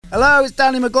Hello, it's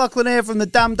Danny McLaughlin here from the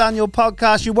Damn Daniel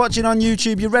podcast. You're watching on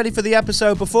YouTube. You're ready for the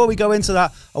episode. Before we go into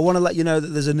that, I want to let you know that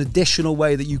there's an additional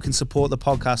way that you can support the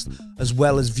podcast as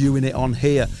well as viewing it on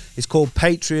here. It's called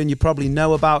Patreon. You probably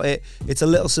know about it. It's a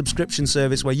little subscription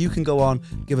service where you can go on,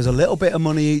 give us a little bit of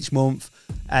money each month,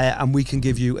 and we can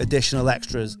give you additional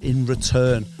extras in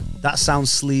return. That sounds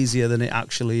sleazier than it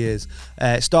actually is.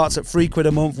 It starts at £3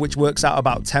 a month, which works out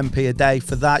about 10p a day.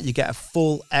 For that, you get a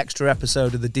full extra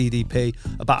episode of the DDP,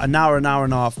 about an hour and a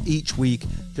half each week,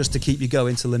 just to keep you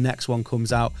going till the next one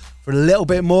comes out. For a little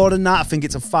bit more than that, I think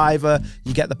it's a £5.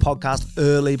 You get the podcast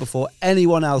early before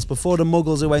anyone else, before the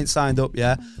muggles who ain't signed up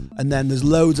yet. And then there's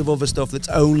loads of other stuff that's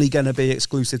only going to be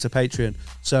exclusive to Patreon.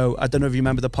 So I don't know if you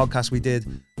remember the podcast we did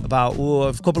about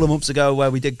a couple of months ago where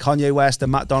we did Kanye West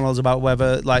and McDonald's about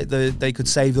whether they could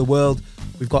save the world.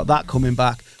 We've got that coming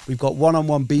back. We've got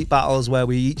one-on-one beat battles where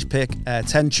we each pick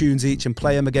 10 tunes each and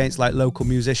play them against like local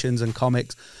musicians and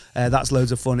comics. That's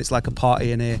loads of fun. It's like a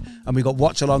party in here. And we've got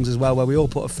watch-alongs as well where we all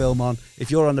put a film on. If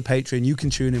you're on the Patreon, you can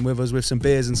tune in with us with some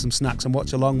beers and some snacks and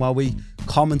watch along while we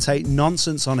commentate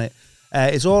nonsense on it.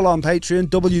 It's all on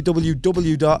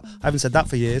Patreon, I haven't said that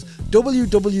for years,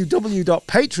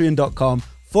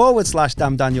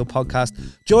 www.patreon.com/Damn Daniel podcast.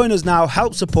 Join us now,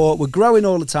 help support. We're growing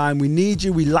all the time. We need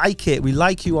you. We like it. We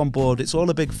like you on board. It's all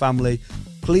a big family.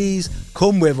 Please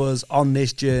come with us on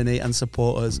this journey and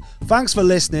support us. Thanks for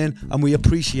listening, and we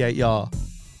appreciate y'all.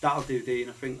 That'll do, Dean.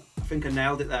 I think I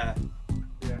nailed it there.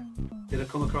 Yeah. Did I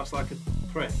come across like a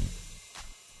prick?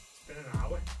 It's been an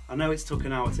hour. I know it's took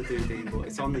an hour to do, Dean, but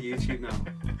it's on the YouTube now.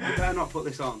 You better not put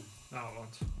this on. No, I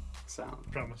won't.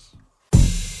 Sound. Promise.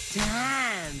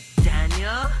 Damn,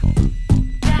 Daniel.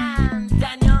 Damn,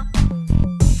 Daniel.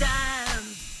 Damn,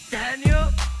 Daniel.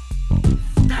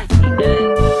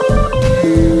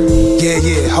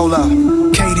 Yeah, hold up.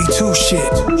 KD2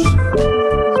 shit.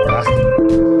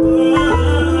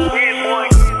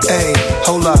 Hey,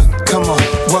 hold up, come on,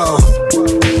 whoa.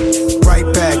 Right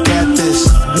back at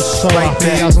this. So right happy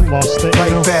back. he hasn't lost it.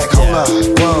 Right back, hold up,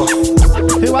 whoa.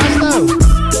 Who has though?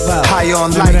 Well, High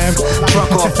on life,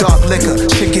 drunk off dark liquor,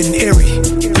 chicken eerie.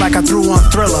 Like I threw on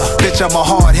Thriller, bitch, I'm a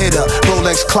hard hitter.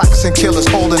 Rolex clocks and killers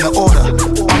holding the order.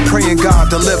 I'm praying God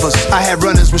delivers. I had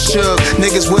runners with Suge,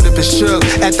 niggas would have been shook.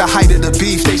 At the height of the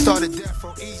beef, they started death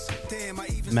from East. Damn, I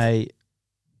even... Mate,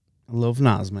 I love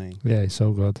Nas, mate. Yeah, he's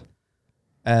so good.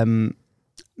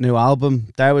 New album.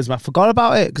 I forgot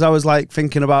about it because I was like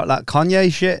thinking about that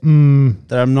Kanye shit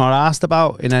that I'm not asked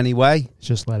about in any way.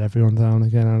 Just let everyone down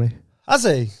again, hasn't he? Has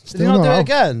he? Did Still he not not do it out.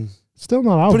 again? Still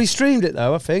not out. But he streamed it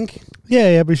though, I think.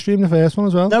 Yeah, but he streamed the first one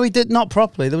as well. No, he did not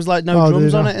properly. There was like no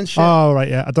drums on it and shit. Oh, right,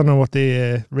 yeah. I don't know what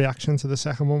the reaction to the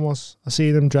second one was. I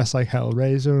see them dressed like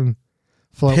Hellraiser and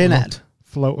floating up,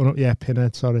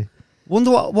 Pinhead, sorry.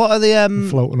 Wonder what are the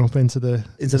floating up into the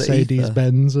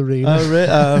Mercedes-Benz arena. Oh, really?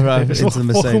 Oh, right. It's into the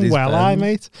Mercedes-Benz. fucking well high,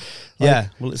 mate. Like, yeah.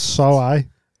 Well, it's so high.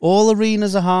 All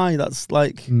arenas are high. That's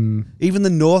like even the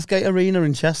Northgate Arena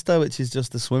in Chester, which is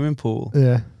just a swimming pool.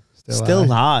 Yeah. Still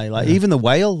high. Like even the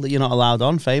whale that you're not allowed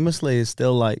on famously is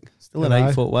still an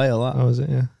 8-foot whale. That. Oh, is it?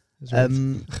 Yeah.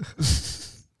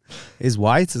 Is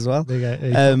white as well. Big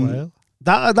 8-foot whale.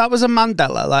 That was a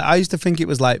Mandela. Like I used to think it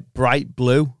was like bright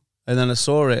blue, and then I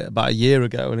saw it about a year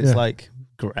ago, and it's like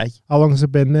grey. How long has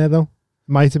it been there though?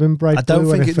 Might have been bright. I don't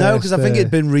blue think because I think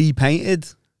it'd been repainted.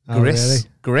 Gris.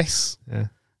 Yeah.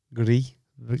 Gris.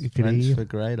 French for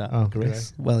grey. Gris. Grey.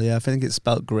 Well, yeah, I think it's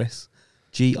spelled Gris.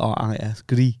 Gris.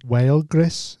 Gris. Whale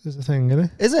gris is a thing, isn't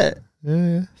it? Is it?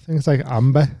 Yeah. I think it's like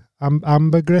amber.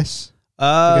 Amber gris.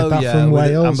 Oh, that yeah. from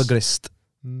Wales. Ambergrist.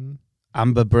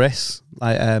 Amber bris.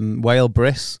 Like whale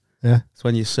bris. Yeah. It's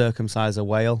when you circumcise a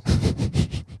whale. I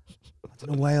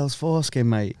don't know whale's foreskin,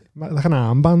 mate. Like an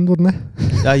armband, wouldn't it?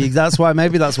 That's why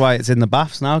it's in the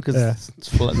baths now, because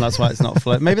that's why it's not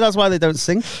float. Maybe that's why they don't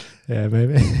sink. Yeah,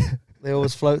 maybe. They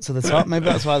always float to the top. Maybe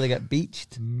that's why they get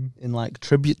beached in like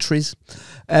tributaries.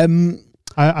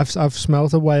 I've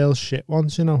smelled a whale shit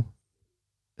once, you know.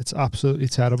 It's absolutely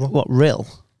terrible. What, rill?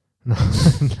 No.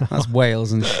 That's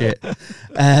whales and shit. We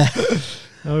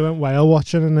went whale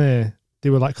watching and they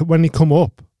were like, when they come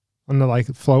up and they're like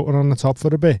floating on the top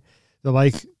for a bit, they're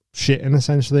like shitting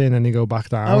essentially and then they go back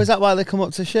down. Oh, is that why they come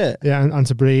up to shit? Yeah, and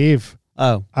to breathe.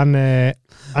 Oh. And they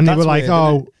were like,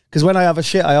 because when I have a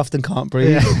shit, I often can't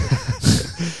breathe. Yeah.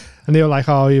 And they were like,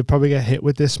 oh, you'll probably get hit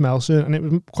with this smell soon. And it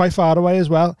was quite far away as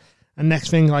well. And next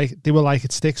thing, like, they were like,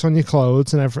 it sticks on your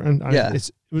clothes and everything. And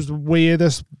it was the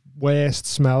weirdest worst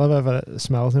smell I've ever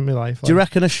smelled in my life. Do you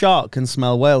reckon a shark can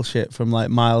smell whale shit from like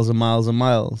miles and miles and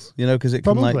miles? You know, because it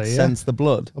can Probably, like yeah. sense the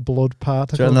blood. A blood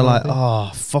particle. And they're like, maybe?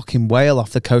 oh, fucking whale off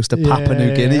the coast of Papua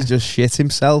New Guinea just shit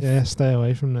himself. Yeah, stay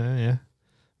away from there, yeah.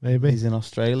 Maybe. He's in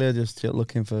Australia just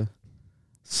looking for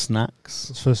snacks.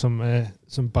 It's for some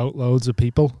boatloads of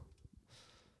people.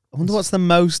 I wonder what's the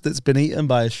most that's been eaten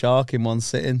by a shark in one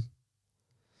sitting.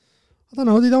 I don't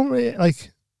know, they don't really,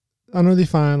 like, I know they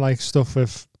find, like, stuff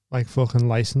with, like, fucking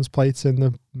license plates in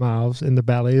the mouths, in the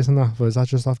bellies and that, but is that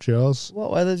just off jaws?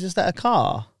 What, were they just at a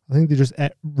car? I think they just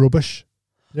ate rubbish.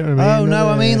 You know what I mean? Oh, no,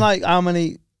 I mean, like, how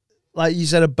many, like you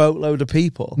said, a boatload of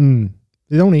people.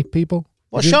 They don't eat people.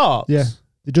 What, sharks? Yeah,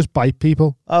 they just bite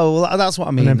people. Oh, well, that's what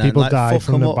I mean. And then people like, die fuck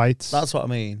from 'em the up. bites. That's what I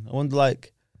mean. I wonder,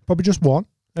 like... Probably just one.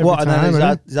 Every What, and time,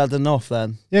 then is that enough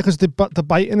then? Yeah, because they're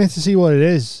biting it to see what it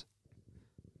is.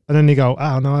 And then they go,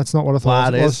 oh, no, that's not what I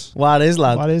thought it was. What is,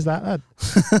 lad? What is that, lad?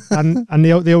 and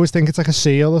they always think it's like a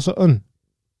seal or something.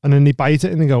 And then they bite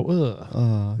it and they go, ugh.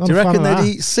 Oh. Do you reckon they'd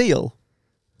eat seal?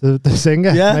 The singer?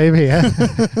 Yeah. Maybe, yeah.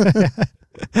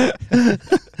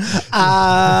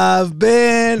 I've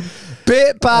been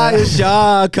bit by a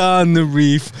shark on the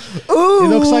reef. Ooh. He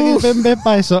looks like he's been bit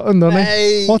by something, doesn't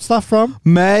Mate. he? What's that from?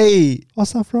 Mate.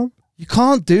 What's that from? You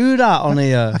can't do that on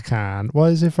here. I can't.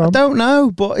 What is it from? I don't know,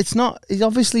 but it's not. He's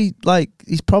obviously, like,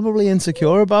 he's probably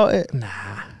insecure about it.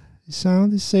 Nah. He's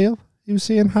seal. He was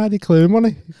seeing Heidi Klum,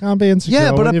 wasn't he? You can't be insecure. Yeah,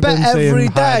 but when I you've bet been every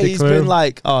seeing day Heidi he's Klum. been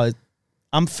like, oh,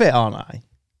 I'm fit, aren't I?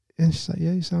 And she's like,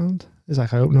 yeah, you sound. He's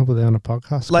like, I hope nobody on a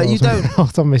podcast Like, you calls me don't-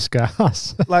 out on my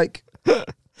scars. Like,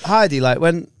 Heidi, like,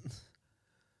 when...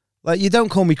 Like, you don't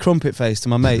call me crumpet face to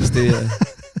my mates, do you?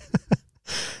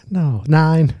 No,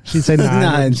 9. She'd say 9.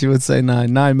 9, she would say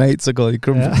 9. 9 mates are called you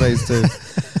crumpet face too.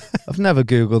 I've never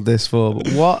Googled this before, but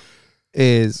what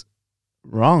is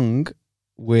wrong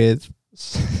with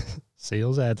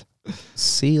Seal's head.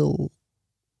 seal?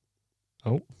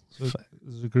 Oh, there's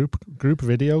a group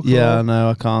video call. Yeah, no,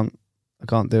 I can't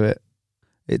do it.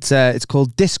 It's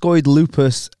called discoid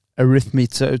lupus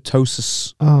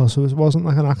erythematosus. Oh, so it wasn't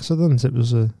like an accident. It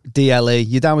was a... DLE.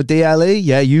 You down with DLE?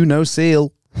 Yeah, you know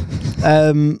seal.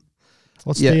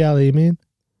 What's yeah. DLE mean?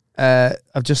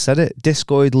 I've just said it.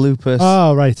 Discoid lupus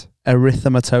Oh, right.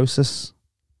 erythematosus.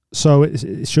 So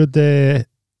it should...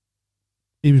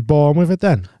 he was born with it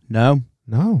then? No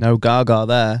gaga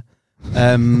there.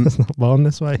 It's not born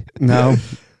this way. No,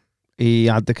 he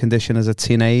had the condition as a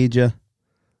teenager.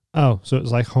 Oh, so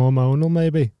it's like hormonal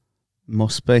maybe?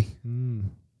 Must be. Do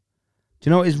you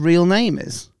know what his real name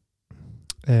is?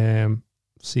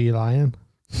 Sea lion.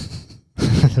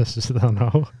 I just don't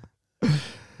know.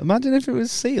 Imagine if it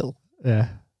was seal. Yeah.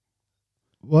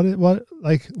 What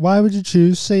like why would you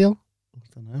choose seal? I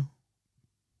don't know.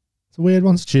 It's a weird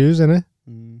one to choose, isn't it?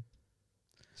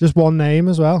 Just one name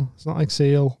as well. It's not like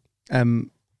seal.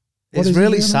 It's is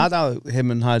really his real sad how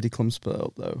him and Heidi Klum split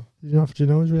up though. Do you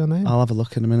know his real name? I'll have a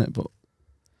look in a minute, but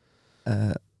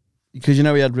because you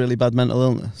know he had really bad mental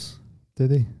illness.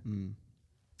 Did he?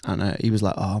 And he was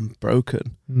like, oh, I'm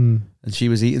broken. Mm. And she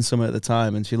was eating something at the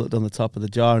time and she looked on the top of the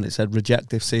jar and it said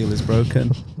rejective seal is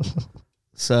broken.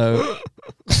 So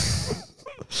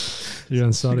You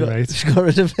went, sorry, mate. she got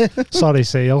rid of it. Sorry,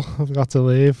 seal. I've got to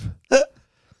leave.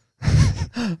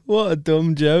 What a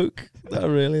dumb joke that I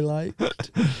really liked.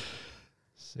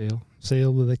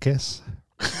 Seal with a kiss.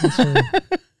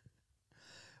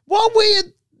 What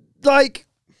weird, like,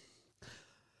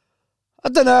 I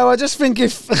don't know. I just think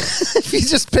if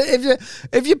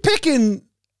if you're picking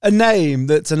a name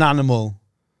that's an animal,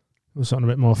 It was something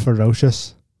a bit more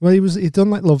ferocious. Well, he'd done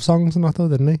like love songs and that though,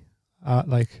 didn't he?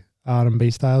 Like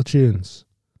R&B style tunes.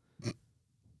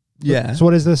 yeah. So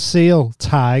what is the seal?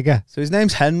 Tiger. So his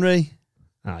name's Henry.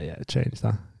 Oh yeah, changed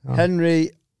that. Oh.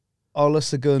 Henry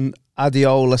Olusegun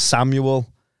Adeola Samuel,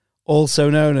 also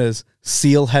known as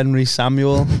Seal Henry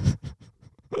Samuel.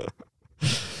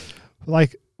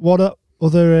 Like, what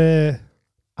other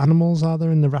animals are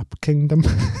there in the rap kingdom?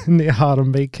 In the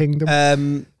R&B kingdom?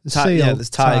 Seal, yeah, there's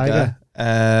Tiger.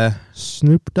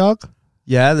 Snoop Dogg?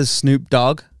 Yeah, there's Snoop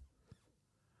Dogg.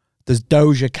 There's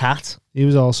Doja Cat. He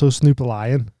was also Snoop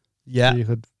Lion. Yeah. So you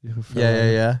could throw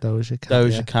yeah. Doja Cat.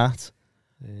 Doja Cat.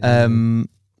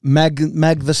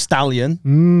 Meg the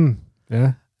Stallion.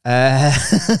 Yeah.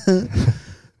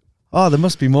 Oh, there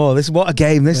must be more. What a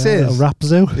game this is. A rap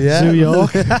zoo. Yeah. Zoo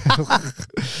York.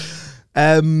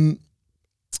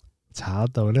 It's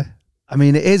hard though, isn't it? I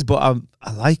mean, it is, but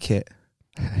I like it.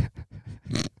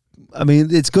 I mean,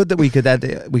 it's good that we could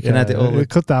edit. We can edit all. We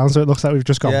cut down so it looks like we've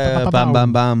just gone. Yeah, bam,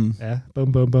 bam, bam. Yeah,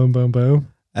 boom, boom, boom, boom, boom.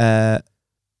 I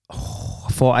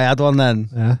thought I had one then.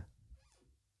 Yeah.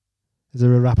 Is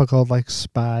there a rapper called like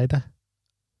Spider?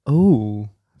 Oh,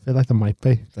 I feel like there might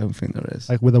be. don't think there is.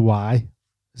 Like with a Y.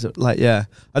 Is it like, yeah.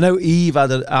 I know Eve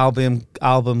had an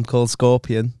album called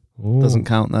Scorpion. Ooh. Doesn't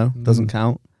count though. Doesn't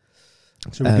count.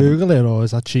 Should we Google it, or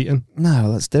is that cheating? No,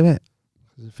 let's do it.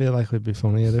 I feel like we'd be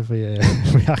funnier if we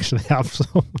if we actually have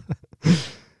some.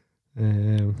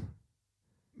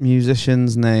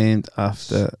 Musicians named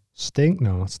after Sting?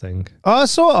 No, not Sting. Oh,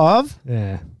 sort of.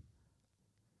 Yeah.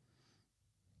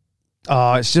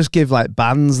 Oh, it's just give like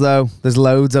bands though. There's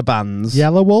loads of bands.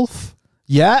 Yellow Wolf?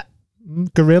 Yeah.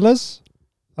 Gorillas?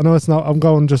 I know it's not. I'm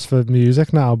going just for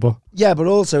music now, but Yeah, but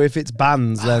also if it's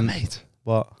bands, then mate.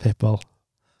 what? Pitbull.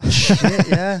 Shit,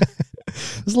 yeah.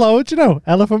 There's loads, you know.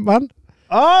 Elephant Man.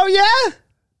 Oh yeah.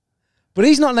 But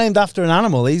he's not named after an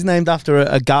animal. He's named after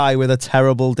a guy with a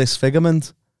terrible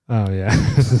disfigurement. Oh yeah.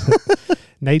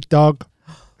 Nate Dogg.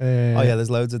 Oh yeah, there's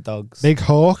loads of dogs. Big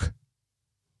Hawk.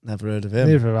 Never heard of him.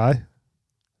 Neither have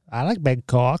I like big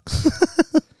cocks.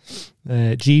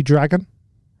 G Dragon.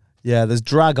 Yeah, there's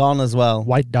Dragon as well.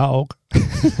 White Dog.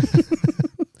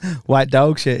 White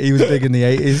dog shit. He was big in the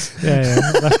 80s.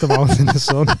 Yeah. Left them out in the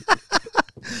sun.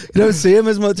 You don't see him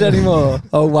as much anymore.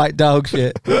 Oh, white dog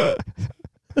shit.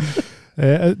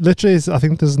 Literally, I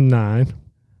think there's 9.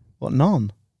 What,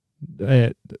 none?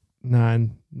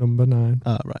 9. Number 9.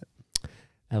 Oh, right.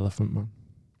 Elephant Man.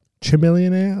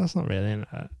 Chamillionaire? That's not really in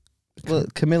it. Well,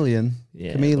 chameleon.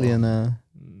 Yeah, Chameleon.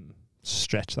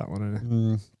 Stretch that one, innit?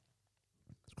 Mm.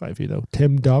 There's quite a few, though.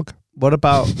 Tim Dog. What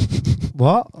about...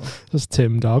 what? Just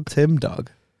Tim Dog. Tim Dog.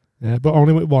 Yeah, but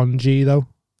only with 1 G, though.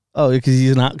 Oh, because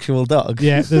he's an actual dog.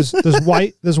 Yeah, there's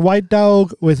White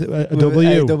Dog with a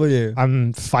W. W.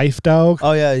 And Fife Dog.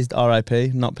 Oh, yeah, he's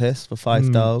R.I.P. Not pissed for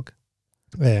Fife Dog.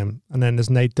 And then there's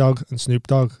Nate Dogg and Snoop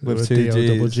Dogg With 2 D-O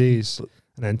double Gs. G's.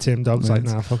 And then Tim Dogg's like,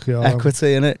 nah, fuck you all. Equity,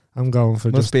 innit? I'm going for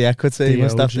Must just be equity. You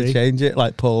must have to DOG. change it,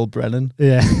 like Paul Brennan.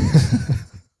 Yeah.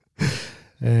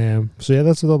 So yeah,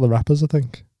 that's with all the rappers, I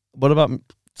think. What about...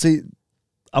 See,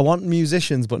 I want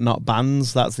musicians, but not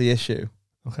bands. That's the issue.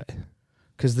 Okay.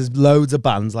 Because there's loads of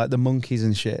bands, like the Monkees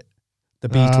and shit. The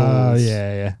Beatles. Oh,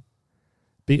 yeah.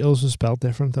 Beatles was spelled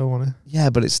different, though, wasn't it? Yeah,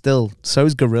 but it's still... So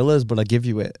is Gorillaz, but I give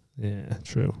you it. Yeah,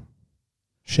 true.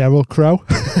 Sheryl Crow.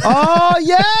 Oh,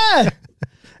 yeah!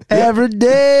 Every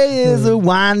day is a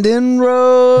winding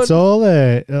road. It's all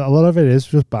a lot of it is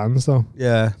just bands, though.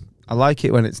 Yeah. I like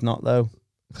it when it's not, though.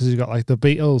 Because you've got like the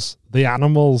Beatles, the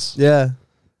Animals, Yeah.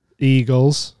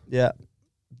 Eagles, Yeah.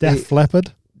 Def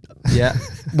Leppard. Yeah.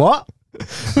 What?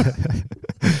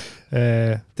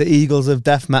 Uh, The Eagles of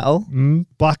death metal.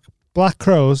 Black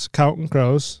Crows, Counting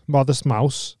Crows, Modest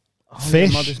Mouse,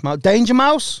 Fish. Yeah, Modest Mouse. Danger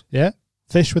Mouse? Yeah,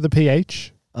 Fish with a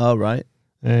PH. Oh, right.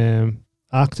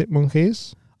 Arctic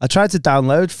Monkeys. I tried to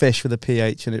download Fish with a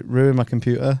PH and it ruined my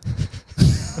computer.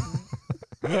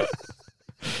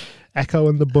 Echo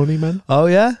and the Bunnymen. Oh,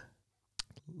 yeah?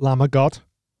 Lamb of God.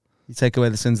 You take away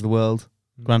the sins of the world.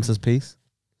 Grant us peace.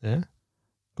 Yeah.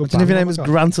 Imagine if your name was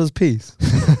Grant us peace.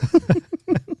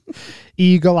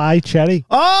 Eagle Eye Cherry.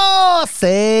 Oh,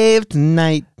 save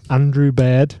tonight. Andrew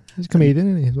Baird. He's a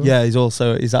comedian, isn't he? As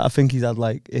well? Yeah, I think he's had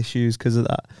like issues because of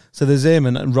that. So there's him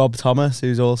and Rob Thomas,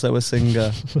 who's also a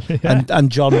singer, Yeah. and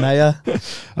John Mayer.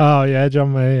 Oh, yeah,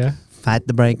 John Mayer, yeah. Fight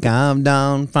the break of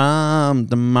dawn from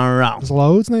tomorrow. There's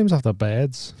loads of names after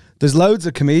birds. There's loads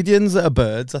of comedians that are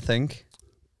birds, I think.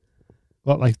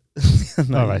 What, like...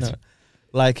 No, all right. no.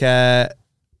 Like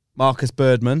Marcus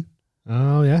Birdman,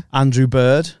 Oh, yeah. Andrew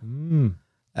Bird.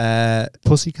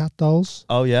 Pussycat Dolls.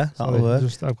 Oh, yeah, that'll Sorry,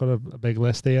 work. I've got a big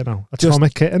list here now.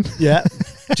 Atomic Kitten. Yeah.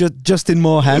 Justin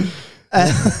Moorhen.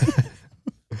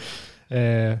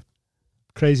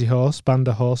 Crazy Horse, Band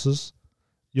of Horses,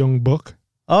 Young Buck.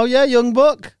 Oh, yeah, Young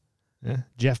Buck. Yeah.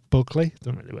 Jeff Buckley.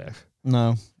 Don't really work.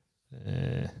 No.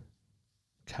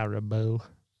 Caribou.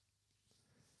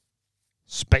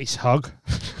 Space Hog.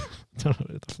 Don't know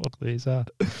what the fuck these are.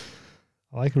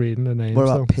 I like reading the names. What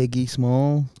about though. Piggy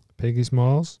Small? Piggy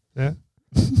Smalls? Yeah.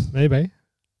 Maybe.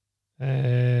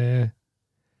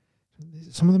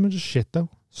 Some of them are just shit though.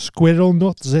 Squirrel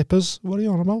Nut Zippers. What are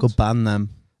you on about? Good band, them.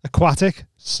 Aquatic.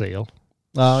 Seal.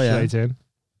 Oh, yeah. Straight in.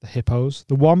 The Hippos.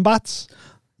 The Wombats.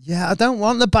 Yeah, I don't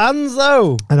want the bands,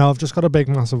 though. I know, I've just got a big,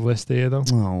 massive list here though.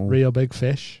 Oh. Real Big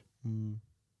Fish. Mm.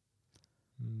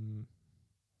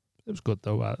 It was good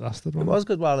though while it lasted. It wasn't was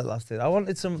good while it lasted. I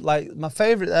wanted some, like, my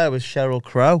favourite there was Sheryl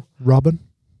Crow. Robin.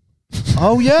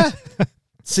 Oh, yeah.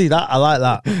 See that? I like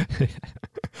that.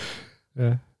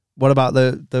 Yeah. What about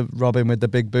the Robin with the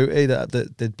big booty that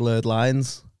did Blurred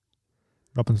Lines?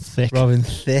 Robin Thicke. Robin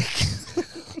Thicke.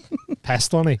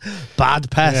 Pest on he. Bad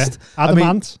Pest. Yeah.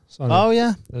 Adamant. Sorry. Oh,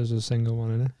 yeah. There's a single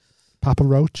one in it. Papa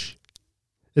Roach.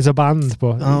 It's a band,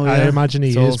 but I imagine he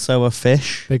It's is also a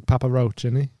fish. Big Papa Roach,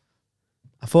 isn't he?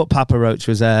 I thought Papa Roach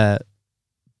was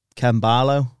Ken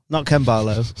Barlow. Not Ken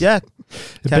Barlow. Yeah.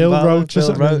 Ken Bill Barlow, Roach or Bill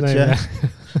something. Roach, His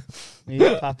name, yeah.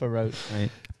 He's Papa Roach,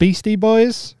 mate. Beastie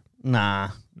Boys? Nah.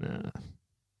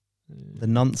 The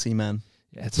Nancy Men.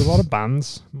 Yeah, it's a lot of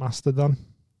bands. Mastodon.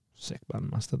 Sick band,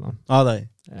 Mastodon. Are they?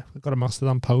 Yeah, we've got a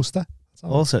Mastodon poster.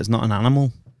 Also, it's not an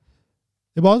animal.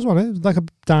 It was, wasn't it? It was like a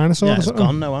dinosaur Yeah, or it's something.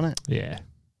 gone now, isn't it? Yeah.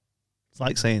 It's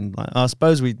like saying, like, I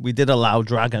suppose we did allow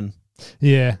dragon.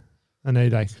 Yeah. And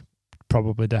they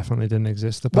probably definitely didn't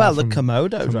exist. Well, the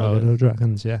Komodo dragon. Komodo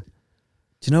dragons, yeah.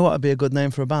 Do you know what would be a good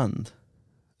name for a band?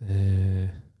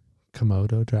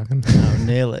 Komodo dragon. No,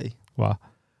 nearly. What?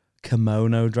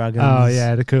 Kimono Dragons. Oh,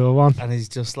 yeah, the cool one. And he's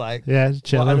just like, yeah,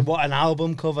 chilling. What an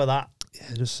album cover that.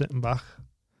 Yeah, just sitting back.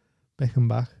 Picking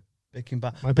back. Picking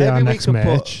back. Might be our next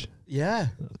merch. Yeah.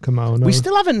 Kimono. We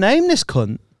still haven't named this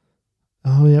cunt.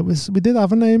 Oh, yeah, we did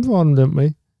have a name for him, didn't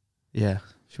we? Yeah.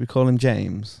 Should we call him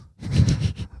James?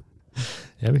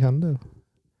 Yeah, we can do.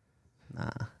 Nah.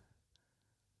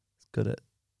 It's good at...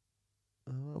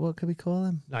 What can we call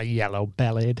him?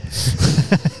 Yellow-bellied.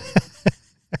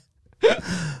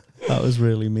 That was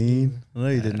really mean. I know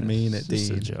you didn't mean it, It's Dean.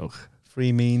 just a joke.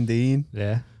 Free mean Dean.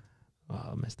 Yeah.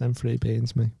 Oh, I missed them free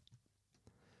beans, me.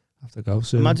 Have to go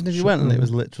soon. Imagine if you went and it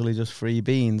was literally just free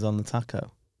beans on the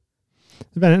taco.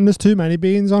 And there's too many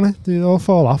beans on it. They all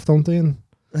fall off, don't they? And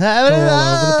go all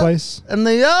over the place. And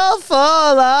they all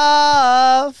fall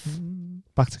off.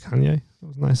 Back to Kanye. That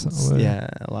was nice. That Yeah,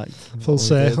 I liked full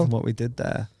circle. what we did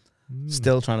there.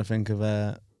 Still trying to think of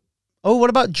what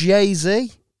about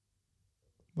Jay-Z?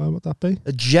 Why would that be?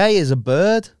 A jay is a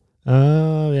bird.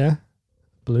 Oh, yeah.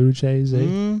 Blue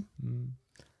Jay-Z.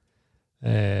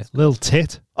 Lil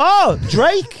Tit. Oh,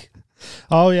 Drake.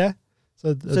 Oh, yeah.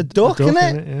 It's a duck, isn't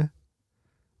it? Yeah.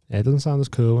 Yeah, it doesn't sound as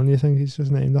cool when you think he's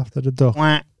just named after the duck.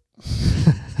 Wah.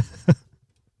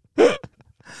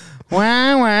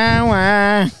 Wah, wah,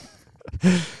 wah.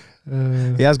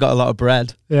 He has got a lot of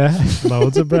bread. Yeah,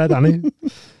 loads of bread, hasn't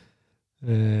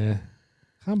he?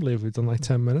 Can't believe we've done like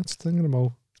 10 minutes thinking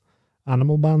about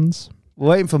animal bands. We're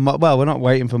waiting for we're not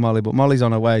waiting for Molly, but Molly's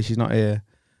on her way. She's not here.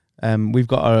 We've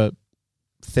got our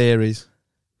theories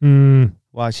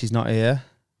why she's not here.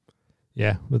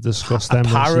 Yeah, we'll discuss them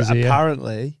when she's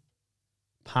here.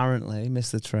 Apparently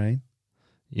missed the train.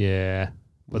 Yeah.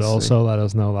 But We'll also let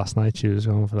us know last night she was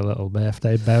going for a little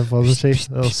birthday bev, wasn't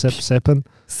she? A little sipping.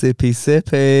 Sippy.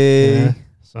 Yeah.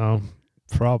 So,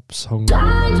 props, hungry.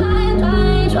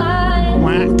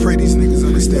 Pray these niggas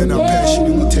understand how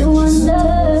passionate we take this.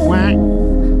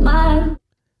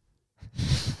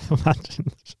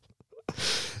 Imagine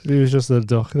he was just a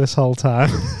duck this whole time.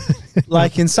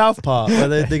 Like in South Park, where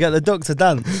they get the duck to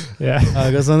dance. Yeah.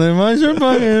 I got something much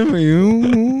for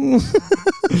you.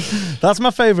 That's my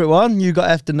favourite one. You got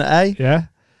F and the A. Yeah.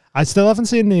 I still haven't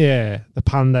seen the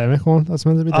pandemic one. That's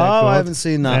meant to be dead good. I haven't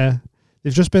seen that. Yeah.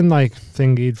 They've just been like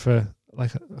thingied for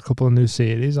like a couple of new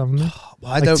series, haven't they?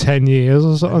 Like 10 years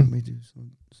or something. Let me do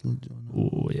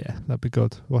Oh, yeah. That'd be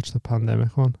good. Watch the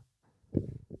pandemic one.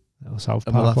 Little South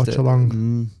And we'll Park have watch to-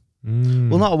 along.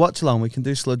 Well, not a watch along. We can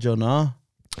do Sludge or Nah.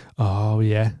 Oh,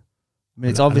 yeah. I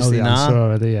mean, it's I know obviously the answer Nah,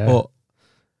 already, yeah. but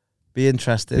be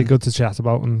interesting. Be good to chat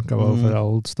about and go over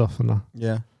old stuff and that.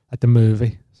 Yeah, Like the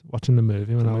movie. Watching the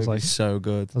movie when I was like, so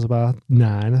good. I was about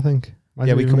 9, I think. Might Yeah,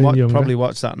 have we even can been younger. probably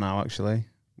watch that now. Actually,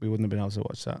 we wouldn't have been able to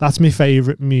watch that. That's my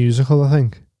favourite musical, I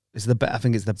think. It's I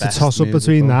think it's the It's a best. toss up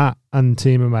between musical. that and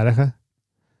Team America.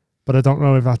 But I don't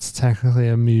know if that's technically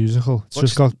a musical. It's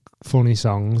just got funny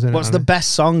songs in What's it. the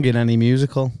best song in any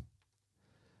musical?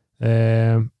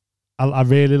 I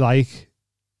really like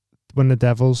when the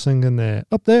devil's singing there.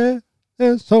 Up there,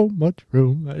 there's so much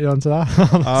room. Are you onto that?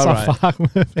 All That's a Park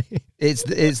movie. It's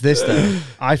this though.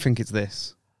 I think it's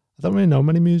this. I don't really know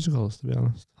many musicals, to be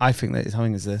honest. I think it's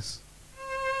this.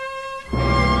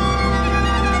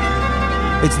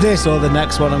 It's this or the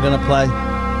next one I'm going to play.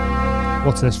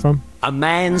 What's this from? A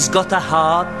man's got a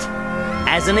heart,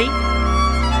 hasn't he?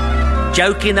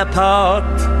 Joking apart,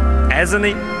 hasn't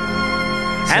he?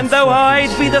 And though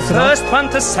I'd be the first one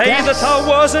to say that I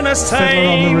wasn't a Fiddler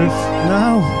on the saint, Roof.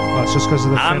 No. That's just because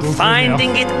of the I'm fiddle.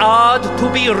 finding it hard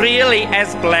to be really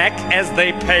as black as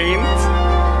they paint.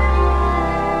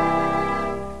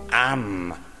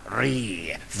 I'm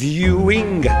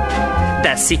reviewing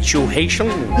the situation.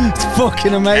 It's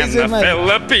fucking amazing, And the mate.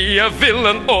 fella be a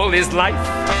villain all his life.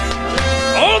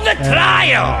 All the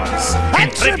trials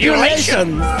and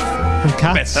tribulations. From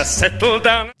Cats. Better settle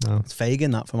down. It's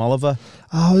Fagin, that from Oliver.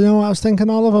 Oh, you know what? I was thinking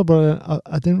Oliver, but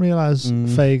I didn't realise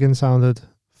Fagin sounded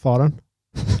foreign.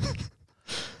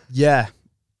 Yeah.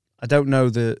 I don't know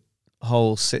the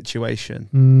whole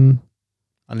situation.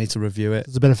 I need to review it.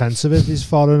 It's a bit offensive if he's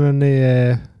foreign and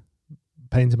they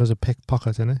paint him as a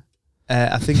pickpocket, isn't it?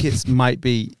 I think it might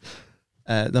be.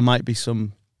 There might be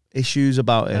some issues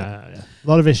about it. A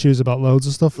lot of issues about loads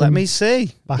of stuff. Let me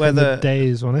see back in the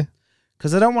days, wasn't it?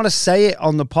 Because I don't want to say it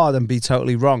on the pod and be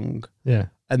totally wrong. Yeah.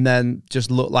 And then just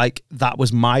look like that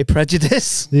was my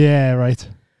prejudice. Yeah, right.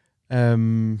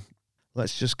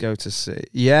 Let's just go to see.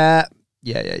 Yeah.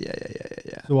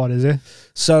 So what is it?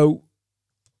 So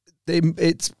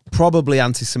it's probably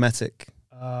anti-Semitic.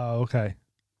 Oh, okay.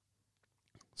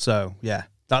 So yeah,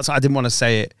 I didn't want to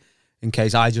say it in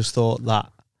case I just thought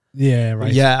that. Yeah,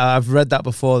 right. Yeah, I've read that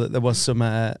before, that there was some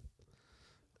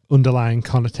underlying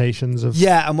connotations of.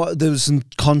 Yeah, and there was some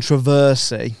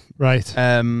controversy. Right.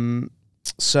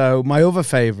 So my other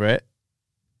favourite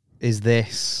is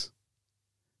this.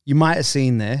 You might have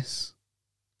seen this.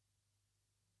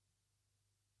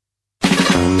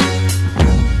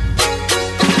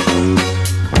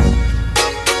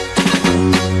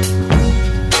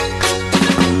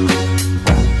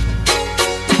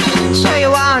 So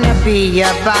you wanna be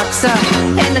a boxer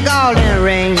in the golden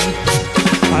ring?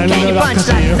 Can you punch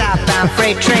like a southbound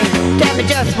freight train? Tell me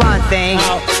just one thing.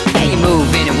 Can you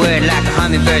move in a word like a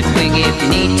hummingbird's wing if you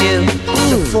need to?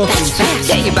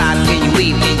 Can you bob, can you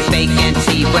weave, can you fake and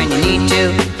see when you need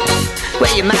to?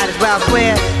 Well, you might as well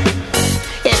quit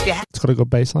if you have. It's got a good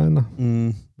bass line though.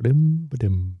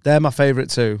 They're my favourite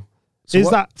too. So is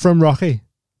that from Rocky?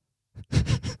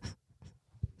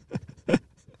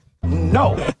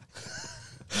 No.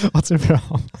 What's it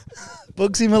from?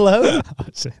 Bugsy Malone.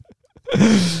 That's it. I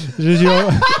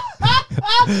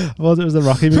thought it was the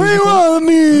Rocky movie.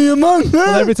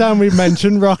 Well, every time we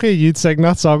mentioned Rocky, you'd sing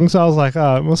that song, so I was like,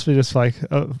 oh, it must be just like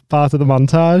a part of the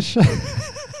montage.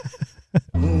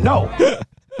 No.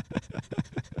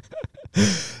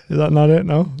 Is that not it?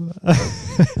 No.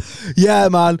 Yeah,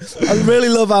 man. I really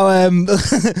love how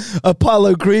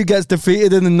Apollo Creed gets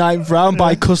defeated in the 9th round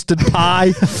by custard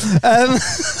pie.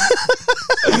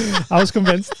 I was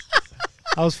convinced.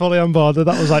 I was fully on board. That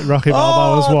was like Rocky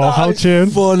Balboa's walkout tune.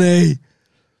 Funny.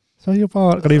 So you're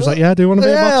part. And he was like, "Yeah, I do want to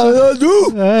be a boxer. Yeah, I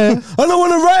do. Yeah. I don't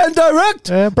want to write and direct.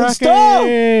 Yeah,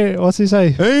 Bracky. What's he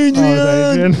say?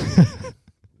 Adrian. Adrian.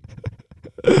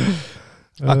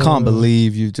 I can't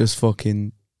believe you just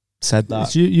fucking said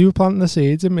that. You planting the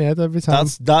seeds in my head every time.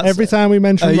 That's every time we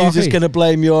mention Rocky. Are you Rocky. just going to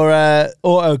blame your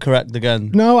autocorrect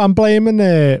again? No, I'm blaming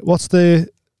what's the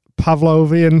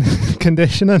Pavlovian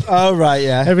conditioning. Oh, right,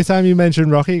 yeah. Every time you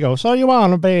mention Rocky, you go, so you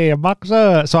want to be a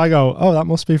boxer? So I go, oh, that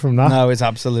must be from that. No, it's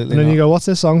absolutely And then not. you go, what's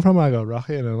this song from? I go,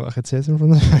 Rocky. And I could see it in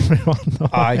front of everyone.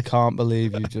 I can't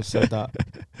believe you just said that.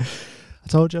 I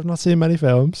told you I've not seen many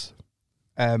films.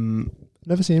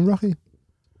 Never seen Rocky.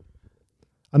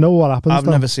 I know what happens. I've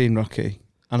never seen Rocky.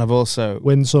 And I've also...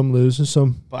 Win some, loses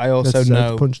some. But I also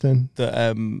know punched in.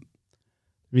 That... if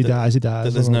he dies, he dies.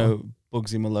 That there's no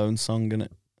Bugsy Malone song in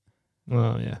it.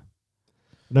 Oh, yeah.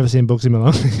 I've never seen Bugsy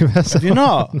Malone. Have you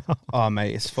not? No. Oh,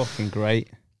 mate, it's fucking great.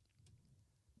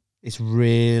 It's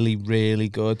really, really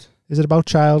good. Is it about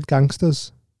child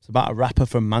gangsters? It's about a rapper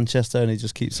from Manchester and he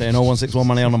just keeps saying, 0161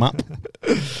 money on the map.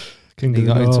 He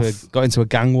got into a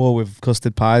gang war with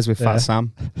custard pies with Fat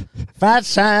Sam. Fat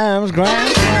Sam's Grand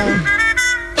Slam.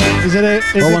 Is it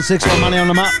 0161 money on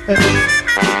the map.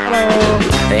 Hello.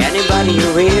 Anybody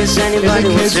who is, anybody who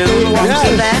kids soon do walks watch to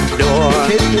this? that door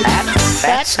at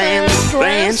Fat Sam's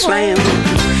Grand Slam.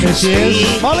 Here she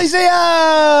is. Molly's here!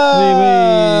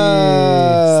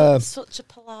 Such a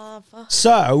palaver.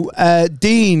 So,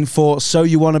 Dean thought So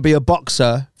You Want to Be a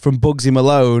Boxer from Bugsy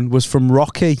Malone was from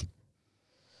Rocky.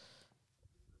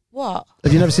 What?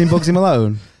 Have you never seen Bugsy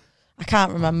Malone? I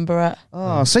can't remember it.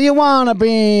 Oh, so you want to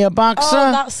be a boxer?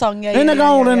 Oh, that song, yeah. In the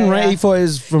golden ring. He yeah. thought it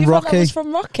was from You thought Rocky. that was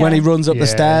from Rocky? When he runs up the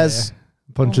stairs.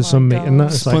 Punches Oh some my meat in that.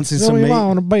 God. It's like, Punches so some you meat.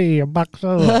 want to be a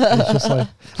boxer? It's just like,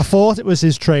 I thought it was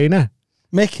his trainer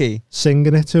Mickey.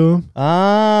 singing it to him.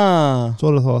 Ah. That's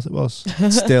what I thought it was.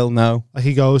 Still no. Like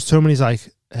he goes to him and he's like,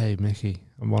 hey, Mickey,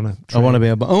 I want to be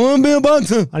a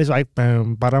boxer. And he's like,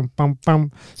 bam, bam, bam,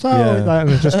 bam. So, Yeah. and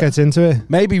it just gets into it.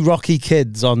 Maybe Rocky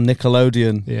Kids on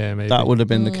Nickelodeon. Yeah, maybe. That would have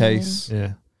been the case.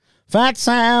 Yeah. Fat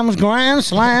Sam's Grand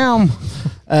Slam.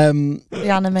 The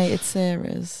animated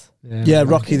series. Yeah,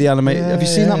 Rocky the animated. Have you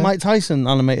seen that yeah. Mike Tyson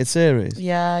animated series?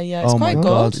 Yeah, it's Oh quite my good.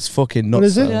 God, it's fucking nuts. What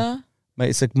is it? though. Yeah. Mate,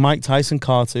 it's a Mike Tyson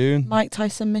cartoon. Mike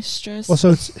Tyson Mistress. Well,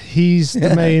 so he's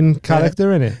the main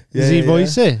character in it. Yeah, Does he yeah,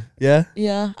 voice it? Yeah?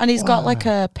 Yeah, and he's got like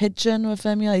a pigeon with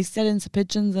him. Yeah, he's dead into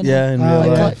pigeons and Yeah, in he real like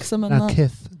life. collects them and That that.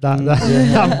 Kith. That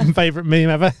my favourite meme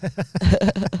ever.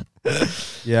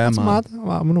 Yeah, That's man. mad. I'm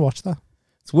going to watch that.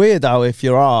 It's weird how if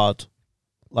you're hard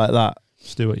like that,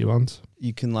 Just do what you want.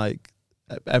 you can like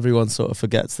everyone sort of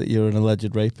forgets that you're an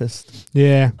alleged rapist.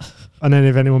 Yeah. And then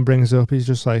if anyone brings it up, he's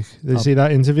just like, did you see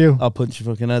that interview? I'll punch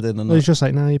your fucking head in. And Well, he's just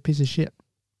like, nah, you piece of shit.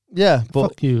 yeah, but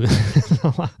Fuck you.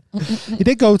 He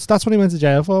did go. That's what he went to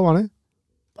jail for, wasn't it?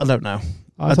 I don't know.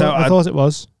 I thought it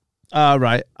was.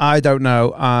 Right. I don't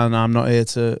know, and I'm not here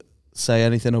to say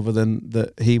anything other than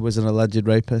that he was an alleged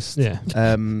rapist. Yeah.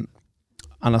 And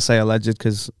I say alleged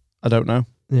because I don't know.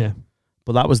 Yeah.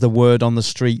 But that was the word on the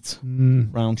street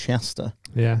Mm. round Chester.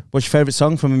 Yeah. What's your favourite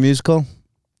song from a musical?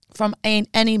 From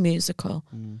any musical.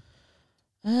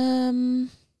 I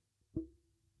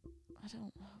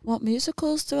don't know. What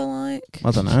musicals do I like?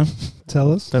 I don't know.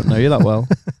 Tell us. Don't know you that well.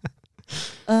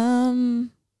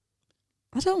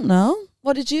 I don't know.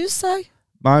 What did you say?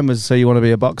 Mine was So You Want to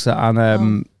Be a Boxer,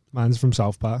 and Mine's from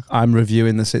South Park. I'm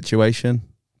Reviewing the Situation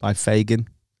by Fagin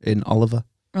in Oliver.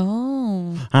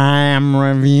 Oh. I'm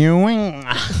reviewing.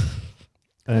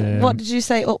 What did you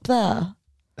say up there?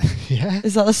 Yeah.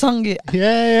 Is that the song?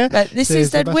 Yeah. Right, this Say is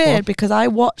it's the dead best weird one. because I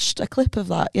watched a clip of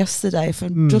that yesterday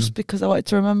just because I wanted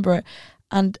to remember it.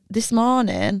 And this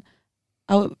morning,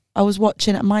 I was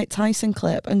watching a Mike Tyson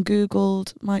clip and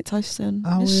Googled Mike Tyson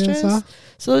mistress. that?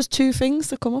 So there's two things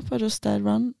that come up. I just dead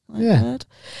ran. Yeah.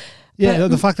 Yeah, But-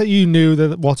 the fact that you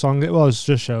knew what song it was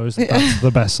just shows that that's the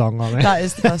best song on it. That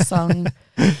is the best song.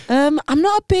 I'm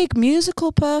not a big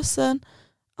musical person.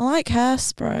 I like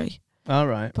Hairspray, All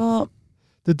right. but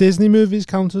The Disney movies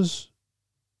count as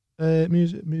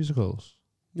musicals.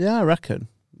 Yeah, I reckon.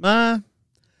 I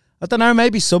don't know.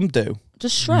 Maybe some do.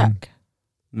 just Shrek.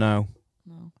 No.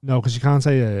 No, because you can't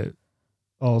say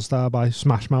All Star by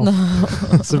Smash Mouth. No.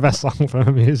 That's the best song from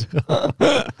a musical.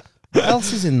 What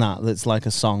else is in that that's like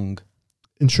a song?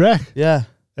 In Shrek, Yeah.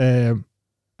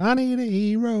 I Need a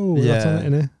Hero. That's on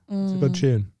it, innit? It's a good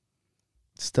tune.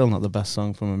 Still not the best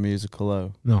song from a musical,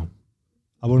 though. No,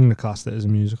 I wouldn't have classed it as a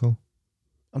musical.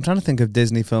 I'm trying to think of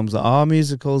Disney films that are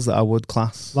musicals that I would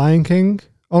class. Lion King,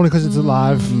 only because it's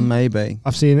live. Maybe.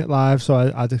 I've seen it live, so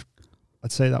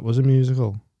I'd say that was a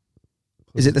musical.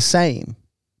 Is it the same?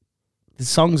 The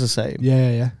songs are the same.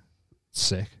 Yeah.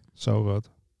 Sick. So good.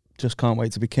 Just Can't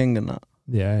Wait to Be King and that.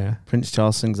 Yeah. Prince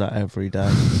Charles sings that every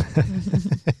day.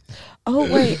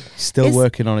 Oh wait, Still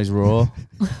working on his Raw.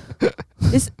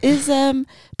 is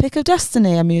Pick of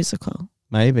Destiny a musical?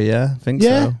 Maybe, yeah. I think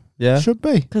Yeah. so. Yeah. Should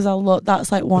be. Because I look,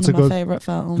 that's like one That's of a my good- favourite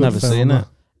films. good Never film, seen that.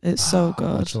 it. It's so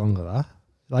good. What's wrong with that?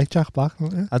 You like Jack Black,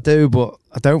 don't you? I do, but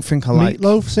I don't think I like...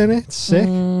 Meatloaf's in it. It's sick.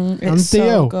 It's And so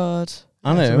Dio. good.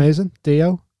 I It's know. amazing.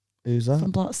 Dio. Who's that?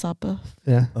 From Black Sabbath.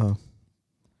 Yeah. Oh.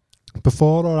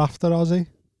 Before or after Ozzy?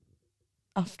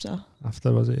 After.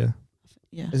 After, was it? Yeah.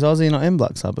 Yeah. Is Ozzy not in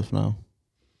Black Sabbath now?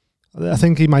 I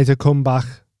think he might have come back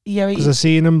Yeah. because I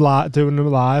seen him doing them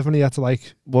live, and he had to he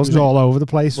was all over the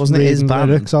place. Wasn't it his reading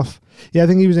band? lyrics off? Yeah, I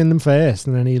think he was in them first,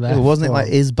 and then he left. Yeah, but wasn't it or- like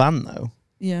his band, though?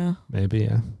 Yeah. Maybe,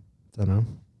 yeah. Don't know.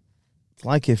 It's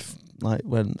like if, like,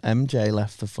 when MJ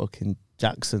left for fucking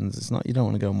Jacksons, it's not, you don't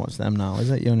want to go and watch them now, is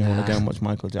it? You only want to go and watch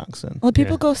Michael Jackson. Well,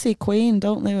 people Yeah. go see Queen,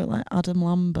 don't they? With like Adam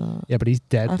Lambert. Yeah, but he's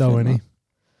dead I though, think isn't he?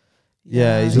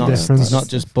 Yeah, he's The not. difference. He's not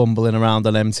just bumbling around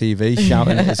on MTV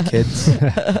shouting at his kids.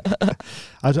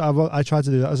 I tried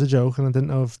to do that as a joke, and I didn't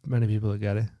know if many people would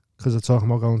get it because they're talking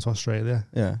about going to Australia.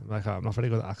 Yeah. I'm like, I'm not very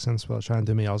good at accents, but I'll try and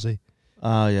do me Aussie.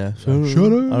 Oh yeah. Shut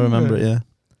up. I remember it. Yeah.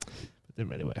 It didn't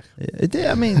really work. It did.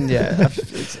 I mean, yeah.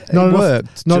 It Not enough-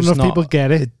 worked. Not just enough people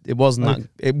get it. It wasn't Like- that.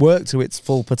 It worked to its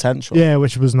full potential. Yeah,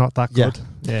 which was not that Yeah. good.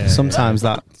 Yeah. Sometimes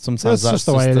that. Sometimes That's that's just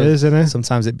the way it is, isn't it?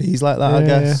 Sometimes it bees like that. I Yeah,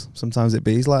 guess. Sometimes it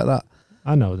bees like that.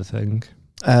 I know the thing.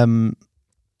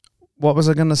 What was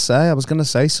I going to say? I was going to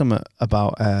say something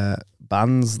about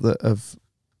bands that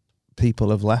people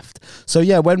have left. So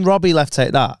yeah, when Robbie left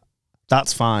Take That,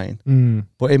 that's fine.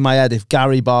 But in my head, if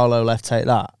Gary Barlow left Take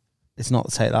That, it's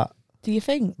not Take That. Do you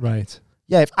think? Right.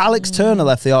 Yeah, if Alex Turner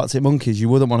left the Arctic Monkeys, you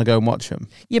wouldn't want to go and watch them.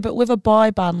 Yeah, but with a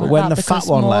boy band But like when that, the fat because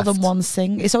one more left- than one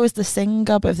singer, it's always the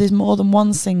singer. But if there's more than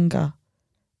one singer,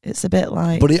 it's a bit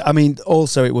like. But I mean,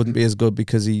 also it wouldn't be as good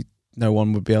because no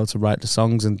one would be able to write the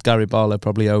songs, and Gary Barlow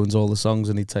probably owns all the songs,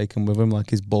 and he'd take them with him like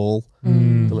his ball, the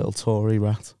little Tory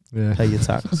rat. Yeah. Pay your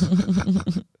tax.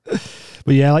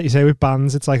 But yeah, like you say with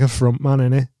bands, it's like a front man,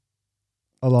 innit?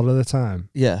 A lot of the time.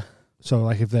 Yeah. So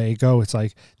like if they go, it's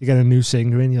like you get a new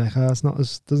singer in, you're like, it's not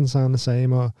as doesn't sound the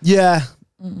same, or Yeah.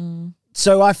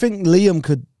 So I think Liam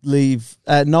could leave.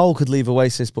 Noel could leave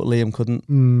Oasis, but Liam couldn't,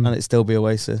 and it'd still be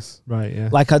Oasis. Right. Yeah.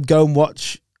 Like I'd go and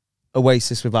watch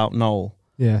Oasis without Noel,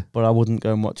 Yeah. but I wouldn't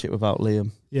go and watch it without Liam.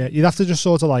 Yeah. You'd have to just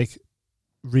sort of like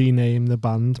rename the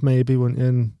band, maybe, wouldn't you?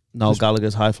 And Noel Just-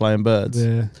 Gallagher's High Flying Birds.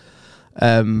 yeah.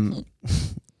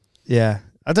 Yeah,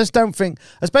 I just don't think,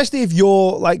 especially if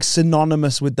you're like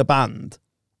synonymous with the band,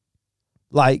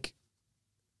 like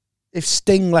if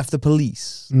Sting left the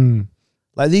Police,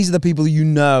 like these are the people you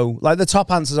know, like the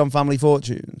top answers on Family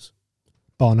Fortunes,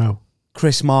 Bono,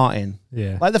 Chris Martin,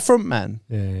 like the front men.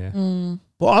 Yeah.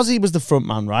 But Ozzy was the front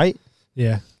man, right?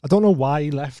 Yeah. I don't know why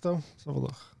he left though. Let's have a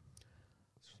look.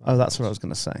 Oh, that's what I was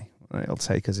going to say. Right, it'll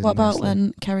take us in. What about nicely.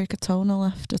 when Kerry Katona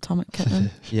left Atomic Kitten?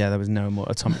 Yeah, there was no more.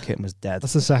 Atomic Kitten was dead.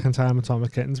 That's the second time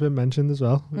Atomic Kitten's been mentioned as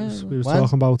well. We was When?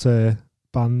 talking about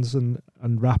bands and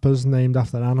rappers named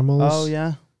after animals. Oh,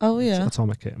 yeah. Oh, yeah.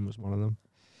 Atomic Kitten was one of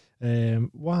them.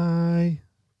 Why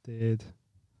did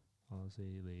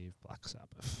Ozzy leave Black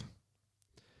Sabbath?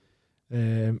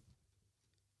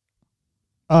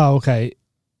 Okay.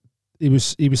 He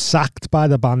was sacked by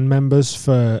the band members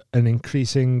for an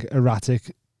increasing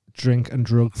erratic drink and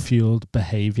drug fueled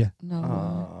behaviour.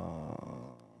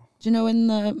 No. Do you know in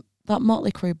that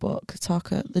Motley Crue book,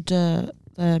 Talk at the Dirt,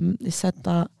 they said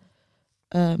that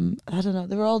I don't know,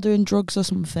 they were all doing drugs or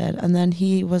something, and then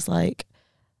he was like,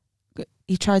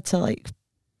 he tried to like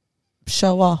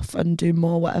show off and do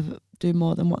more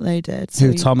than what they did.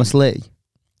 So Thomas Lee?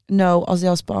 No, Ozzy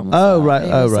Osbourne. Oh, right. He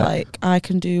was like, I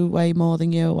can do way more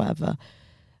than you or whatever.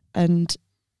 And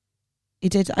he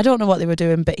did, I don't know what they were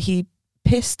doing, but he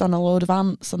pissed on a load of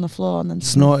ants on the floor and then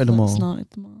snorted them all.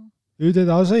 Who did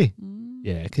Ozzy?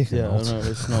 Yeah, kicking out. Yeah,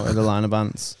 he snorted a line of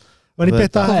ants. When he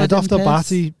bit that head off the piss. bat,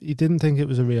 he didn't think it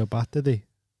was a real bat, did he?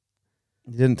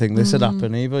 He didn't think this would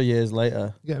happen either years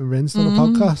later. Getting rinsed on a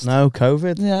podcast? No,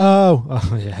 COVID. Yeah.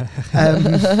 Oh yeah.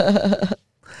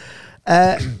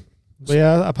 But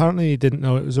yeah, apparently he didn't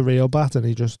know it was a real bat and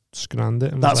he just scanned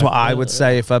it. And That's what I would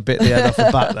say if I bit the head off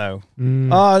a bat, though.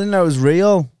 Oh, I didn't know it was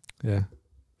real. Yeah.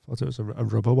 Thought it was a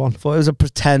rubber one. Thought it was a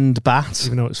pretend bat.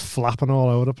 Even though it's flapping all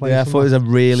over the place. Yeah, I thought it was a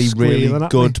really, really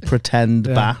good pretend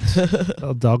bat.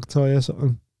 Little dog toy or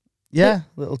something. Yeah,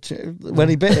 when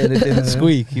he bit it didn't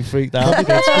squeak. He freaked out. He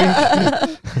did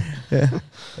squeak. Yeah,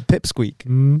 a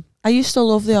pipsqueak. I used to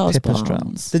love the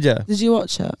Osbournes. Did you? Did you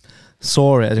watch it?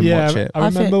 Saw it. I didn't watch it. I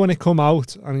remember when it come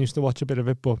out, and I used to watch a bit of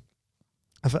it. But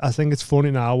I think it's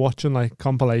funny now watching like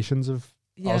compilations of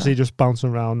Ozzy just bouncing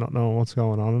around, not knowing what's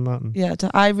going on and that. Yeah,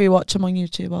 I rewatch them on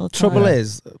YouTube all the time. Trouble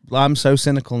is, I'm so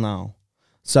cynical now.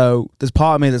 So there's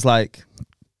part of me that's like,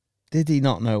 did he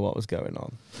not know what was going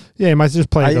on? Yeah, he might have just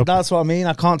played up. That's what I mean.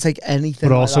 I can't take anything.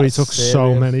 But like also, that he took serious.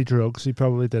 so many drugs. He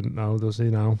probably didn't know, does he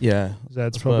now? Yeah,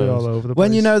 Zed's probably all over the place.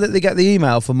 When you know that they get the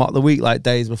email for Mock the Week like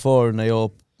days before, and they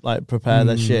all like prepare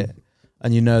their shit,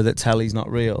 and you know that Telly's not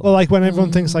real. Well, like when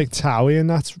everyone thinks like Towie and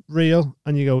that's real,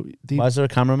 and you go, why is there a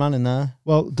cameraman in there?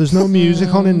 Well, there's no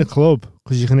music on in the club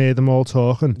because you can hear them all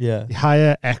talking. Yeah, you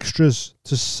hire extras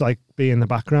to like be in the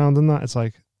background and that. It's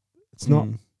like it's not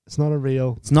a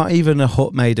real. It's not even a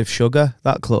hut made of sugar.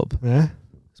 That club. Yeah,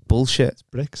 it's bullshit. It's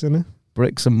bricks, isn't it?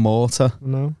 Bricks and mortar.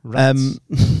 No. Do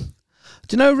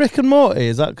you know Rick and Morty?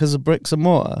 Is that because of bricks and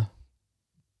mortar?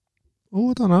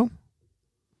 Oh, I don't know.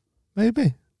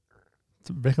 Maybe.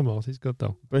 Rick and Morty's good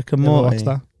though. Rick and Never Morty. watched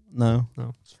that? No,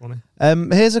 it's funny.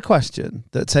 Here's a question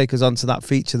that takes us on to that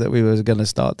feature that we were going to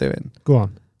start doing. Go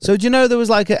on. So do you know there was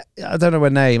like I don't know her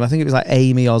name. I think it was like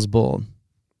Amy Osborne.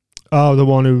 Oh, the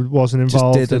one who wasn't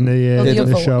involved in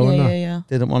the show and that. Yeah.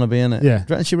 Didn't want to be in it. Yeah.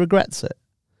 And she regrets it.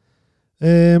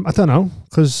 I don't know,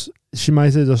 because she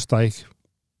might have just like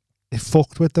it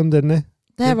fucked with them, didn't it?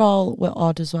 They're all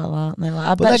odd as well, aren't they?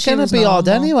 Like, But they're going to be odd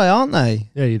anyway, aren't they?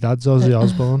 Yeah, your dad's Ozzy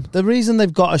Osbourne. The reason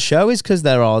they've got a show is because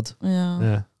they're odd.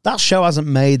 Yeah. That show hasn't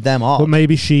made them odd. But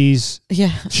maybe she's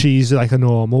like a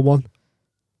normal one.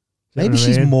 Maybe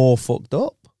she's more fucked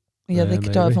up. Yeah, they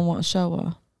don't even want to show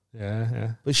her.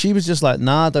 Yeah. But she was just like,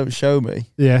 nah, don't show me.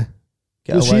 Yeah.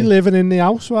 Was she living in the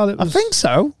house while it was? I think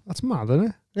so. That's mad, isn't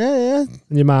it? Yeah.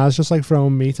 And your ma's just like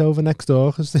throwing meat over next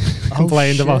door because they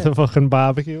complained about the fucking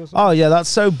barbecue or something. Oh, yeah, that's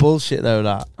so bullshit though,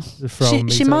 that.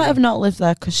 She might have not lived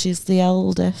there because she's the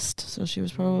eldest, so she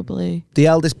was probably... The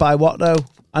eldest by what though?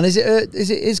 And is it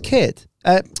his kid?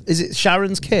 Is it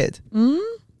Sharon's kid?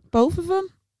 Both of them.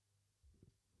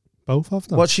 Both of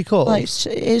them? What's she called? Like, it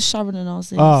is Sharon and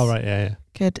Ozzy's Oh, right, yeah.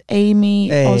 kid.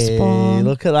 Amy Osborne.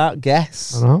 Look at that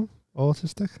guess. I know.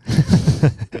 Autistic.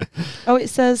 Oh, it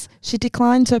says she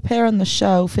declined to appear on the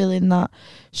show, feeling that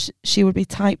she would be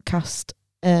typecasted,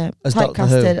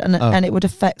 and it would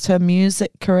affect her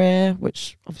music career,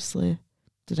 which obviously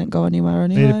didn't go anywhere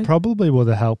anyway. It probably would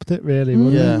have helped it, really,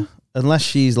 wouldn't it? Yeah, unless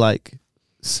she's like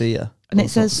Sia. And it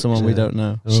says someone we don't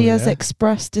know. She has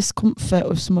expressed discomfort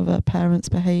with some of her parents'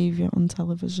 behaviour on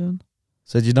television.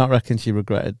 So do you not reckon she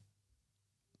regretted?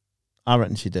 I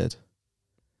reckon she did.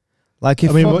 Like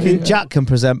if fucking Jack can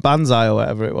present Banzai or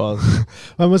whatever it was.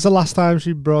 When was the last time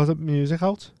she brought up music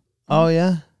out? Oh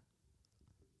yeah.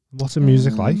 What's the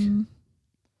music like?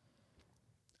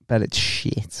 Bet it's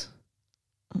shit.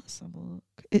 Let's have a look.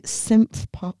 It's synth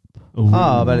pop. Ooh.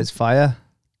 Oh, I bet it's fire.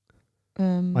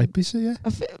 Might be so, yeah.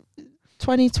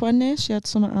 2020, she had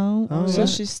something out. Oh, so yeah.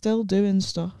 she's still doing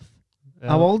stuff.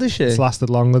 How old is she? It's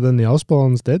lasted longer than the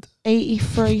Osbournes did.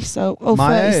 83, so...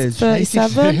 My age.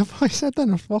 37. I said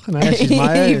that, fucking Yeah, age. she's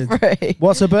my age. 83.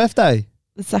 What's her birthday?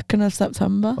 The 2nd of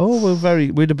September. Oh,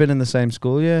 we'd have been in the same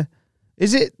school, yeah.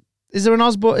 Is there an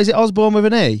Osbourne? Is it Osbourne with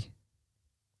an E?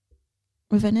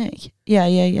 With an E?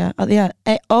 Yeah. At the end.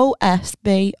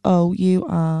 Osbourne. Oh,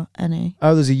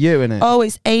 there's a U in it. Oh,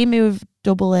 it's Amy with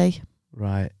double E.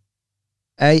 Right.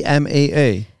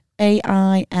 AMEE?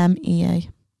 AIMEA.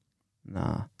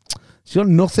 Nah. She's got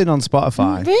nothing on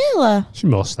Spotify. Really? She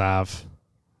must have.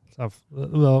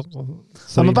 Well,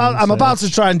 I'm about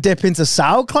to try and dip into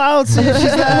SoundCloud, see if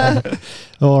she's there.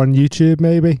 Or on YouTube,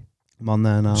 maybe. I'm on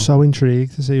there now. So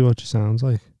intrigued to see what she sounds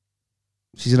like.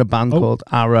 She's in a band called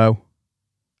Arrow.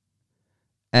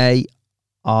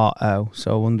 ARO.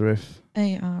 So I wonder if...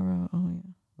 ARO, oh yeah.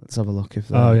 Let's have a look if...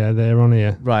 Oh yeah, they're on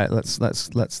here. Right, let's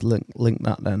link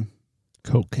that then.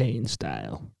 Cocaine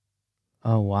Style.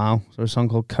 Oh wow. So a song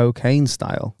called Cocaine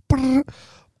Style. Boom.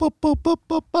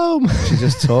 She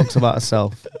just talks about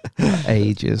herself for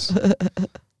ages.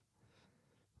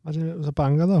 Imagine it was a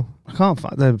banger though. I can't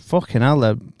find... They're fucking hell.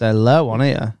 They're low on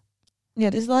here. Yeah,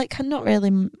 there's like not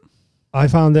really... I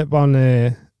found it on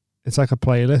it's like a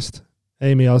playlist.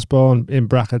 Amy Osbourne in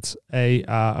brackets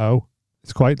ARO.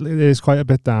 It is quite a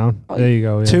bit down. Oh, there you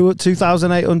go. Yeah.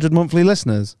 2,800 monthly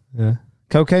listeners. Yeah.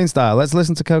 Cocaine Style. Let's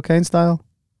listen to Cocaine Style.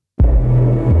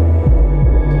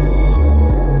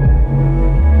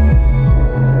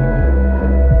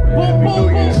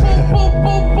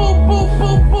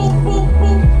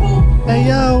 Hey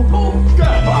yo.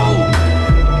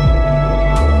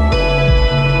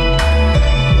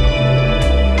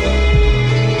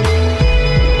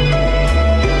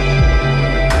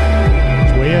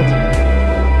 It's weird.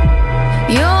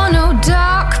 You're no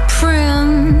dark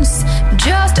prince,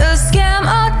 just a scam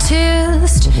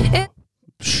artist.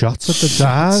 Shots at the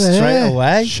dad. Straight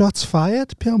away. Shots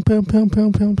fired. Pum pum pum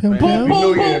pum pum pum pum.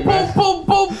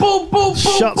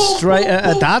 Shot straight at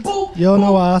her dad. You're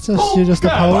no artist. You're just a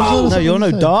poser. No, you're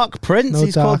no Dark Prince. No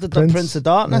He's called the Dark Prince of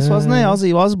Darkness, Yeah. wasn't he?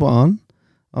 Ozzy Osbourne.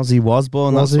 Ozzy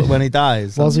Osbourne. That's Was he? what, when he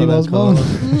dies. Was that's he what they're Osbourne?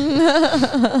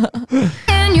 called.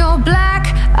 In your black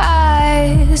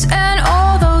eyes and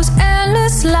all those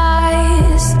endless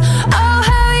lies. Oh,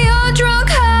 how your drunk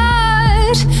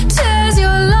heart tears your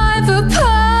life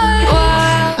apart.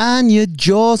 Wow. And your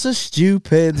jaws are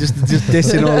stupid. Just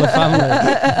dissing all the family.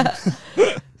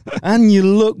 And you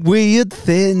look weird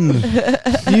thin.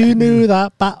 You knew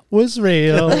that was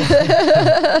real.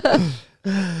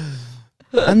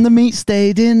 And the meat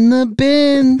stayed in the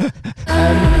bin.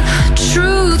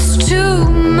 Truth's too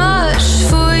much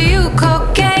for you,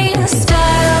 cocaine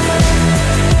style.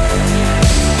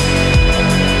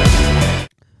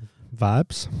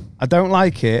 Vibes. I don't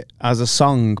like it as a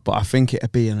song, but I think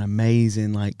it'd be an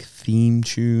amazing like theme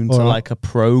tune to Or- like a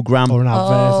program. Or an advert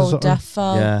or Oh, something.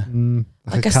 defo. Yeah.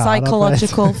 Like a car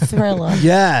psychological thriller.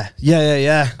 Yeah.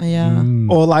 Yeah. advert.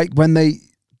 Or like when they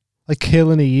Like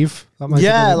Killing Eve. That might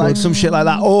yeah, be like good. some shit like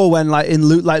that. Or when like in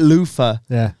like Loofah,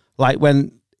 Yeah. like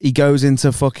when he goes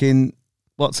into fucking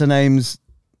what's her name's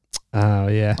Oh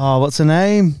yeah. what's her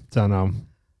name? Don't know.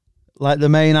 Like the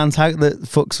main antagonist that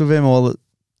fucks with him all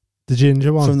The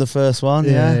ginger one. from the first one.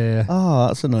 Yeah, Yeah. yeah, yeah. Oh,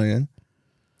 that's annoying.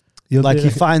 You'll Like do- he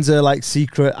finds her like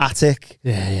secret attic.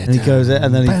 Yeah, yeah. And he goes in,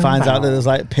 and then he Bam, finds out that bam. there's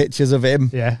like pictures of him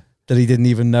Yeah. that he didn't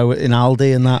even know in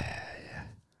Aldi and that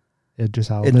Yeah, just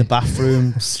how in the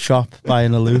bathroom shop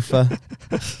buying a loofah.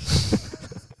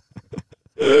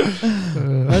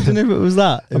 Imagine if it was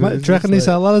that. Do you reckon they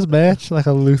sell that as merch? Like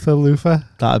a loofah?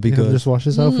 That'd be You can good. just wash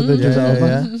yourself with it. Yeah, Just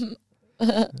over.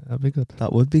 yeah. That'd be good.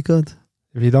 That would be good.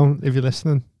 If you're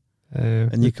listening.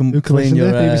 And you can who clean listen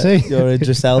your to BBC? your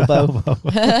Idris elbow.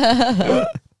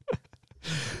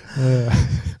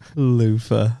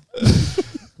 Loofah.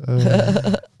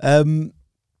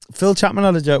 Phil Chapman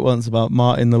had a joke once about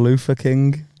Martin the Loofah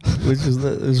King, which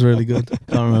was really good.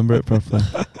 Can't remember it properly.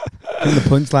 I think the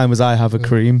punchline was "I have a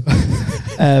cream."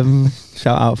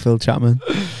 Shout out Phil Chapman.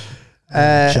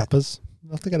 Chappers.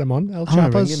 I'll have to get him on. El I'm gonna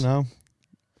ring Chappers. him now.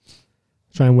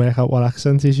 Try and work out what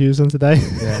accent he's using today.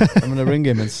 Yeah, I'm gonna ring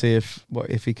him and see if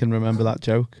he can remember that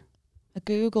joke. I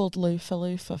googled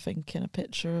Loofah thinking a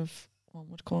picture of one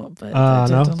would come up. But Ah, it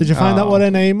no. didn't. Did you find out Oh. what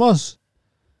her name was?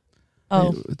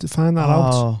 Oh, To find that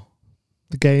out. Oh,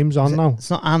 The game's on now. It's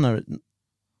not Anna.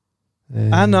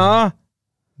 Anna.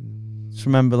 Just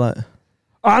remember that.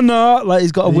 Anna. Like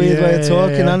he's got a weird way of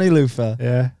talking, hasn't he, Loofah?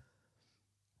 Yeah.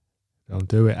 Don't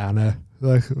do it, Anna.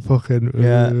 Like fucking.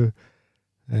 Yeah.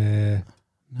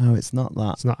 No, it's not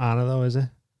that. It's not Anna though, is it?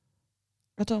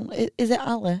 I don't. Is it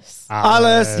Alice?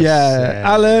 Alice, yeah.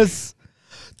 Alice.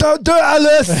 Don't do it,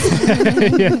 Alice.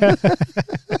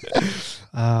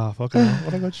 Yeah. Fucking hell.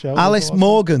 What a good show. Alice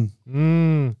Morgan.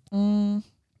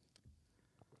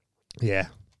 Yeah.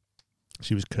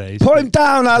 She was crazy. Put him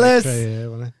down, Alice. Crazy,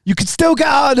 wasn't it? You can still get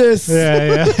out of this.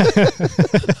 Yeah.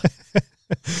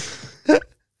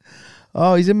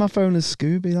 Oh, he's in my phone as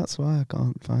Scooby. That's why I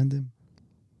can't find him.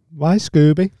 Why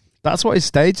Scooby? That's what his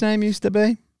stage name used to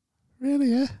be.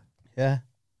 Really? Yeah. Yeah.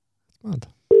 Mad.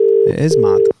 It is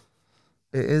mad.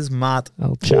 It is mad.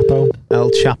 El Chapo.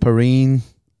 El Chaperine.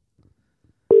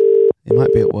 He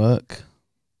might be at work.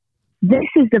 This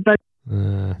is the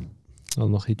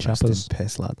Unlucky Rest chappers. in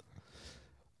piss, lad.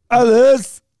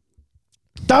 Alice!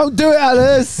 Don't do it,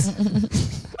 Alice!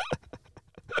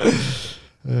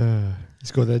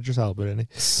 He's good Idris Elba, isn't he?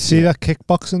 See that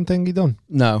kickboxing thing he done?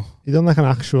 No. He done like an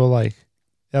actual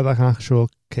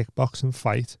kickboxing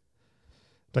fight.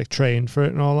 Like trained for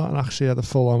it and all that, and actually had a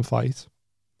full on fight.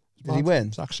 Did he win?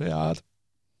 It's actually hard.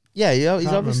 Yeah, he's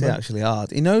Can't obviously remember. actually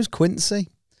hard. He knows Quincy,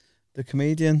 the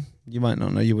comedian. You might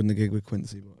not know, you wouldn't have gigged with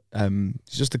Quincy, but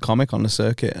he's just a comic on the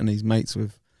circuit and he's mates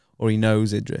with, or he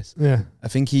knows Idris. Yeah. I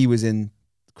think he was in,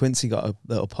 Quincy got a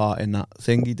little part in that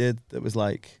thing he did that was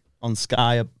like on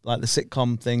Sky, like the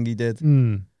sitcom thing he did,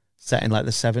 set in like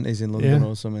the 70s in London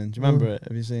or something. Do you remember it?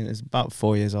 Have you seen it? It's about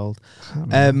 4 years old.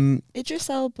 Idris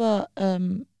Elba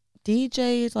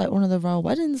DJ'd like one of the royal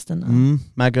weddings, didn't he?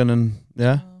 Megan and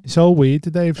It's all weird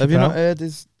to Dave. Have you not heard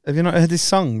his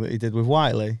song that he did with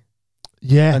Wiley?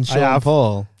 Yeah, And Sean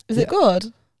Paul. Is it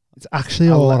good? It's actually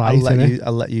all right, isn't it?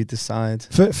 I'll let you decide.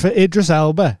 For Idris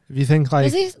Elba, if you think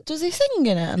like Does he sing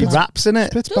in it? He raps in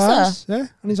it. spits Does bars, yeah,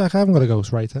 and he's like, I haven't got a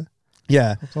ghostwriter.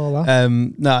 Yeah. That's all that.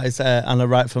 No, it's and I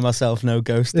write for myself, no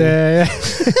ghosting. Yeah.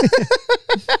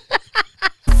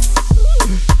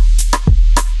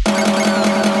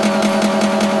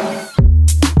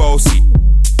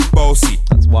 Bossy.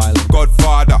 That's Wiley.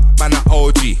 Godfather, man a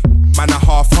OG, man a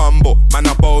half humble, man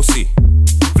a bossy.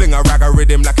 Fling a rag a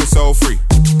rhythm like it's all free.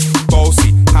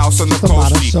 Bossy, house on the Doesn't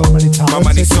matter, coast G. so many talents, My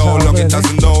money Idris so Elba, long it innit?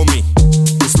 doesn't know me.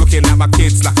 It's looking at my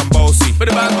kids like I'm bossy.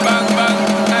 Bang, bang, bang,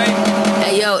 hey.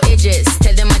 Hey yo, Idris,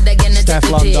 tell them what they're gonna Steph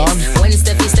take the London. piss. When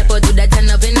Steffi step out to that turn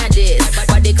up in a diss.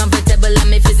 Body comfortable,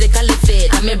 I'm physically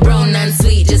fit. I'm a brown and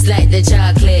sweet, just like the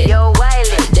chocolate. Yo,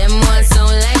 Wiley, them ones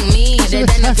sound like me. They're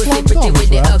done up with pretty with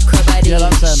the okra body. Yeah,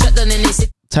 that's Shut down in this.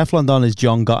 Teflon Don is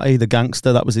John Gotti, the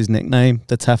gangster. That was his nickname,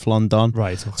 the Teflon Don.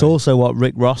 Right. Okay. It's also what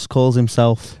Rick Ross calls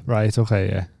himself. Right. Okay.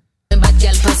 Yeah. Bad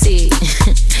girl pussy.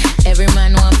 Every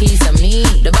man want piece of me.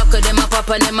 The back of them a pop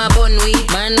and them a bun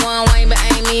weed. Man want wine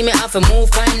behind me have to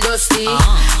move kind dusty.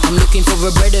 I'm looking for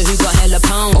a brother who got hella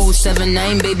pound.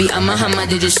 079 baby, I'm a hammer,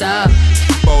 did you stop?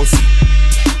 Bossy.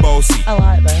 I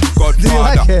like this.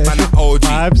 Godfather, it? man a OG,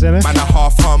 Vibes, innit? man a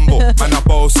half humble, man a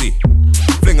bossy.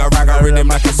 Fling a rag a rhythm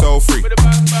like it's all free.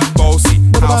 Bossy,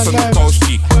 house on the coast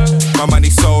G. My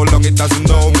money so long it doesn't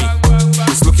know me.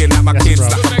 It's looking at my kids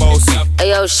like I'm bossy. Hey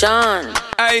yo, Sean.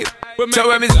 Hey, so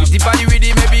when me deep body with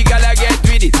it, maybe gala get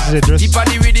with it. This is Idris. Deep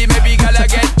body with it, maybe gala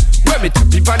get. When me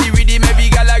deep body with it, maybe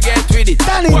gala get with it.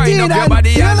 Danny, Wind up your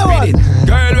body and spin it.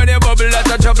 Girl, when you bubble out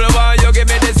of trouble, why you give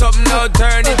me this something now?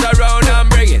 Turn it around and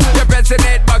bring it. You're pressing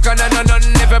it back on and on.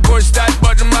 If I push that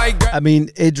button, my girl. I mean,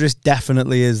 Idris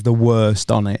definitely is the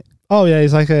worst on it. Oh yeah,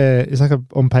 he's like a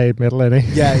unpaid middle, isn't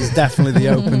he? Yeah, he's definitely the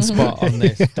open spot on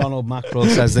this. Donald Mackerel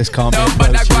says this can't be No, but I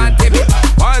approached. can't tip it.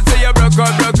 Once you broke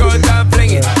out and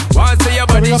fling it. Once your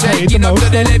body got paid shaking the up to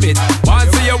most, the though. limit.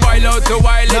 Once you wild out to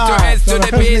wild it, your heads to no, the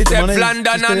I beat. need the money. London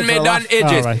Just did and it for a mid laugh. and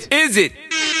edges. Alright. Is it?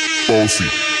 Bossy.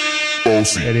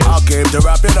 Idiot. I came to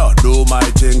rap it up, do my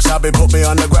thing. Sabi put me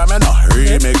on the gram and a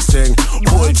remix thing.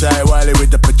 Pull tight Wiley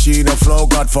with the Pacino flow.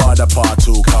 Godfather part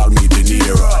 2, call me De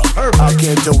Niro. I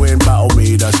came to win, battle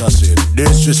me, that's a sin.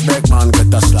 Disrespect, man, get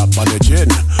a slap on the chin.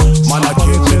 Man, a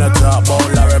king in a top, oh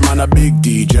Larry, man, a big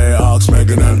DJ, Ox,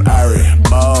 Megan and Harry.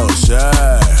 Boss,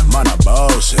 yeah, man, a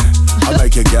boss. I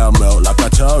make your girl melt like a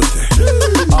toasty.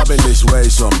 I'll be this way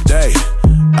someday.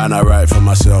 And I write for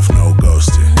myself, no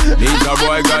ghosting. Needs a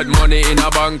boy got money in a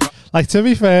bank. Like, to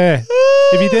be fair,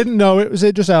 if you didn't know it was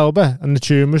Idris Elba and the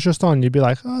tune was just on, you'd be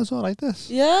like, oh, it's all like this.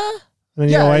 Yeah. And then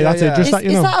you go, wait, that's Idris, Is, that,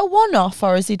 you is know. that a one-off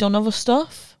or has he done other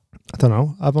stuff? I don't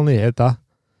know. I've only heard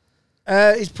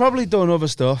that. He's probably done other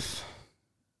stuff.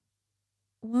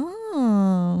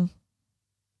 Wow.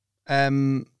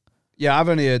 Yeah, I've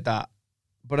only heard that,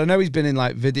 but I know he's been in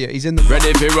like video. He's in the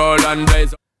Ready for roll and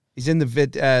blaze. He's in the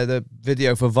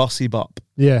video for Vossi Bop.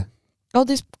 Yeah. Oh,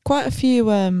 there's quite a few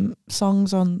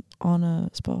songs on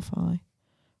Spotify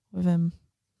with him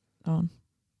on.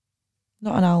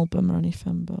 Not an album or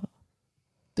anything, but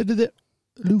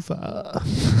Loofah.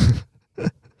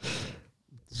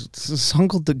 It's a song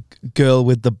called "The Girl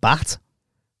with the Bat."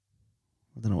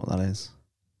 I don't know what that is.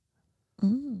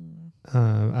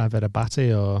 I've had a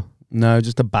batty or No,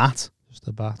 just a bat. just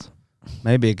a bat.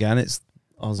 Maybe again, it's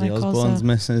Ozzy Like Osbourne's Ozzy.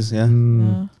 missus. Yeah,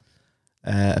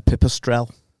 yeah. a pipistrelle.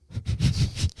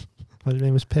 His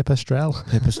name was Pipistrelle.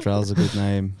 Pipistrelle's a good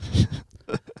name. Do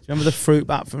you remember the fruit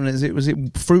bat from it? Was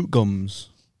it Fruit Gums?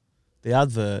 The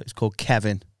advert is called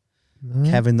Kevin. No.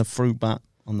 Kevin the fruit bat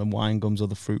on the Wine Gums or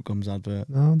the Fruit Gums advert.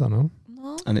 No, I don't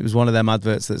know. And it was one of them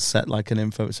adverts that set like an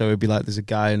info. So it'd be like, there's a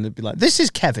guy and it'd be like, this is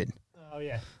Kevin. Oh,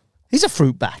 yeah. He's a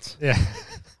fruit bat. Yeah.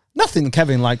 Nothing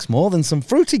Kevin likes more than some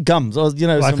fruity gums or, you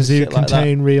know, Like, some does he shit like that.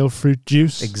 contain real fruit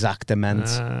juice? Exactament.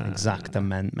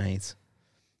 Exactament, mate.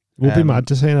 It would be mad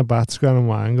to see in a bat scanning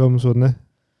wine gums, wouldn't it?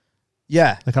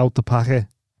 Yeah. Like out the packet.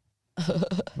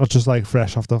 Not just like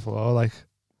fresh off the floor, like.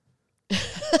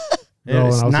 Yeah,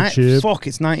 rolling out the tube. Fuck,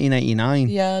 it's 1989.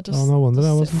 Yeah, just. Oh, no wonder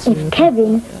I wasn't seeing If it.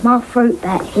 Kevin, my fruit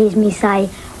bat, hears me say,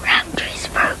 round to his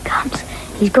fruit gums,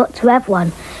 he's got to have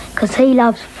one, because he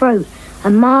loves fruit.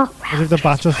 And Mark, As if the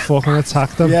bat just fucking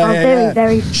attacked them. I'm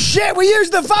very Shit, we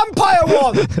used the vampire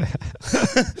one!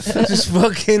 Just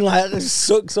fucking like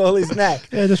sucks all his neck.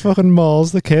 Yeah, just fucking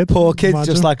mauls the kid. Poor kid's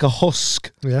Imagine. just like a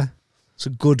husk. Yeah. It's a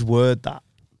good word, that.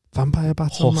 Vampire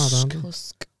bats are mad, aren't they?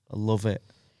 Husk. I love it.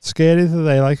 Scary that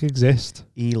they like exist.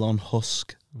 Elon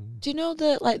Husk. Do you know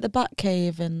the bat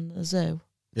cave in the zoo?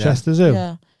 Yeah. Chester Zoo.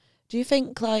 Yeah. Do you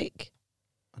think like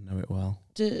I know it well.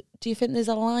 do you think there's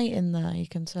a light in there? You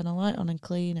can turn a light on and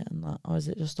clean it and that, or is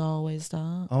it just always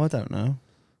dark? Oh, I don't know.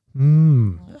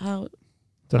 How?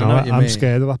 Don't I know know. what you I'm mean.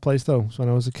 scared of that place though. So when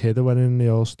I was a kid, I went in and they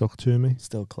all stuck to me.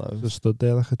 Still closed. Just stood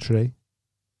there like a tree.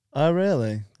 Oh,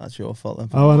 really? That's your fault then.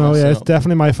 Oh, I know. Yeah, it's Up.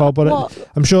 definitely my fault. But What?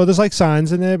 I'm sure there's like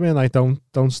signs in there being like, don't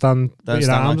stand Don't with your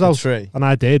stand arms like a out. tree. And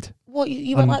I did. What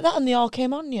you went Um, like that and they all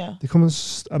came on you? They come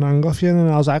and hang off you, and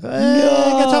I was like, get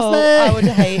off me! I would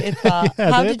have hated that. Yeah,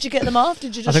 I How did. did you get them off?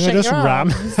 Did you I just think I shake just your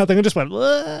ran. arms? I think I just went.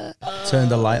 "Wah."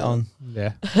 Turned the light on.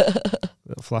 Yeah,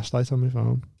 little flashlight on my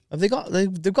phone. Have they got?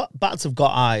 They've got bats. Have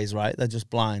got eyes, right? They're just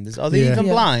blind. Are they Yeah. even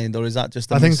Yeah. blind, or is that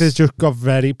just? I think they've just got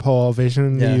very poor vision.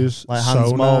 And Yeah, they use like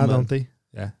Hans sonar, Moleman. don't they?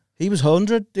 Yeah, He was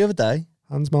 100 the other day.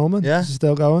 Hans Moleman. Yeah. Is he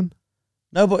still going?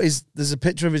 No, but there's a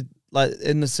picture of his, like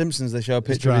in The Simpsons. They show a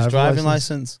picture of his driver driving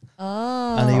license,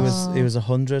 Oh. and he was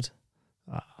 100.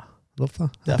 Love that.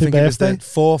 I Happy think it was birthday. the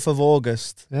 4th of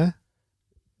August, Yeah.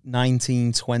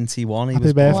 1921. He Happy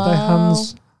was birthday, born. Wow.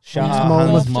 Hans. Shout Hans out Moleman.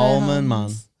 Hans Birthday, Moleman, man.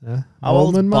 Hans. Yeah. How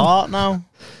old's Moleman, man. Bart now?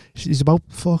 He's about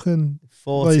fucking.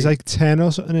 40. Well, he's like 10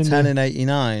 or something. In 10 there. in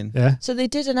 89. Yeah. So they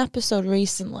did an episode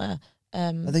recently.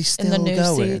 Are they in still the new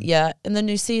going? yeah, in the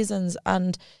new seasons,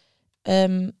 and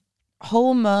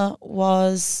Homer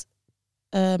was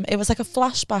it was like a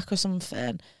flashback or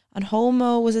something, and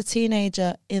Homer was a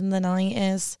teenager in the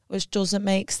 90s, which doesn't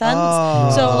make sense.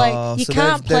 Oh, so like you so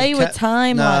can't they've play with kept-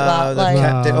 time no, like that. they've Like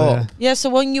kept it Oh, up. yeah, so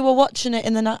when you were watching it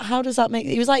in the night, how does that make?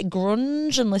 It was like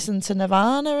grunge and listened to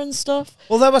Nirvana and stuff.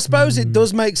 Although I suppose it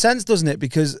does make sense, doesn't it?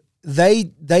 Because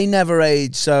they never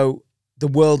age, so the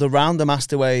world around them has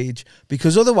to age,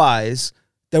 because otherwise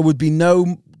there would be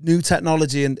no new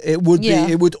technology, and it would Yeah.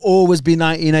 be, it would always be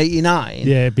 1989.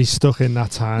 Yeah, be stuck in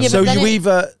that time. Yeah, So but then you it-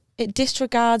 either It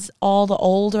disregards all the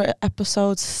older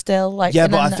episodes still. Like yeah,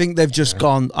 and but I then- think they've just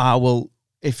gone. Well,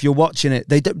 if you're watching it,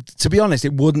 to be honest,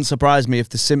 it wouldn't surprise me if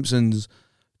The Simpsons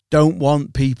don't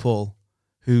want people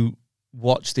who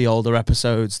watch the older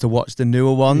episodes to watch the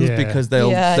newer ones, Yeah. because Yeah,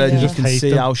 you yeah. can Just hate see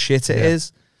them. how shit it Yeah.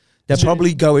 is. They're So-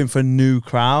 probably going for a new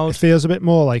crowd. It feels a bit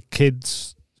more like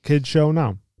kids show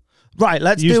now. Right,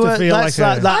 let's Used do to it. feel Let's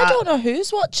like a- I don't know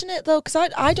who's watching it though, because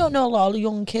I don't know a lot of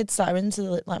young kids that are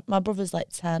into it. Like my brother's like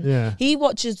 10. Yeah. He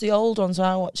watches the old ones when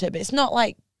I watch it, but it's not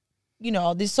like, you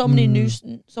know, there's so many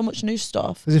so much new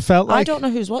stuff. Because it felt like I don't know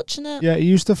who's watching it. Yeah, it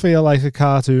used to feel like a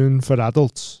cartoon for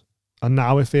adults, and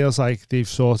now it feels like they've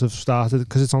sort of started,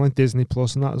 because it's on like Disney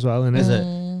Plus and that as well, isn't it? Is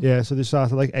it? Yeah, so they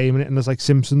started like aiming it, and there's like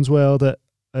Simpsons World at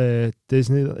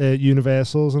Disney,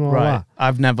 Universals and all Right, that.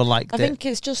 I've never liked I it. think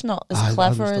it's just not as I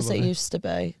clever just as love it it. used to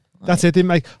be. That's it. Didn't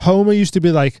like Homer used to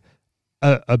be like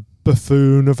a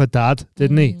buffoon of a dad,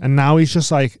 didn't he? And now he's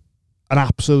just like an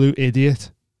absolute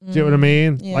idiot. Do you know what I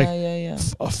mean? Yeah, like, yeah.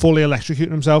 Fully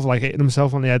electrocuting himself, like hitting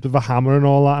himself on the head with a hammer and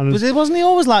all that. And Wasn't he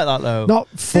always like that though? Not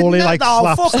fully Didn't like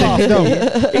fuck slapstick. off.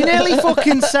 No. He nearly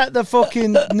fucking set the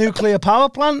fucking nuclear power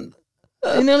plant.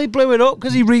 He nearly blew it up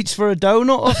because he reached for a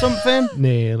donut or something.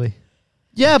 Nearly.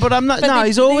 Yeah, but I'm not. But No, they-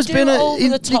 he's always they been do a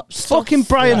over-the-top fucking stuff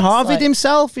Brian that's Harvey like-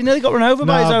 himself. He nearly got run over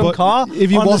by his own but car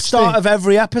if you on the watched start it- of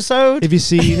every episode. If you've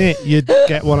seen it, you'd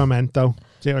get what I meant, though.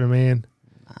 Do you know what I mean?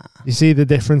 You see the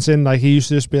difference in, like, he used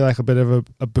to just be like a bit of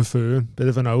a buffoon, bit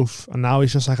of an oaf, and now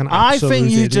he's just like an I absolute think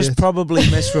you idiot. just probably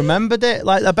misremembered it.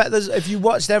 Like, I bet if you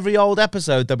watched every old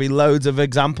episode, there'll be loads of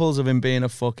examples of him being a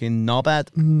fucking knobhead.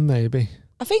 Maybe.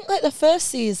 I think like the first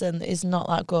season is not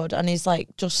that good, and he's like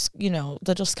just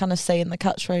they're just kind of saying the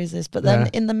catchphrases. But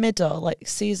then in the middle, like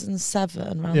season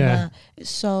 7, around there, it's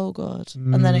so good,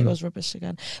 and then it goes rubbish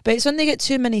again. But it's when they get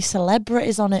too many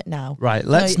celebrities on it now. Right,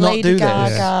 let's not Lady do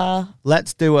Gaga. this.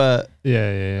 Let's do a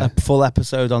full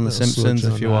episode on The Little Simpsons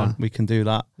sludge if you on want. that. We can do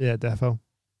that. Yeah, defo.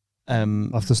 I'll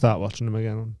have to start watching them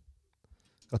again.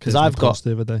 Because I've got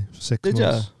the other day for 6 Did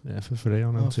months. Yeah, for free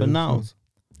on for now.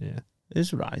 Yeah.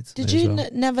 Is right. Did you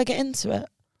never get into it?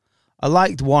 I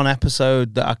liked one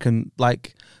episode that I can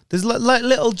like. There's like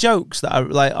little jokes that I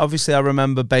like. Obviously, I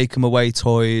remember Bake 'em Away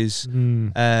toys.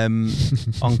 On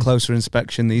closer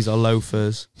inspection, these are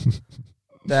loafers.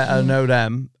 I know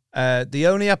them. The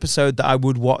only episode that I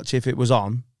would watch if it was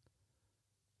on,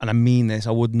 and I mean this,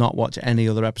 I would not watch any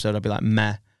other episode. I'd be like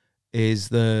meh. Is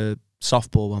the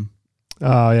softball one?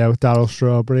 Oh yeah, with Daryl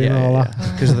Strawberry and all that.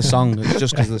 Because of the song. It's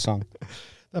just because of the song.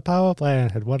 The power play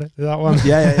had what is that one?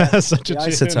 Yeah. Such a The tune,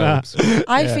 Isotopes. that.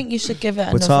 I think you should give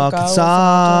it We're another talking go.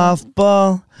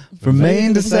 softball from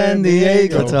Maine to San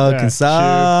Diego. Talking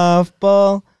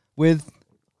softball with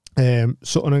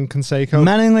Sutton and Conseco.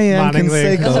 Manningley and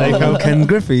Manningley and Conseco. Conseco. Ken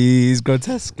Griffey's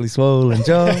grotesquely swollen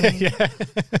jaw.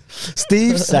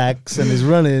 Steve Saxon is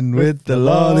running with the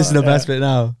law. This is the best bit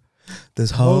now.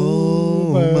 There's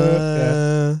Homer.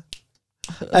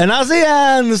 And as he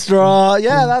ends the straw,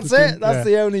 yeah, that's it. That's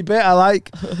the only bit I like.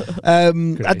 I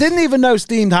didn't even know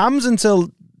steamed hams until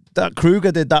that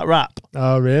Kruger did that rap.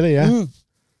 Oh, really? Yeah.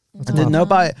 I didn't know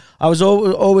about it. I was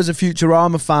always a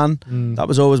Futurama fan. That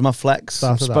was always my flex.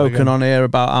 Started that Spoken again. on here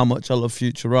about how much I love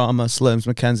Futurama. Slurms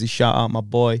McKenzie, shout out my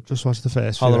boy. Just watched the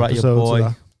first few Holler at your episodes boy.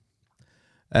 of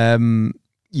that.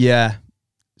 Yeah,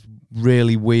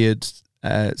 really weird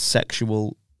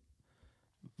sexual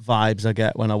vibes I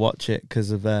get when I watch it because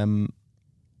of Leela.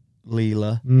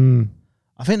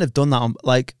 I think they've done that on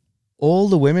like all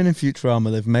the women in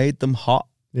Futurama. They've made them hot.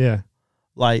 Yeah.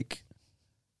 Like,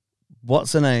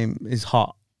 what's her name is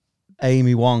hot?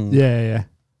 Amy Wong. Yeah.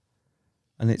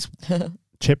 And it's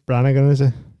Chip Brannigan, is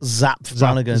it? Zap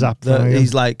Brannigan. Zap Brannigan.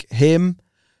 He's like him.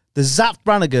 The Zap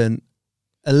Brannigan,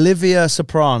 Olivia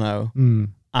Soprano,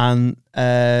 and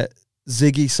Ziggy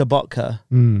Sobotka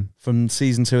from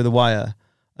season 2 of The Wire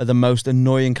are the most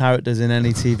annoying characters in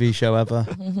any TV show ever.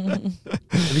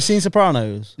 Have you seen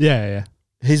Sopranos? Yeah.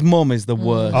 His mum is the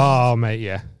worst. Oh, mate,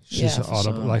 yeah. She's Yeah, for odd,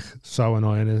 sure. like so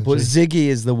annoying, isn't But she? Ziggy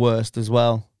is the worst as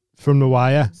well. From The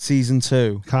Wire. Season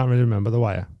 2. Can't really remember The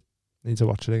Wire. Need to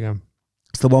watch it again.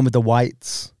 It's the one with the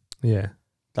whites. Yeah.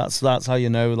 That's how you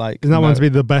know, like... Isn't that one to be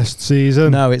the best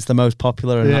season? No, it's the most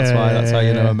popular, and that's how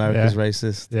you know America's yeah.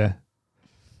 racist. Yeah.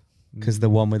 Because the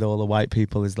one with all the white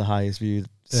people is the highest viewed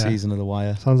season of The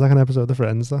Wire. Sounds like an episode of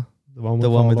Friends, though. The one with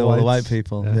all the whites. white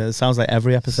people. Yeah. Yeah, it sounds like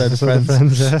every episode of Episode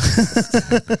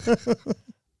Friends. yeah.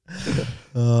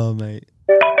 Oh, mate.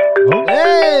 Oh,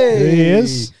 Hey! there he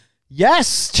is.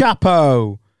 Yes,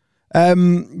 Chapo.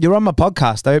 You're on my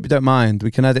podcast. I hope you don't mind.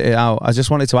 We can edit it out. I just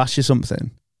wanted to ask you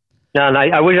something. No,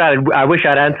 I wish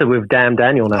I'd answered with Damn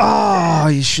Daniel now. Oh,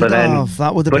 you should But then- have.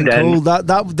 That would have but been then- cool.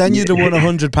 Then you'd have won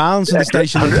 £100 from the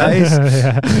station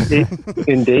that pays.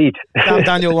 Indeed. Damn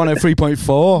Daniel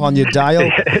 103.4 on your dial.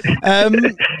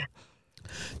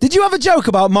 Did you have a joke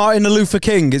about Martin the Luther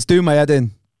King? It's doing my head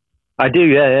in. I do,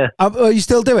 yeah. You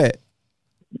still do it?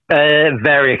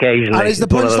 Very occasionally. And it's the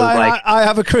It's one of those, punchline, like, I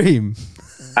have a cream.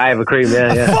 I have a cream,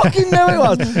 yeah. I fucking knew it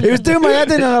was. It was doing my head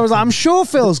in, and I was like, I'm sure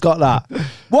Phil's got that.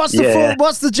 What's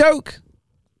the joke?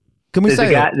 Can we There's say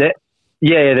a guy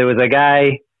it? there was a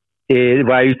guy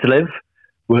where I used to live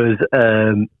was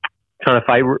trying to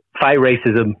fight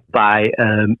racism by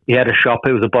he had a shop.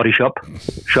 It was a body shop,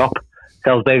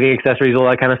 sells bathing accessories, all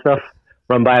that kind of stuff.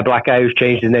 Run by a black guy who's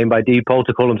changed his name by default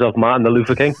to call himself Martin the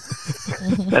Luther King.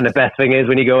 And the best thing is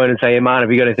when you go in and say, "Hey, man,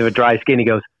 have you got anything with dry skin?" He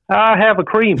goes, "I have a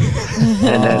cream."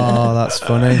 And then that's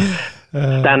funny.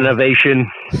 standing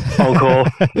ovation, encore.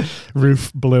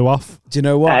 Roof blew off. Do you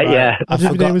know what? Yeah. I Did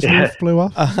your name was Roof blew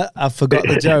off? I forgot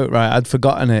the joke, right? I'd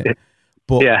forgotten it.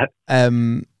 But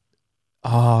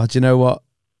Oh, do you know what?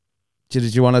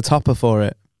 Did you want a topper for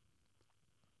it?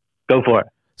 Go for it.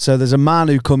 So there's a man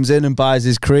who comes in and buys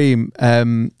his cream,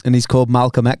 and he's called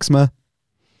Malcolm Xma.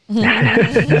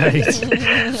 That's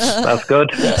good.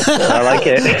 I like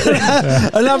it.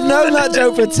 And I've known that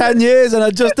joke for 10 years, and I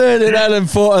just heard it then and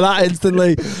thought of that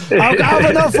instantly. How have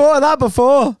I not thought of that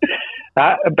before?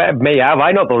 Me, have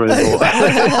I not done it before?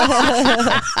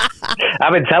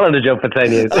 I've been telling the joke for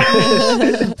 10 years.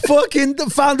 Fucking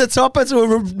found a topper to a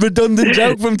redundant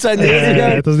joke from 10 years ago.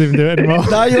 It doesn't even do it anymore.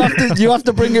 Now you have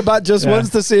to bring it back just once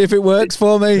to see if it works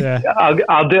for me. Yeah.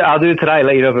 I'll do it today.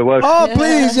 Let you know if it works. Oh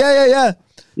please, yeah.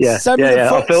 Send me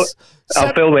the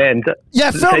I'll film it and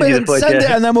film it and send it,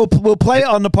 and then we'll play it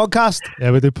on the podcast.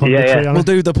 Yeah, we'll do punditry on it. We'll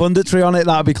do the punditry on it.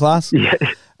 That'd be class.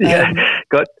 Yeah.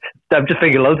 Good. I'm just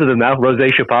thinking loads of them now.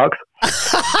 Rosacea Parks.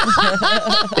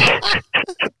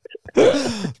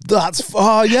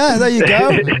 There you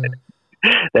go.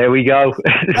 There we go.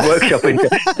 Workshopping.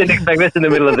 Didn't expect this in the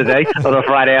middle of the day on a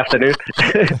Friday afternoon.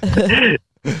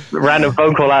 Random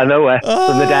phone call out of nowhere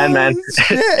from the Dan man.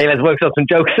 Hey, let's workshop some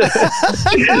jokes.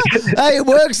 Hey, it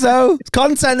works though. It's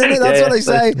content, isn't it? That's what they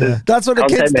say. That's what the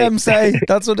kids them say.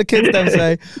 That's what the kids them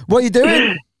say. What are you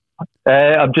doing?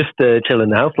 I'm just chilling in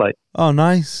the house, like. Oh,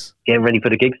 nice. Getting ready for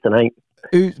the gigs tonight.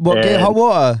 Hot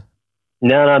water?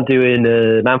 No, I'm doing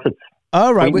Manford's.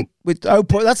 Oh, right.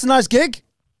 That's a nice gig.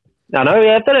 I know,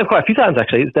 yeah. I've done it quite a few times,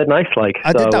 actually. It's dead nice, like.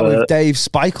 I did that with Dave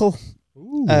Spikel.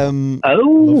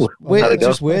 Weird.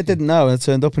 Just weird. Didn't know. I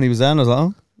turned up and he was there and I was like,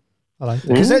 oh. I like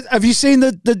it. Have you seen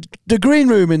the green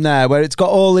room in there where it's got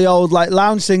all the old like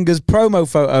lounge singers promo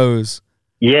photos?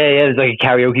 Yeah, there's like a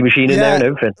karaoke machine in there and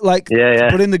everything.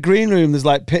 But in the green room, there's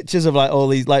like pictures of like all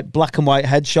these like black and white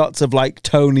headshots of like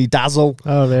Tony Dazzle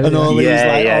and all these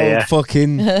old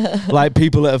fucking like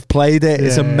people that have played it.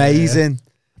 It's amazing.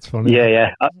 It's funny.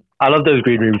 Yeah. I love those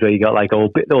green rooms where you got like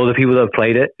all the people that have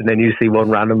played it, and then you see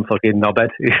one random fucking knobhead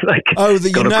who's like, why is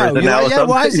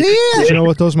he here? Do you know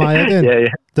what does my head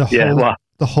in?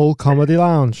 The whole comedy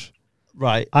lounge.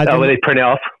 Right. Where they print it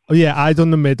off. Oh yeah, I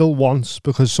done the middle once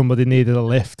because somebody needed a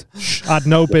lift. I had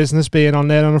no business being on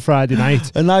there on a Friday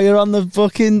night. And now you're on the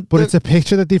fucking... But it's a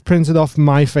picture that they've printed off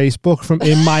my Facebook from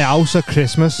in my house at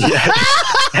Christmas. Dean's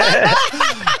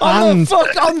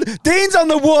on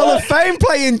the wall of fame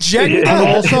playing Jenga. And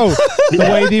also, the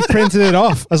way they've printed it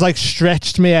off has like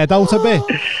stretched my head out a bit.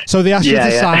 So they asked you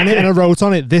to sign it, and I wrote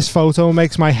on it, "This photo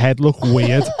makes my head look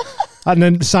weird." And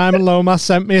then Simon Lomas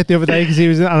sent me it the other day because he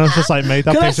was in, and I was just like, mate,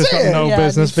 that picture's got no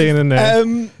business being in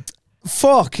there.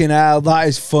 Fucking hell, that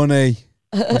is funny.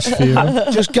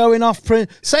 Just going off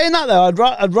print. Saying that though,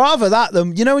 I'd rather that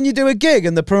than, you know, when you do a gig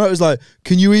and the promoter's like,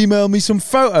 "Can you email me some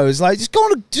photos?" Like, just go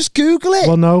on, just Google it.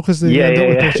 Well, no, because they end up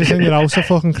with pictures in your house at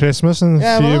fucking Christmas and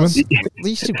fuming. At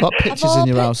least you've got pictures in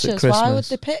your house at Christmas. Why would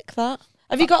they pick that?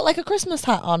 Have you got like a Christmas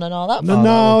hat on and all that?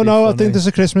 No, I think there's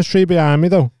a Christmas tree behind me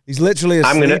though. He's literally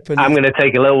asleep. I'm gonna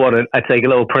take a little one and I take a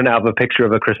little print out of a picture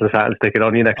of a Christmas hat and stick it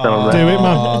on you next time I'm there. Do it,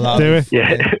 man. Do it.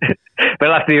 Yeah. But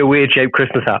it'll have to be a weird shaped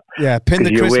Christmas hat. Yeah, pin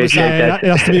the Christmas hat.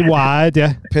 Yeah, it has to be wide,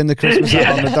 yeah. Pin the Christmas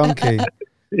hat on the donkey.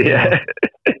 Yeah.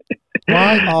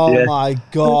 Why? Oh my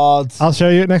God. I'll show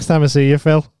you it next time I see you,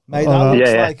 Phil. Mate, that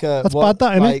looks like a... That's bad,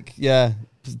 that, isn't it? Yeah.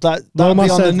 That'd be on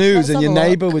the news and your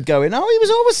neighbour would go in, "Oh, he was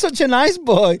always such a nice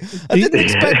boy. I didn't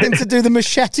expect him to do the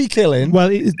machete killing." Well,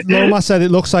 Loma said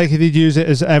it looks like he'd use it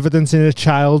as evidence in a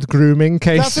child grooming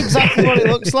case. That's exactly what it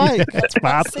looks like. It's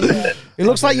bad. It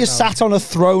looks like you sat on a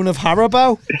throne of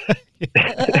Haribo.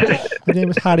 His name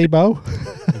was Haribo.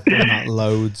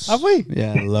 Loads. Have we?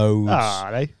 Yeah, loads.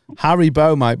 Right.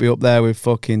 Haribo might be up there with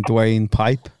fucking Dwayne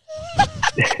Pipe.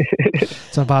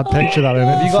 It's a bad picture, that, isn't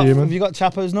it? Have you got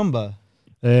Chapo's number?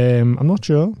 I'm not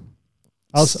sure.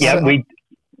 We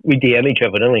DM each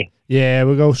other, don't we? Yeah,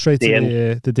 we'll go straight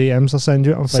to the DMs. I'll send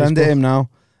you it on Facebook. Send it him now.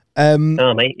 Oh,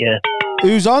 mate, yeah.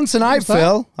 Who's on tonight,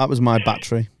 Phil? That was my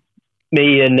battery.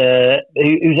 Me and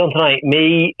who's on tonight?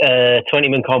 Me, 20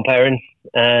 men comparing,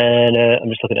 and I'm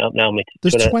just looking it up now. Mate.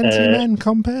 There's 20 men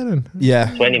comparing.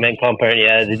 Yeah, 20 men comparing.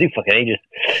 Yeah, they do fucking ages.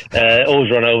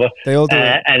 Always run over. They all do.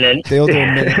 And then they all do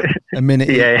a minute.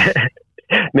 Yeah.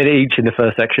 Minute each in the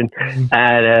first section,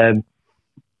 and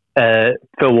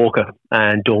Phil Walker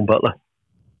and Dawn Butler.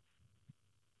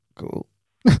 Cool.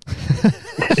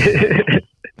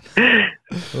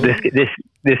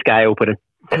 this guy opening.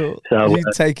 Cool. So you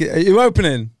take it. Are you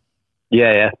opening?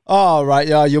 Yeah. Oh right,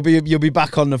 yeah. You'll be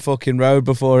back on the fucking road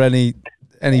before any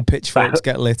pitchforks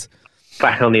get lit.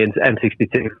 Back on the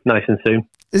M62, nice and soon.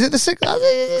 Is it the 62? I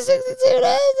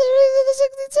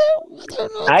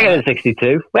don't know. I got a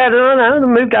 62. Well, I don't know. I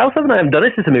moved house, haven't I? I haven't done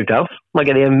it since I moved house. Might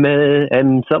get the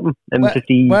M something.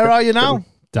 M50. Where are you now?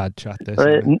 Dad chat this.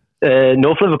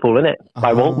 North Liverpool, innit?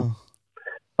 By Walton.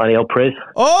 By the old Priz.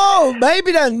 Oh,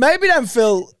 maybe then,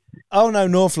 Phil. Oh no,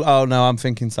 North. Oh no, I'm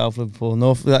thinking South Liverpool.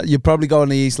 North. You're probably going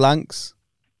the East Lancs.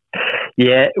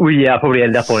 Yeah, I'll probably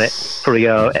end up on it. Probably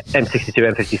go M62,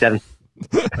 M57.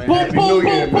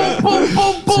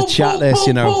 It's a chat this,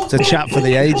 you know. It's a chat for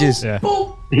the ages. Yeah.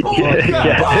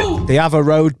 The Have a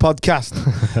Road podcast.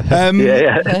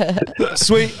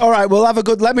 Sweet. All right, we'll have a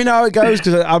good. Let me know how it goes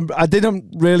because I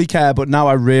didn't really care, but now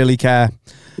I really care.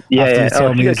 Yeah.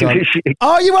 Oh,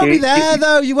 you won't be there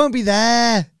though. You won't be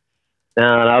there. No,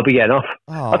 I'll be getting off.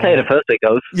 I'll tell you the first it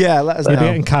goes. Yeah, let us know. You're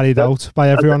getting carried out by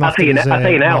everyone after his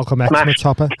Malcolm X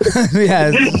topper.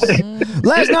 Yeah.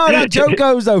 Let us know how that joke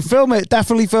goes though. Film it.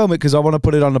 Definitely film it because I want to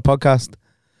put it on the podcast.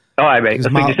 All right, mate.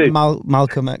 I'll speak to you soon.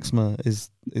 Malcolm Xma is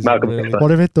Malcolm really... Xma.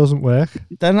 What if it doesn't work?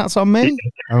 Then that's on me.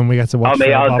 And we get to watch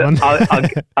I'll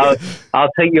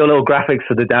take your little graphics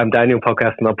for the Damn Daniel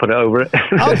podcast and I'll put it over it.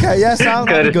 Okay, yeah, sounds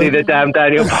courtesy the Damn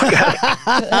Daniel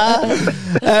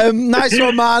podcast. Nice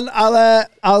one, man.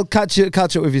 I'll catch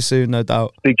up with you soon, no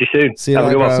doubt. Speak to you soon. See you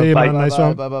later. See you, man. Bye. Nice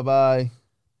one. Bye.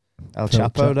 El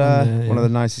Chapo there, one of the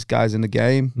nicest guys in the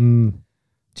game.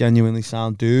 Genuinely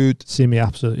sound dude. See me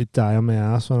absolutely die on my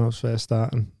ass when I was first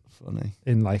starting. Funny.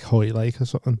 In like Hoy Lake or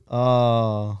something.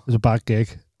 Oh. It was a bad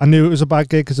gig. I knew it was a bad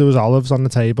gig because there was olives on the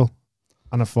table.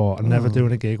 And I thought, I'm never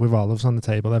doing a gig with olives on the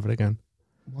table ever again.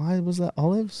 Why was that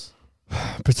olives?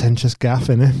 Pretentious gaff,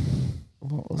 innit?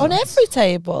 On every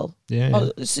table? Yeah.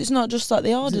 Oh, it's not just like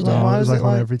the order. No, it was like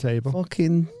on every table.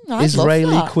 Fucking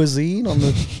Israeli cuisine on the...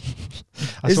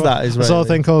 Is that Israeli? I saw a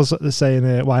thing called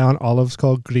saying, why aren't olives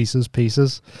called Grease's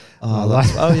pieces?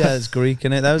 Oh yeah, it's Greek,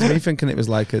 innit? That was me thinking it was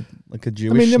like a Jewish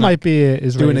I mean, there snack. might be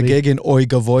Israeli. Doing a gig in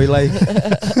Oigovoy Lake.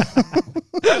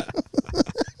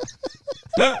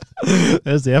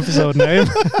 There's the episode name.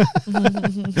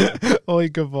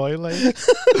 Oigovoy Lake.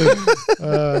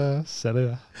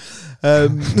 Silly.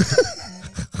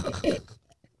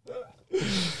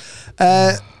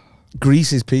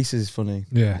 Grease's pieces is funny.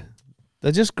 Yeah.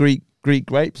 They're just Greek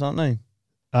grapes, aren't they?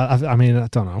 I mean, I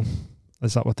don't know.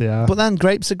 Is that what they are? But then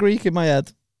grapes are Greek in my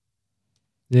head.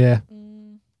 Yeah.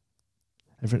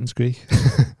 Everything's Greek.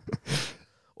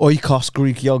 Oikos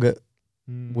Greek yogurt.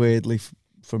 Weirdly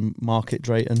from Market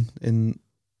Drayton in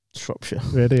Shropshire.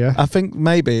 Really, yeah. I think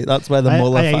maybe that's where the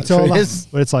Muller factory is.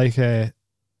 Where it's like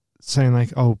saying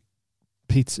like, oh,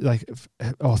 pizza, like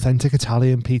authentic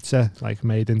Italian pizza, like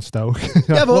made in Stoke.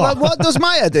 Yeah, but like, what does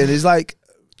my head in is like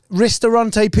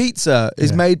Ristorante Pizza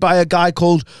is made by a guy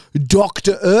called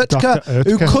Dr. Oetker,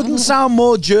 who couldn't sound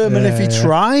more German if he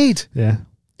tried. Yeah.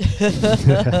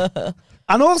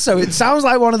 And also, it sounds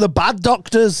like one of the bad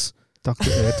doctors.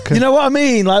 Dr. Oetker. You know what I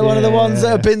mean? Like one of the ones that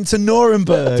have been to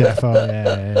Nuremberg.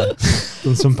 Definitely,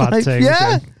 Done some bad things.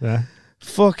 Yeah.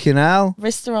 Fucking hell.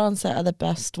 Restaurants are the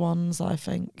best ones, I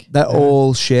think. They're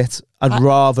all shit. I'd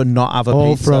rather not have a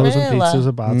all pizza. All frozen pizzas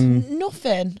are bad.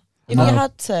 Nothing. If you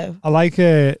had to. I like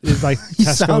it's like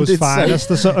Tesco's finest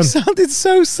or something. Sounded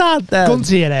so sad there. Gun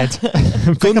to your head.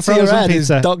 Gun to your head is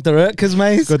Dr. Oetker's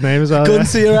mate. Good name as well. Gun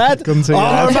to your head. Gun to your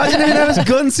head. Imagine if it was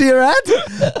Gun to your head.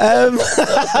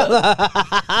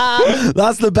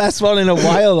 That's the best one in a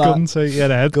while. That. Gun to your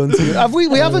head. Gun to your head.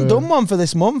 We haven't done one for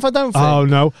this month, I don't think. Oh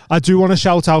no. I do want to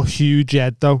shout out Hugh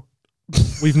Jed though.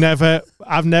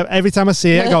 I've never every time I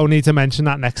see it I go, need to mention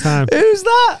that next time. Who's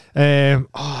that?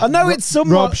 I know it's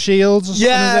someone. Rob Shields or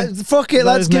something. Yeah, fuck it,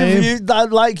 let's give you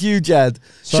that, like you, Jed.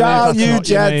 Shout out you,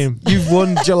 Jed. You've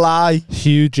won July.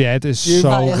 Hugh Jed is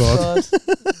so good.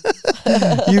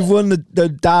 You've won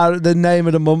the name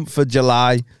of the month for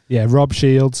July. Yeah, Rob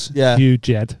Shields. Yeah. Hugh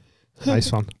Jed.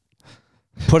 Nice one.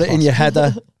 Put it in your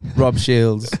header, Rob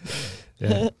Shields.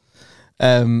 Yeah.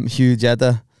 Hugh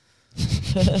Jeddah.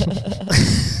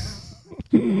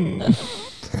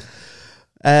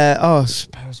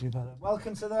 Suppose we better.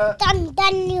 Welcome to the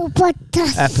Daniel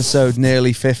podcast. Episode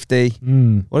nearly 50.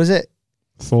 What is it?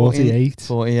 48.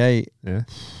 48. Yeah.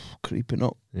 Creeping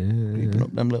up. Yeah. Creeping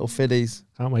up them little fiddies.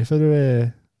 Can't wait for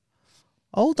the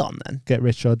Hold on then. Get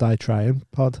Rich or Die Trying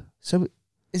pod. So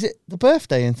is it the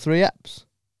birthday in 3 eps?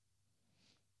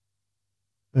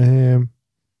 Yeah,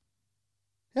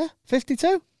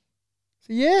 52. It's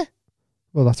a year.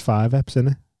 Well, that's 5 eps, isn't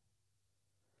it?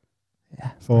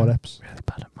 Yeah. 4 eps. Really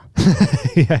bad at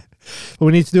math. Yeah. But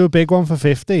we need to do a big one for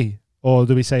 50. Or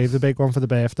do we save the big one for the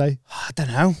birthday? I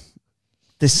don't know.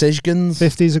 Decisions.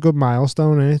 50 is a good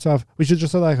milestone, isn't it? To have. We should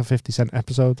just have like a 50 cent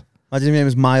episode. Imagine if it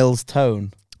was Miles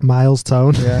Tone. Miles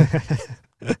Tone. Yeah.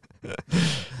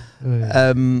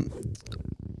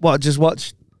 Just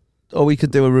watch, or we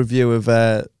could do a review of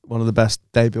one of the best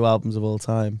debut albums of all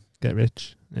time. Get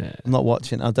Rich. Yeah. I'm not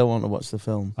watching. I don't want to watch the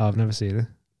film. Oh, I've never seen it.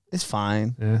 It's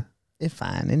fine. Yeah. It's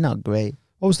fine. It's not great.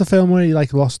 What was the film where he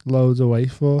like lost loads of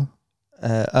weight for?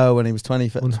 When he was 20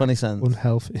 cents.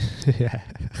 Unhealthy. Yeah.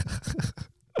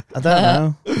 I don't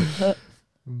know.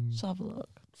 Let's have a look.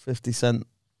 50 Cent.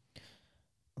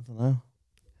 I don't know.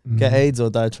 Get AIDS or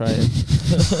die trying.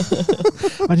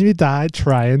 Imagine you died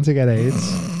trying to get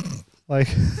AIDS. Like,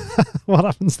 what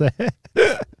happens there?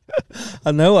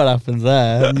 I know what happens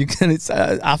there. And it's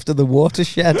after the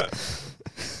watershed.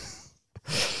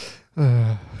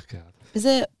 Oh, God. Is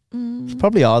it? It's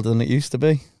probably harder than it used to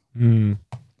be.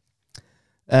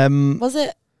 Was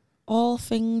it All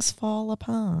Things Fall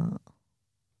Apart?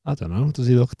 I don't know. Does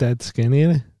he look dead skinny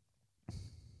in it?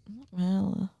 Not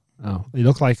really. Oh, he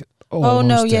looked like Oh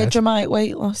no, yeah, dead. dramatic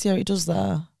weight loss. Yeah, he does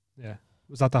there. Yeah.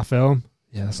 Was that film?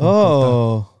 Yeah. That's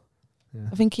Oh. Yeah.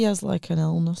 I think he has like an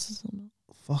illness or something.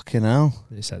 Fucking hell.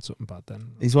 He said something bad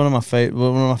then. He's one of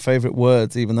my favorite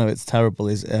words, even though it's terrible,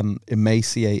 is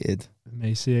emaciated.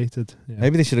 Emaciated. Yeah.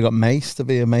 Maybe they should have got mace to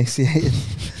be emaciated.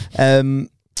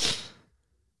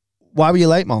 Why were you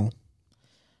late, Mol?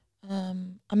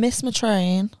 I missed my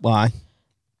train. Why?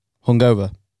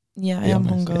 Hungover. Yeah, I am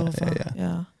hungover.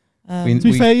 Yeah. To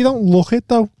be fair, you don't look it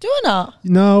though. Do I not?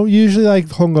 No, usually like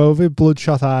hungover,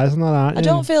 bloodshot eyes and that, aren't you? I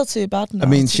don't feel too bad now. I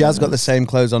mean, she has got the same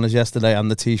clothes on as yesterday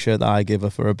and the t-shirt that I give her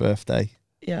for her birthday.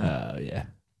 Yeah. Yeah.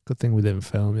 Good thing we didn't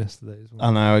film yesterday as well.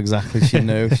 I know, exactly. She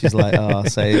knew. She's like, oh,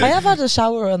 say it. I have had a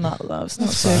shower on that though. It's not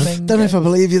too big. Don't know if I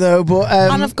believe you though, but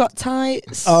and I've got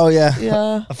tights. Oh yeah.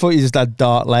 Yeah. I thought you just had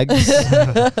dark legs.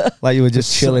 Like you were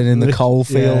just chilling in the coal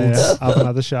fields. Yeah. I haven't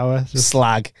had a shower. Just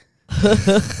Slag.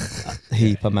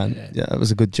 Heap, I meant. Yeah, it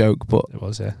was a good joke, but it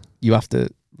was, yeah. You have to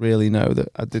really know that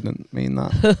I didn't mean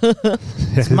that.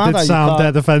 It's mad. It did sound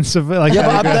dead offensive. Like,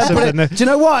 yeah, but aggressive, do you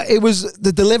know what? It was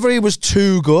the delivery was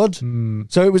too good.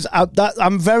 So it was.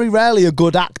 I'm very rarely a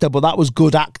good actor, but that was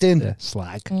good acting. Yeah,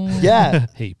 slag. Yeah,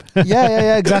 Heap.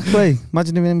 Yeah, exactly.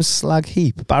 Imagine if his name was Slag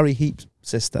Heap, Barry Heap's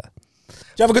sister.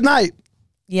 Did you have a good night?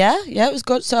 Yeah, it was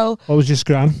good. So what was your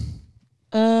scran?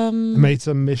 Made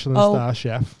some Michelin star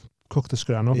chef. Cooked the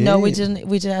scran up. No, we didn't.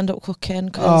 We didn't end up cooking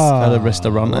because at a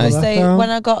restaurant. When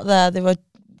I got there, they were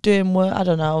doing work. I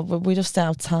don't know. We just didn't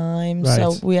have time,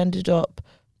 so we ended up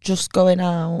just going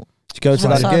out. Did you go to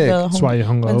that gig? That's why you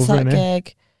hung over. That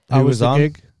gig. Who was on?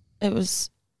 Gig? It was.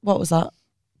 What was that?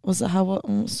 Was it how? It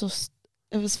was just.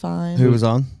 It was fine. Who was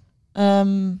on?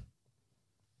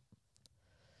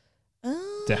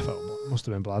 Defo must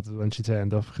have been bladdered when she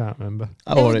turned up. Can't remember.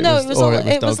 It was dog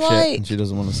shit, like, and she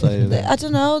doesn't want to say it. I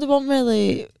don't know. They weren't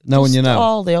really. No one you know.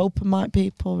 All the open mic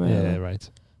people, really. Yeah, right.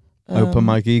 Open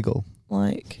mic eagle.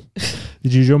 Like.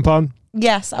 Did you jump on?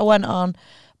 Yes, I went on,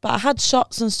 but I had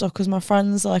shots and stuff because my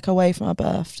friends are like away for my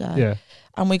birthday. Yeah.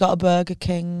 And we got a Burger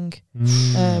King.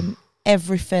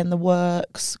 Everything, the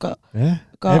works. Got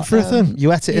everything.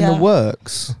 You ate it in the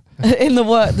works. In the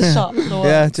shop.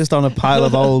 Yeah, just on a pile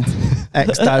of old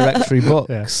ex-directory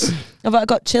books. Yeah. I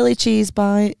got chili cheese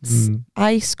bites,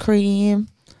 ice cream.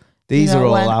 These are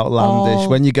all outlandish.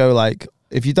 When you go like,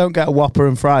 if you don't get a Whopper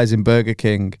and fries in Burger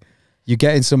King, you're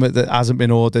getting something that hasn't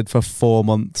been ordered for 4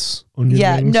 months.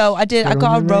 Rings? No, I did. I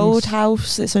got a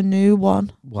Roadhouse. It's a new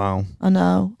one. Wow. I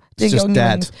know. It's just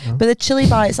dead. But the chili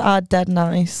bites are dead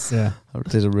nice. Yeah. I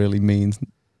did a really mean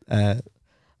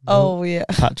oh yeah,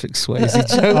 Patrick Swayze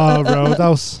joke. Oh,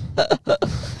 Roadhouse.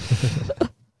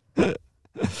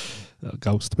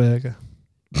 Ghost burger.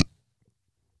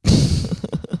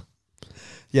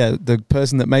 Yeah, the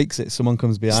person that makes it, someone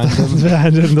comes behind them.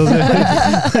 Behind him, doesn't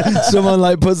it? Someone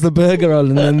like puts the burger on,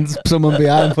 and then someone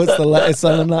behind puts the lettuce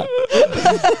on and that.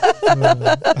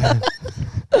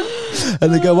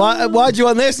 And they go, why do you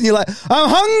want this? And you're like, I'm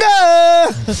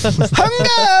hunger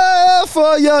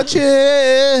for your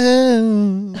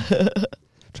chin.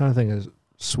 Trying to think of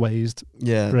swayzed,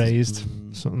 grazed,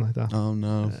 something like that. Oh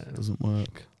no, it doesn't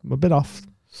work. I'm a bit off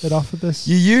with this.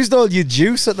 You used all your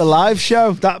juice at the live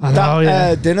show.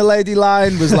 That dinner lady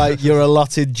line was like your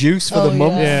allotted juice for the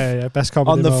month. Yeah, best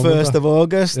comedy on the moment, 1st of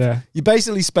August. Yeah, you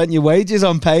basically spent your wages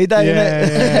on payday.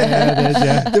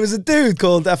 Yeah. There was a dude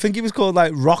called, I think he was called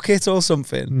like Rocket or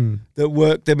something, that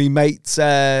worked in my mate's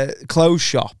clothes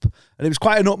shop, and it was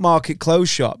quite an upmarket clothes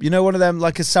shop. You know, one of them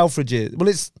like a Selfridges.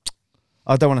 Well,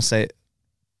 I don't want to say it.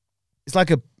 It's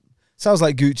like sounds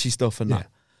like Gucci stuff and that.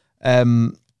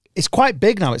 It's quite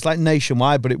big now. It's like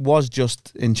nationwide, but it was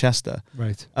just in Chester.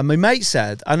 Right. And my mate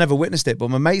said, I never witnessed it, but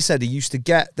my mate said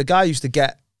the guy used to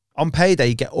get on payday,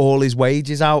 he'd get all his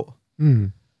wages out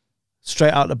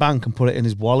straight out the bank and put it in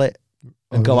his wallet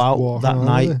and go out that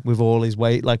night with all his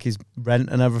weight, like his rent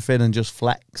and everything, and just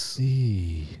flex.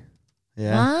 Yeah.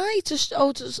 Why?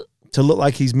 To look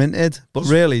like he's minted, but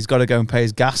really he's got to go and pay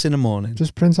his gas in the morning.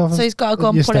 Just print off. So he's got to go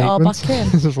and put it all back in.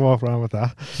 Just walk around with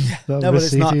that. No, but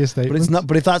it's not. But it's not.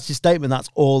 But if that's your statement, that's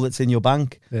all that's in your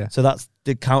bank. Yeah. So that's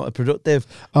the counterproductive.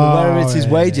 But where it's his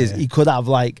wages, he could have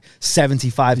like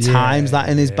 75 times that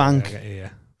in his bank.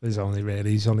 He's only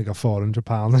got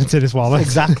 £400 into his wallet.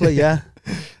 Exactly. Yeah.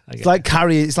 It's like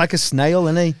it's like a snail,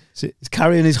 isn't he? He's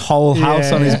carrying his whole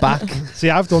house on his back. See,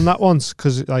 I've done that once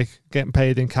because like getting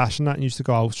paid in cash and that, and used to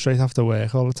go out straight after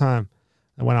work all the time.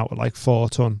 I went out with like 4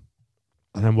 ton,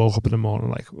 and then woke up in the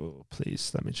morning like, oh,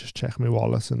 please let me just check my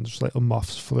wallet, and just little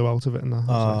moths flew out of it. And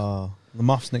the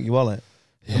moths nick your wallet.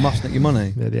 Yeah. The moths nick your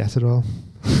money. Yeah, they ate it all.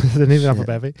 They didn't even have a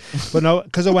bevy. But no,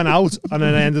 because I went out and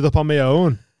then I ended up on my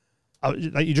own.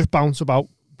 Like you just bounce about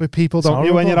with people, don't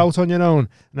you, when you're out on your own?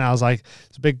 And I was like,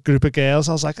 it's a big group of girls.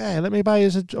 I was like, hey, let me buy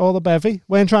you all the bevy.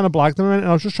 We ain't trying to blag them or anything.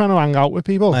 I was just trying to hang out with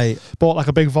people. Mate. Bought like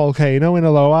a big volcano in a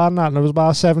Lower and that, and it was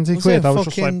about 70 quid. I was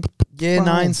just like, Year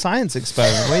 9 science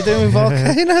experiment. What are you doing with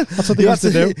volcano? That's what they used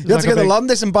to do. You had to go to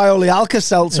Londis and buy all the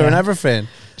Alka-Seltzer and everything. Do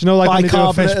you know, like when they do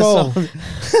a fishbowl?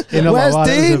 Where's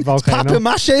Dean? It's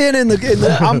papier-mâché in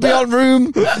the ambient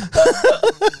room.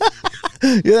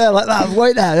 Yeah, like that.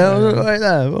 Wait there. Wait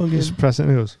there. Just press it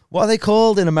and it goes. What are they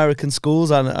called in American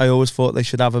schools? I always thought they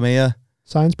should have them here.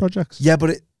 Science projects? Yeah,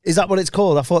 but is that what it's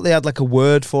called? I thought they had like a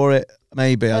word for it.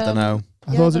 Maybe. I don't know.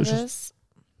 I thought it was just...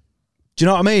 Do you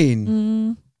know what I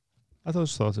mean? I thought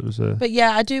it was But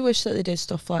yeah, I do wish that they did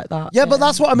stuff like that. Yeah, but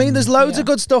that's what I mean. There's loads of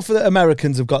good stuff that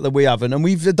Americans have got that we haven't, and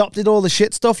we've adopted all the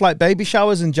shit stuff like baby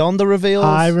showers and gender reveals.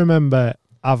 I remember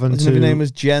having to... Her name was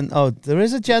Jen. Oh, there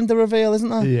is a gender reveal, isn't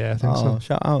there? Yeah, I think so.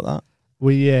 Shout out that.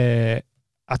 We had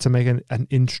to make an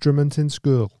instrument in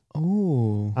school.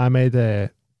 Oh. I made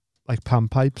like pan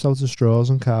pipes out of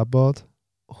straws and cardboard.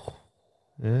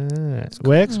 Yeah, it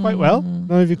works quite well.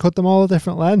 Know if you cut them all a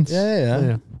different lengths.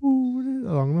 Yeah. Ooh,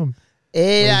 along them.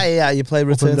 Yeah. You play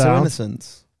Return to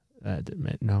Innocence?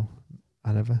 No,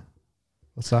 I never.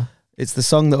 What's that? It's the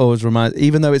song that always reminds.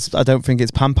 Even though I don't think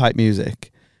it's panpipe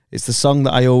music. It's the song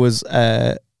that I always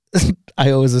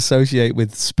associate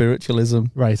with spiritualism.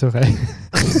 Right. Okay.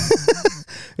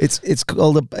 It's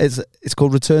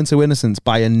called Return to Innocence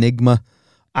by Enigma,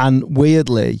 and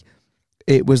weirdly,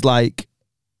 it was like,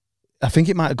 I think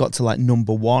it might have got to like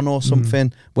number 1 or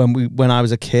something when I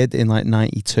was a kid in like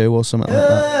 92 or something like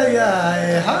that.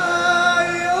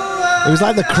 It was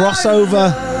like the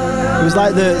crossover. It was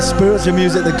like the spiritual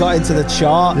music that got into the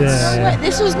charts. Yeah. Wait,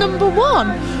 this was number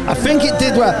 1? I think it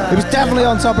did well. It was definitely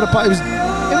on top of the pot. It was on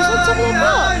top of the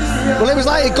box? Well, it was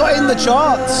like it got in the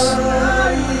charts.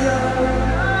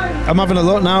 I'm having a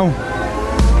look now.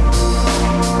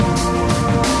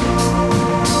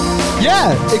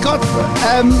 Yeah, it got to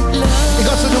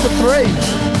number 3.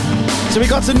 So we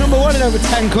got to number 1 in over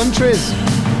 10 countries.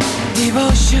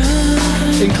 Devotion.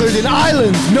 Including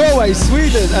Ireland, Norway,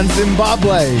 Sweden and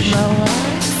Zimbabwe.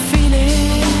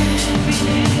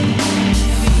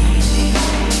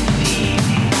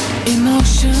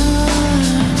 Emotion.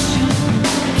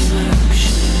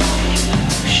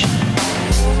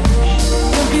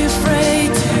 Don't be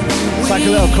afraid. It's like a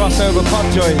little crossover pop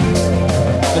joint.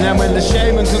 And then when the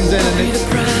shaman comes in and it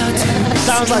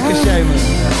sounds like a shaman.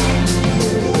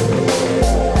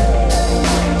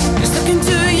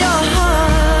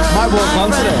 Might walk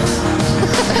onto this.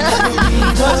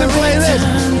 Imagine playing this.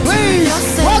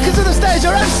 Please, welcome to the stage,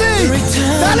 our MC,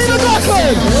 Danny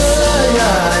McLaughlin.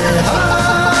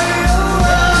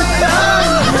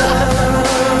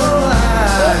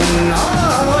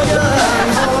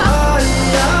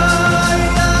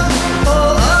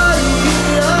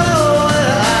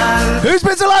 Who's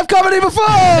been to live comedy before?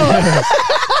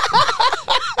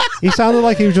 He sounded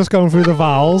like he was just going through the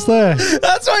vowels there.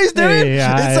 That's what he's doing.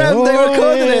 They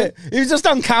recorded it. He was just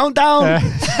on countdown.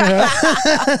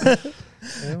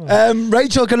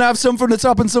 Rachel, can I have some from the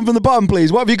top and some from the bottom,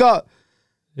 please? What have you got?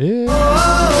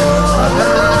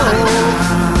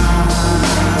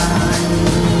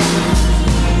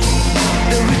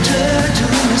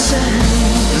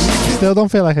 Still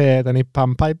don't feel like I heard any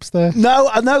panpipes there. No,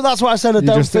 I know that's what I said. I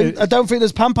don't think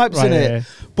there's panpipes in it.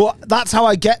 But that's how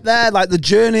I get there. Like the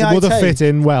journey I take. Would have fit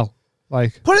in well.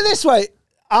 Like, put it this way,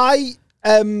 I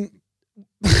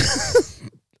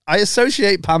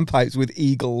associate panpipes with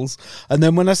eagles, and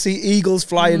then when I see eagles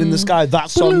flying in the sky,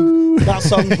 that song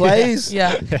plays.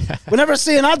 Yeah. Whenever I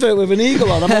see an advert with an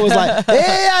eagle on, I'm always like,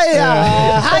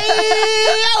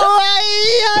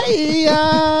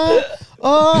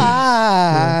 Oh,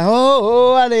 I,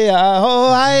 oh,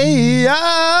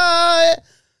 I.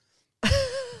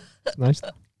 Nice.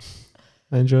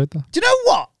 I enjoyed that. Do you know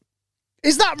what?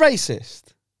 Is that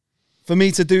racist for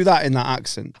me to do that in that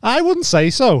accent? I wouldn't say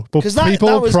so, but people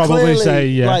that was probably clearly, say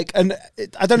yeah. Like, and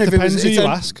I don't know if it was. Depends who you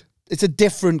ask. It's a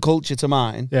different culture to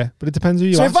mine. Yeah, but it depends who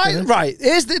you so ask. So if I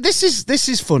this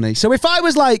is funny. So if I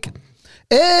was like,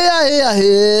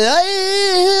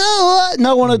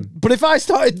 no one would, but if I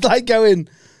started like going,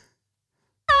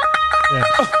 yeah.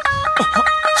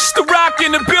 It's the Rock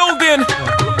in the building.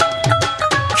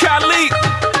 Khalid,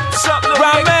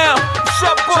 right now,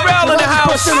 Pharrell in the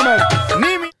house.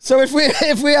 So if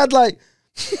we had like,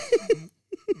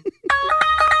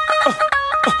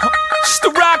 it's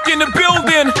the Rock in the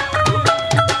building.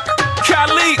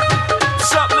 Khalid,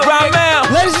 right now,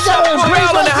 ladies and gentlemen,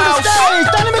 Pharrell in the house.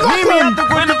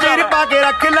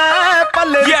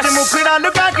 Yes.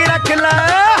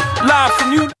 Live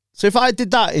from you. So if I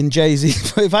did that in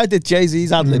Jay-Z, if I did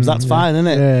Jay-Z's ad-libs, that's fine, isn't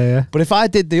it? Yeah. But if I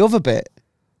did the other bit,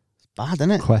 it's bad,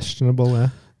 isn't it? Questionable, yeah.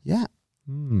 Yeah.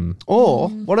 Or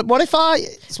what if I?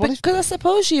 Because I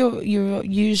suppose you're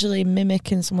usually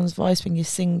mimicking someone's voice when you're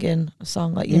singing a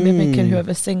song, like you're mimicking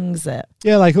whoever sings it.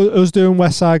 Yeah, like I was doing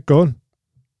West Side Gun.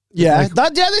 Yeah,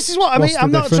 this is what I mean.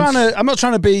 I'm not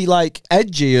trying to be like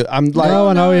edgy. I'm like, no,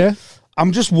 I know, yeah.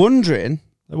 I'm just wondering,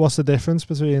 what's the difference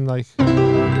between like?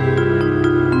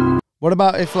 What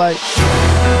about if like? What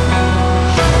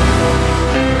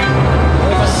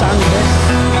if I sang this?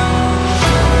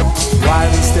 Why are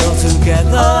we still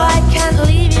together? Oh, I can't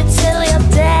leave you till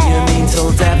you're dead. You mean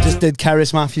till death? Just did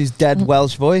Karis Matthews' dead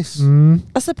Welsh voice.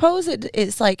 I suppose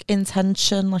it's like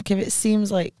intention. Like if it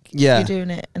seems like you're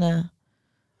doing it in a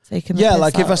taking the piss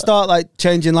like if out. I start like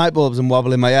changing light bulbs and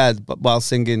wobbling my head, but while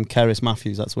singing Karis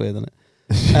Matthews, that's weird, isn't it?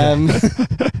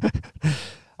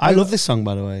 I love this song,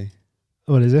 by the way.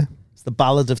 What is it? It's the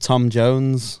Ballad of Tom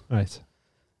Jones. Right.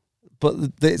 But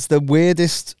it's the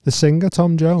weirdest. The singer,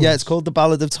 Tom Jones? Yeah, it's called The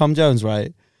Ballad of Tom Jones,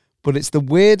 right? But it's the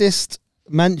weirdest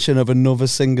mention of another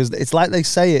singer's. It's like they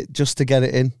say it just to get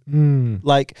it in.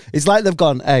 Like, it's like they've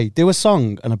gone, hey, do a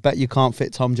song, and I bet you can't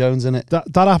fit Tom Jones in it.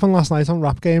 That happened last night on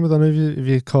Rap Game. I don't know if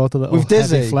you caught the little with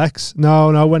Dizzy flex.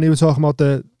 No, when he was talking about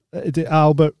the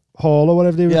Albert Hall or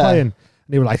whatever they were playing.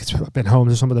 They were like, it's been home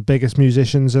to some of the biggest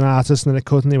musicians and artists, and then it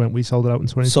couldn't. They went, we sold it out in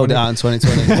 2020. Sold it out in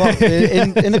 2020. What,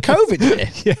 in the COVID year?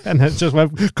 Yeah, and then it just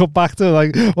went cut back to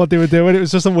like what they were doing. It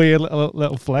was just a weird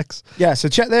little flex. Yeah, so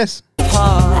check this.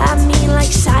 I mean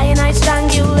like cyanide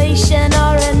strangulation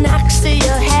or an axe to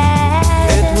your head.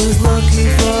 It was lucky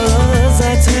for us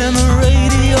I turned the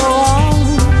radio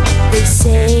on. They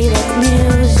say that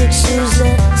music soothes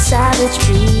the savage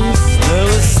beast. There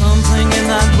was something in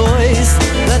that voice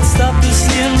that stopped us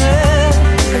seeing red.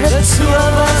 The two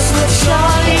of us would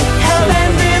surely have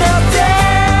ended up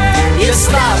dead. You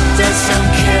stopped us from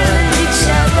killing each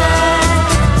other.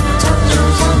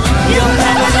 You'll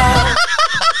never know.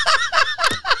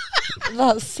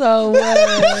 That's so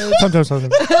weird. Sometimes.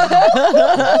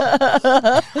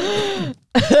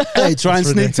 Hey, try and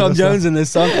sneak Tom Jones in this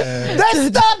song. They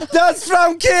stopped us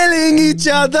from killing each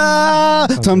other.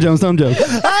 Tom Jones. I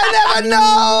never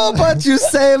know, but you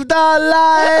saved our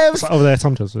lives. Over there,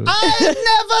 Tom Jones. I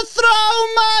never throw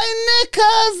my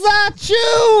knickers at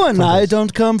you, and I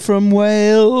don't come from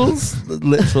Wales.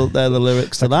 Literal, they're the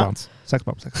lyrics to that. Sex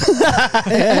bomb.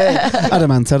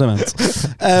 Adamant.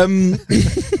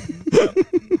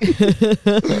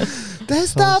 They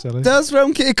stopped us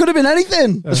from. It could have been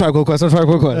anything. Let's try a cool quest.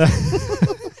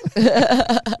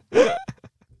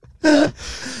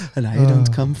 And I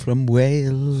don't come from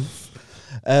Wales.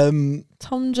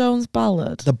 Tom Jones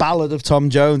ballad. The Ballad of Tom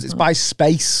Jones. It's by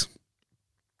Space,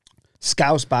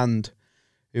 Scouse band,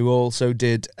 who also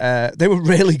did. They were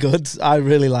really good. I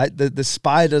really liked the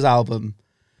Spiders album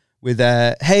with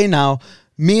Hey Now,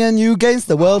 Me and You Against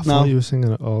the World Now. You were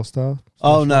singing at All Star.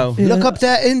 Oh no! Yeah. Look up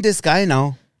there in the sky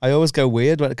now. I always go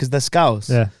weird because they're Scouse.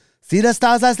 Yeah. See the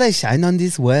stars as they shine on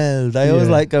this world. I always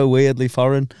like go weirdly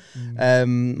foreign.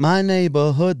 My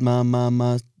neighborhood, my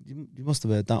mama. You must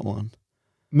have heard that one.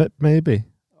 Maybe.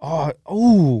 I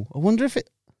wonder if.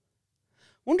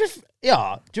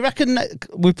 Yeah. Do you reckon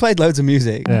we played loads of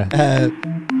music? Yeah.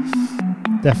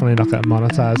 Definitely not getting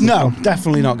monetized. No,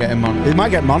 definitely not getting monetized. It might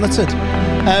get monitored.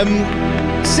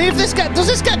 See if does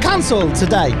this get cancelled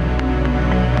today?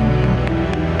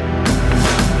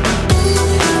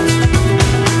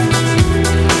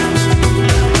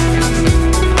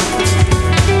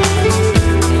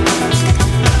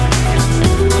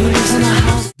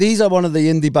 These are one of the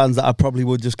indie bands that I probably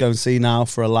would just go and see now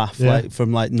for a laugh, like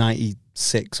from like 96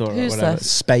 6 or Who's whatever. this?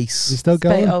 Space. He's still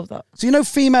going. Oh, that. So you know,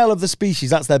 Female of the Species,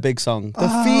 that's their big song. The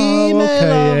Oh, Female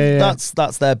okay, of... yeah.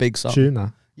 That's their big song. Tune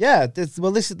that. Yeah,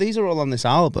 these are all on this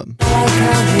album.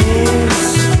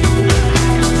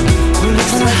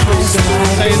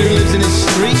 Saying who lives in his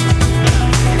street.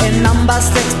 In number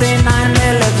 69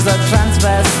 there lives a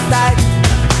transvestite.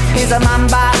 He's a man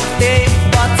by day,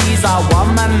 but he's a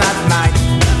woman at night.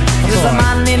 There's a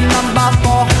man in number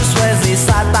 4 who swears he's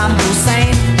Saddam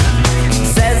Hussein.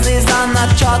 Says he's on the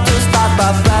chart to start the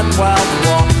Third World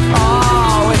War.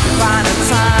 Oh, if you find a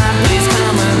time, please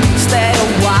come and stay a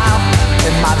while.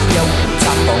 It might be a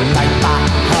beautiful night by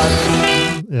her.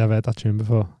 Yeah, I've heard that tune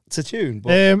before. It's a tune.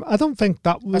 But I don't think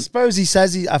that was... I suppose he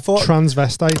says I thought...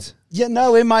 Transvestite. Yeah,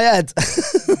 no, in my head.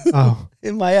 Oh.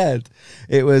 In my head.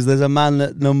 It was, there's a man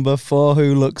at number 4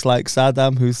 who looks like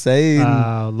Saddam Hussein.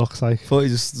 Looks like. I thought he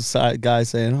just a guy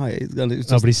saying, oh, it's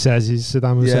just, Nobody says he's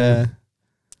Saddam Hussein.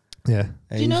 Yeah. Yeah.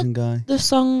 Do you know Asian guy. the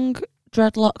song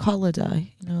Dreadlock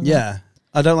Holiday? You know that? Yeah.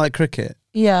 I don't like cricket.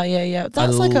 Yeah.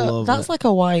 That's like love it. like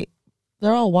a white.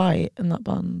 They're all white in that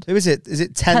band. Who is it? Is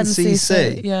it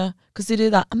 10cc? Yeah, because they do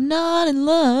that. I'm not in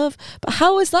love, but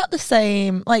how is that the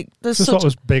same? Like, there's This is what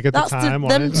was big at the time.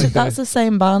 That's the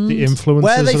same band. The influences.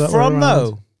 Where are they that from, were around.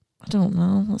 though? I don't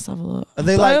know. Let's have a look. Are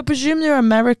they But like? I presume they're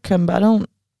American, but I don't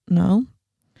know.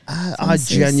 I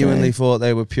genuinely thought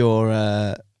they were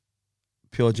pure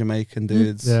Jamaican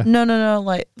dudes. Yeah. No.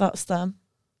 Like that's them.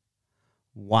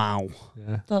 Wow.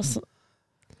 Yeah. That's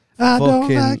I don't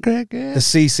Fucking- like cricket. The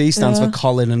CC stands Yeah. for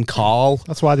Colin and Carl.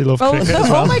 That's why they love cricket as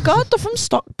well. oh my god, they're from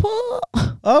Stockport.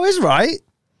 Oh, is right.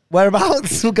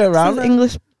 Whereabouts? We'll go It's around. an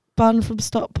English band from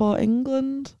Stockport,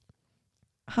 England.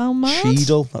 How mad?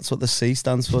 Cheadle. That's what the C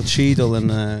stands for. Cheadle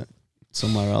and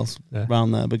somewhere else Yeah.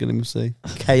 around there, beginning with C.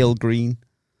 Kale Green.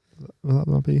 Well, that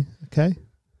might be okay.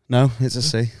 No, it's a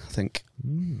C, I think.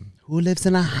 Who lives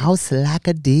in a house like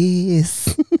a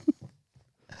this?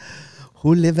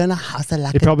 Who live in a house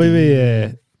like It'd a probably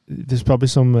this? be. There's probably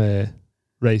some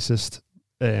racist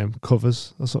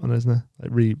covers or something, isn't there?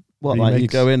 Like What, like you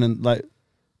remakes go in and like...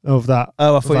 of that.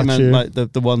 Oh, I of thought you that meant tune. like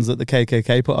the ones that the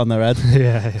KKK put on their head.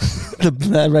 yeah.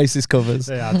 They're racist covers.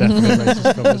 They are definitely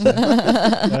racist covers.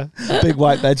 Yeah. Big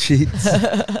white bed sheets.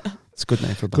 It's a good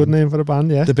name for a band. Good name for a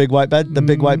band, yeah. The big white bed. The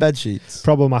big white bed sheets.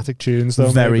 Problematic tunes, though.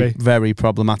 Very, maybe. very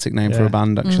problematic name for Yeah. a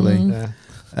band, actually. Yeah.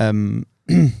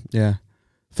 Yeah.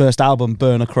 First album,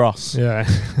 Burn Across. Yeah.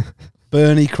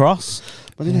 Bernie Cross.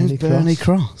 What do you Bernie know? Bernie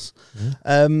Cross.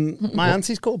 Cross. My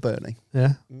auntie's called Bernie.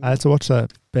 Yeah. I had to watch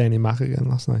Bernie Mac again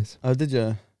last night. Oh, did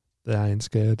you? The I Ain't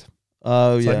Scared.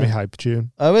 Oh, It's yeah. like my hype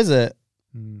tune. Oh, is it?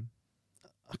 Mm.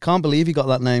 I can't believe he got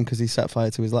that name because he set fire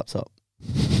to his laptop.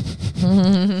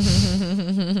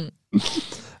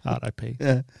 R.I.P.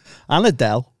 Yeah. And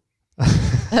Adele.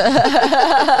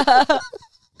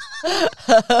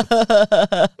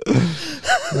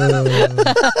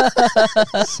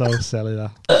 So silly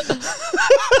that.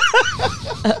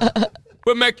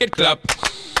 We make it clap.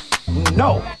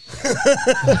 No.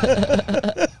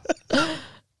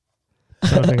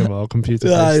 I think of all computer.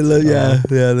 Yeah.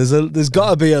 There's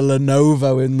got to be a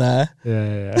Lenovo in there.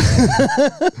 Yeah.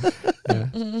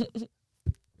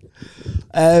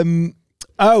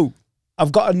 Oh,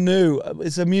 I've got a new.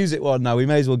 It's a music one now. We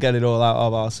may as well get it all out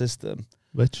of our system.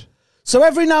 Which? So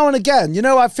every now and again, you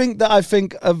know, I think of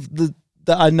that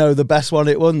I know the best one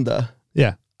hit wonder.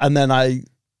 Yeah. And then I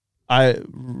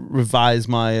revise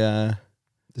my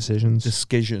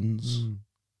Decisions.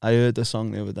 I heard the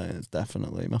song the other day. It's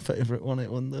definitely my favourite one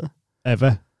hit wonder.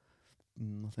 Ever.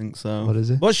 I think so. What is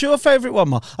it? What's your favourite one,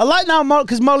 Mo? I like now, Mo,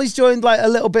 because Molly's joined like a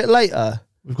little bit later.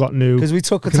 We've got new. Because we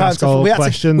took a can time ask to all we had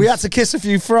questions. to kiss a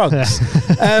few frogs.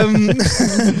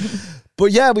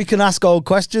 But yeah, we can ask old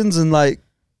questions and like,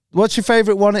 what's your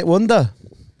favourite one hit wonder?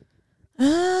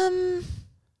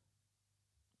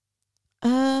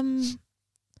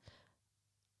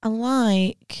 I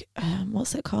like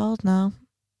what's it called now?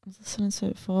 I was listening to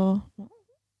it for.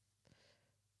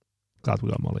 Glad we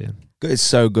got Molly in. It's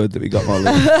so good that we got Molly.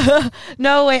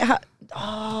 No, wait.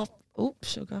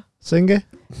 Sugar. Sing it.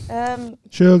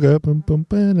 Sugar. Bum, bum,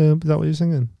 bum, bum. Is that what you're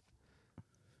singing?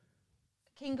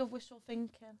 King of Wishful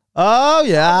Thinking. Oh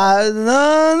yeah,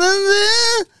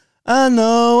 I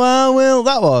know I will.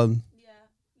 That one.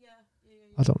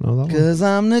 I don't know that one. Because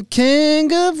I'm the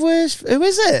king of wish. Who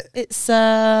is it? It's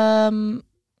I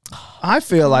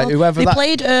feel like whoever they that.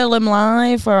 played Earlham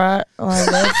live where I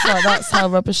live. So that's how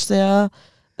rubbish they are.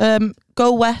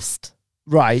 Go West.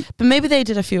 Right. But maybe they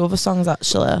did a few other songs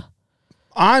actually.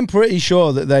 I'm pretty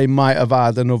sure that they might have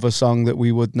had another song that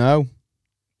we would know.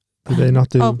 Did they not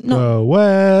do Oh, no. Go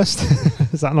West?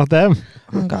 Is that not them?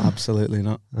 Oh, God. Absolutely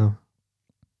not. Oh.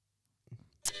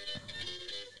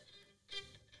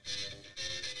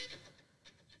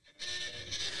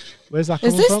 Where's that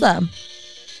Is coming this from? them?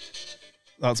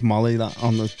 That's Molly, that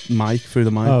on the mic, through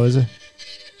the mic. Oh, is it?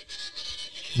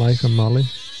 Mike and Molly.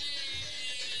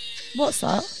 What's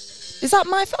that? Is that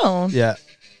my phone? Yeah.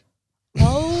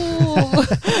 Oh.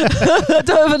 I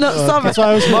don't even know. Sorry. That's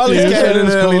why I was Molly's confused getting an where it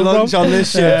was early coming lunch from. on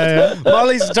this shit. Yeah.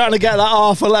 Molly's trying to get that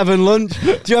 11:30 lunch.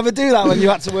 Do you ever do that when you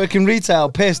had to work in retail,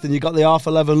 pissed, and you got the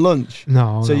 11:30 lunch?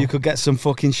 No. So you could get some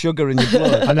fucking sugar in your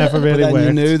blood. I never really But then worked.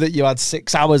 you knew that you had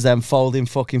 6 hours then folding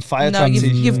fucking fire No, trap you've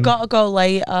t-shirts. got to go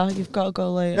later. You've got to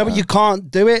go later. No, but you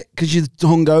can't do it because you're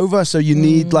hungover, so you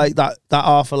need like that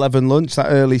 11:30 lunch, that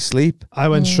early sleep. I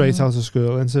went straight out of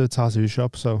school into a tattoo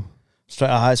shop, so Straight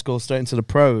out of high school, straight into the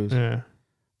pros. yeah.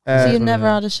 So you never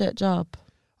had a shit job?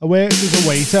 I worked as a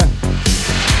waiter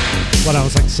when I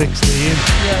was like 16. Yeah.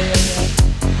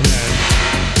 And then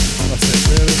that's it,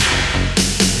 really.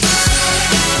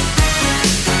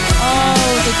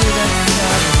 Oh, they do this.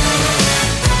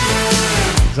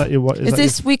 Is that your what? Is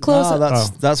this we close? No,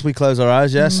 that's we close our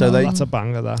eyes. Yeah, so they. That's a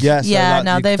banger. That. Yeah, so Yeah, that,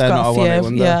 no, they've they're got not a one-hit few.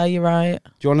 wonder. Yeah, you're right.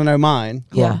 Do you want to know mine?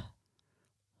 Yeah.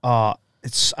 I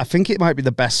think it might be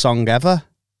the best song ever.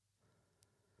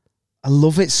 I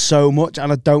love it so much,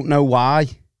 and I don't know why.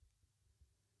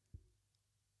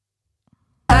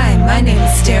 Hi, my name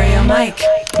is Stereo Mike.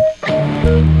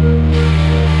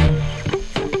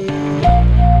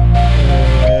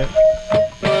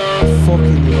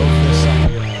 Fucking love this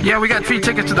song. Yeah, we got 3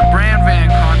 tickets to the Brand Van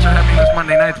concert happening this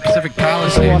Monday night at the Pacific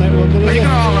Palisades. But you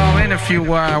can all in if you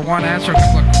want to answer a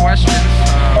couple of questions.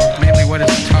 Mainly, what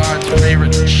is Todd's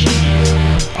favorite cheese?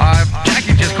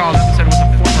 Jackie just called up and said it was a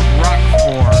form of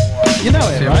Roquefort. You know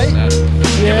it, right?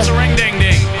 Give us a ring ding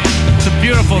ding. It's a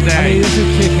beautiful day. I need to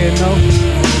kick in though.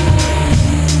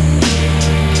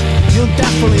 You'll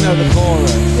definitely know the chorus.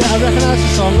 Yeah, I recognise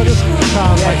the song. I just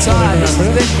can't like Todd, this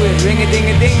is Liquid,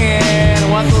 ring-a-ding-a-ding-a. I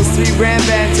want those 3 Brand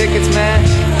Van tickets, man.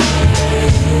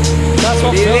 That's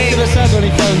what Phil should have said when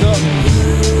he phoned up.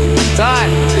 Todd.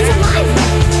 He's alive.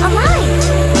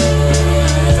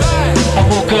 I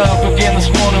woke up again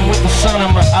this morning with the sun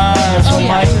in my eyes.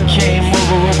 When Mike came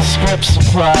over with a script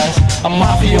surprise. A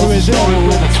mafioso story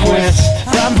with a twist.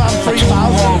 Brand Van 3000.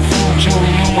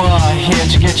 Julie Newmar here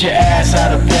to get your ass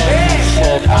out of bed. He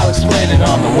said, I'll explain it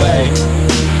on the way.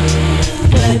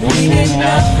 But we did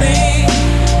nothing.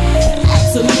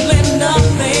 Absolutely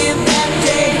nothing that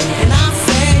day. And I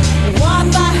say,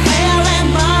 what the hell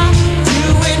am I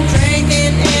doing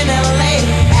drinking in LA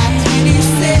at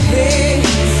 26?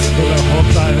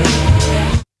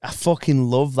 I fucking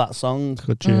love that song.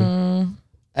 Good tune.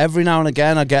 Every now and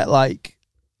again, I get like,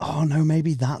 oh no,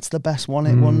 maybe that's the best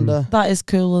one-hit wonder. That is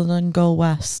cooler than Go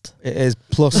West. It is.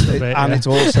 Plus, it's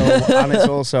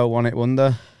also a one-hit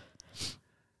wonder.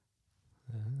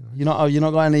 You not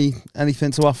got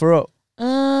anything to offer up?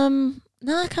 No,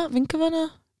 I can't think of any.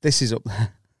 This is up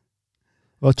there.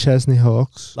 Well, Chesney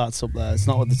Hawks. That's up there. It's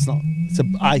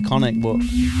iconic, but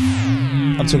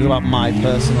I'm talking about my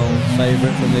personal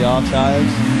favourite from the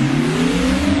archives.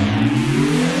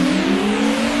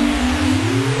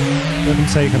 Let them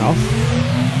taken off.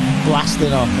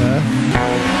 Blasting off. Yeah.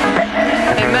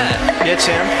 Hey, Matt. Yeah,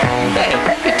 Sam? Hey,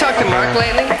 you talked to Mark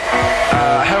lately?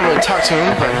 I haven't really talked to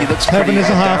him, but he looks Heaven pretty is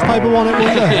a half pipe of one-hit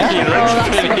wonder. He looks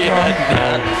pretty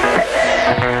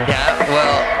Yeah,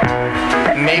 well,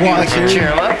 maybe we should cheer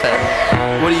him up then.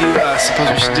 What do you suppose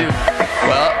we should do?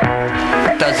 Well,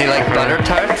 does he like butter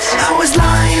tarts? I was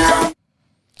lying.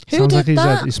 Who Sounds did like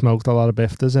that? he smoked a lot of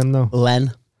bifters in though.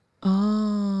 Len.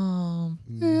 Oh.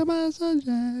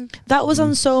 That was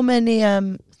on so many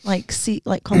compilation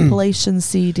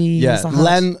CDs. Yeah,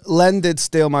 Len did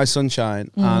Steal My Sunshine,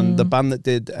 and the band that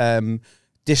did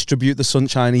Distribute the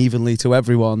Sunshine Evenly to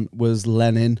Everyone was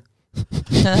Lenin.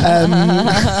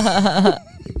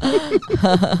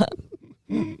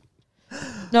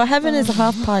 No, Heaven is a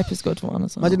half pipe is good one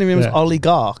as well. Imagine if it was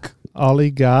Oligarch.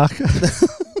 Oligarch.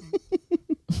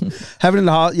 Heaven in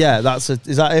the Heart. Yeah, is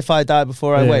that If I Die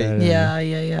Before I Wait? Yeah.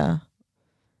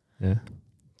 Yeah,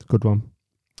 good one.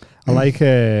 I like.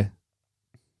 I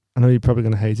know you're probably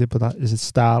gonna hate it, but is it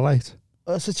Starlight?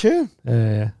 That's a tune.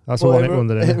 Yeah, that's what it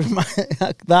wonder.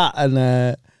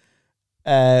 That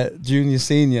and Junior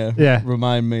Senior. Yeah,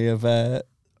 remind me of a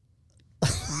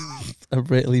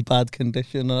really bad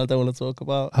condition, and I don't want to talk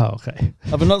about. Oh, okay.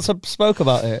 Have I not spoke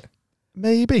about it?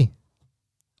 Maybe.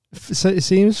 So it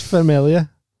seems familiar.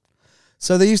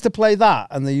 So they used to play that,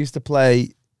 and they used to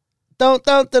play Don't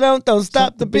Stop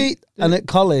the Beat. And at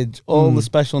college, all the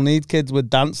special needs kids would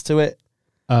dance to it.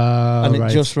 And it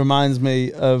just reminds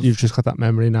me of... You've just got that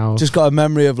memory now. Just got a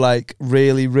memory of like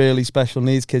really, really special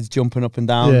needs kids jumping up and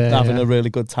down, having a really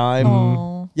good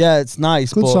time. Yeah, it's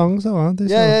nice. Good but songs though, aren't they?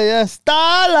 Yeah.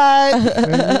 Starlight.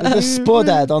 The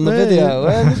Spudhead on the video.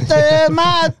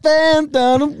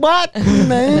 What?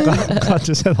 I'm glad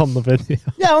you said on the video.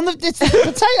 Yeah, it's a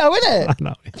potato, isn't it?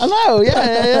 I know.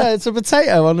 Yeah. It's a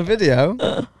potato on the video.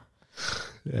 Yeah,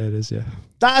 it is. Yeah.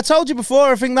 That I told you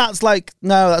before. I think that's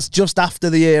just after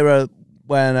the era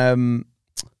when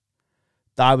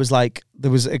I was like,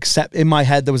 in my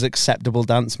head there was acceptable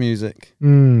dance music,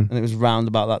 and it was round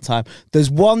about that time.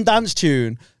 There's one dance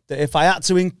tune that if I had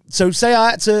to, say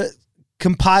I had to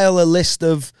compile a list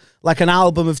of like an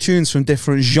album of tunes from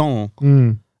different genres.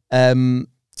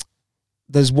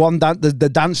 There's one the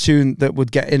dance tune that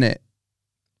would get in it.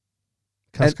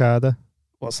 Cascada.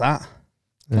 What's that?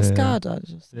 Cascada.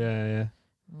 Yeah.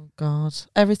 Oh God!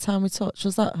 Every time we touch,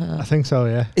 was that her? I think so.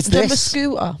 Yeah. It's Remember this.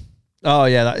 Scooter. Oh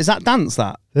yeah, is that dance?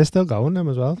 That they're still going them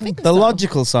as well. The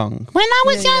Logical song. When I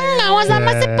was young, I was on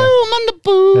the boom on the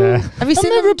boom. Yeah. Have you seen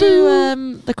them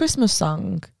do the Christmas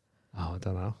song? Oh, I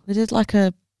don't know. They did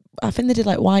I think they did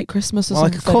like White Christmas or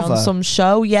like something a cover? on some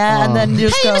show. Yeah, and then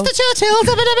just go. Mr. Churchill.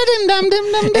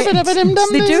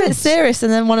 They do it serious,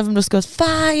 and then one of them just goes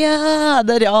fire, and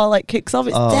then it all like kicks off.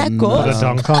 It's dead good. Put a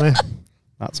donk on it.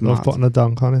 That's Love mad. putting a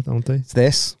donk on it, don't they? It's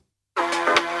this.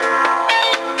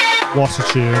 What a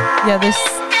tune! Yeah,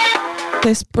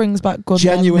 this brings back good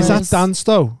Genuine. Is memories. that dance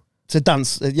though? It's a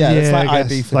dance. Yeah, it's like I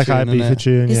guess. IB for like tune. IB innit? for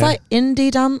tune. It's Yeah. like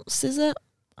indie dance, is it?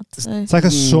 I'd say. It's like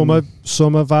a summer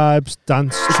vibes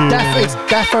dance tune. It's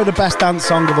defo the best dance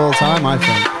song of all time, I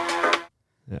think.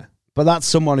 Yeah. But that's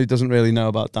someone who doesn't really know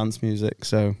about dance music,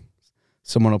 so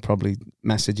someone will probably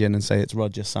message in and say it's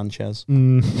Roger Sanchez.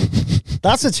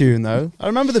 That's a tune, though. I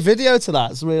remember the video to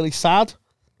that. It's really sad.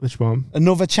 Which one?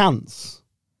 Another Chance.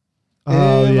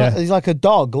 Oh, yeah. He's like a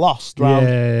dog lost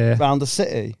round the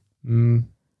city. Mm.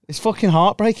 It's fucking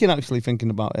heartbreaking, actually, thinking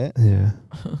about it. Yeah.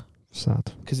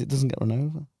 Sad. Because it doesn't get run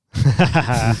over.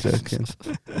 I'm joking.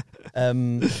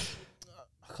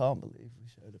 I can't believe we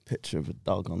showed a picture of a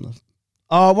dog on the...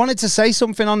 Oh, I wanted to say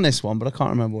something on this one, but I can't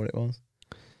remember what it was.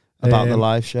 About the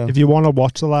live show. If you want to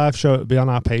watch the live show, it'll be on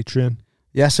our Patreon.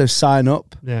 Yeah, so sign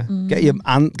up. Yeah. Get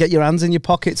your hands in your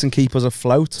pockets and keep us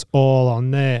afloat. It's all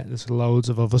on there. There's loads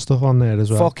of other stuff on there as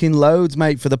well. Fucking loads,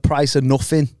 mate, for the price of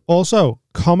nothing. Also,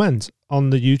 comment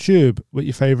on the YouTube with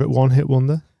your favourite one-hit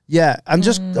wonder. Yeah, and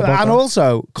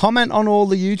also comment on all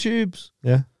the YouTubes.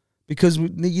 Yeah. Because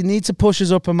you need to push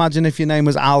us up. Imagine if your name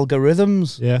was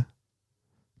Algorithms. Yeah.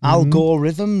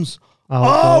 Algorithms.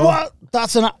 Oh, what?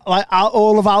 That's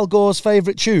all of Al Gore's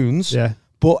favourite tunes. Yeah.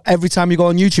 But every time you go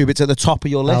on YouTube, it's at the top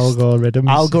of your list.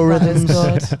 Algorithms.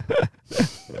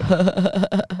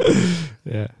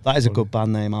 Yeah. That is a good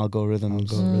band name,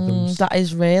 Algorithms. That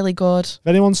is really good. If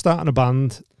anyone's starting a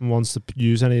band and wants to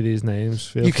use any of these names,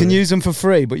 feel You free. can use them for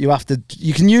free, but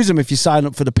you can use them if you sign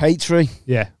up for the Patreon.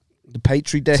 Yeah. The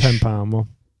Patreon dish. £10 one.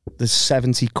 The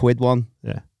 70 quid one.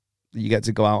 Yeah. You get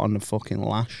to go out on the fucking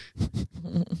lash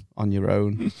on your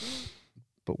own.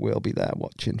 But we'll be there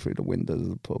watching through the windows of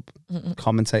the pub,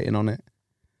 commentating on it.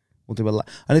 We'll do and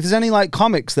if there's any like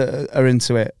comics that are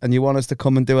into it and you want us to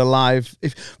come and do a live,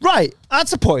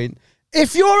 that's a point.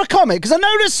 If you're a comic, because I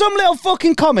know there's some little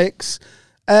fucking comics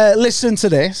listen to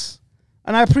this,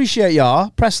 and I appreciate y'all.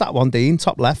 Press that one, Dean,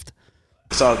 top left.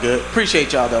 It's all good.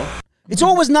 Appreciate y'all though. It's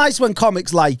always nice when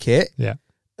comics like it. Yeah.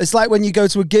 It's like when you go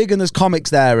to a gig and there's comics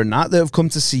there and that have come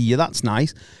to see you. That's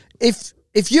nice. If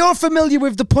you're familiar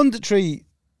with the punditry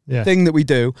thing that we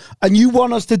do and you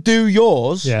want us to do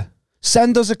yours,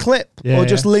 send us a clip or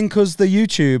just link us the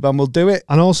YouTube and we'll do it.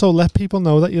 And also let people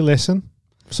know that you listen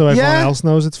so everyone else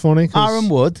knows it's funny. Aaron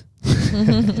would.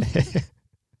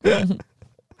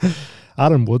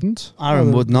 Aaron wouldn't.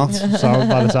 Aaron would not.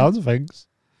 By the sounds of things.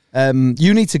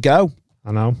 You need to go.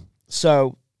 I know.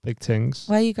 So big things.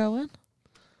 Where are you going?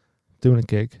 Doing a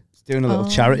gig. Doing a little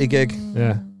charity gig.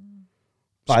 Yeah.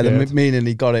 By the meaning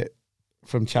he got it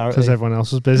from charity. Because everyone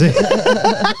else was busy.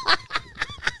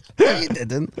 You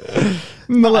didn't.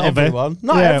 Not everyone.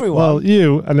 Not everyone. Well,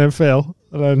 you and then Phil.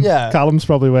 And then Callum's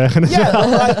probably working as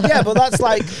well. But that's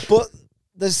like, but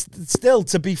there's still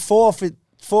to be fourth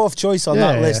choice on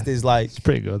that list is like. It's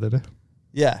pretty good, isn't it?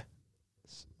 Yeah.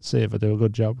 See if I do a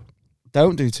good job.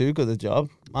 Don't do too good a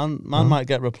job. Man might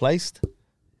get replaced.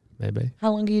 Maybe.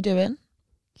 How long are you doing?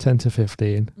 10 to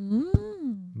 15.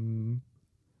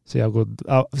 See how good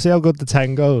the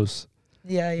 10 goes.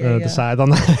 Yeah. Decide on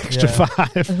that extra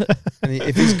 5. And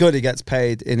if he's good, he gets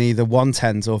paid in either 1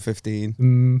 10 or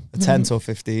 15. A 10 or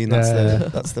 15.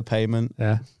 That's the payment.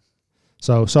 Yeah.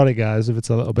 So sorry guys if it's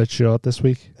a little bit short this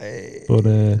week. Hey, but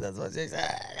that's what she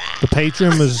said. The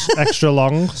Patreon was extra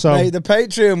long, so Mate, the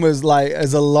Patreon was like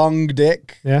as a long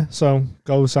dick. yeah. So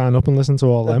go sign up and listen to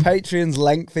all The them. Patreon's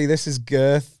lengthy. This is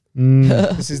girth.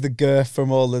 This is the girth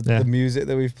from all the music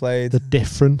that we've played. The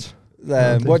different.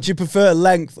 What do you prefer,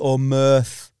 length or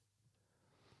mirth?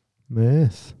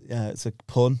 Mirth. Yeah, it's a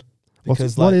pun. What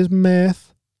Because is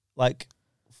mirth? like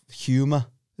humour.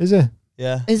 Is it?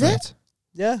 Yeah. Is it?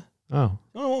 Yeah. Oh.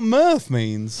 I don't know what mirth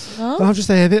means. I've just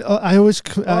heard it. I always.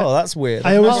 Oh, that's weird.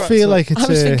 I always feel like it's. I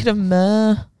was thinking of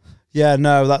myrrh. Yeah,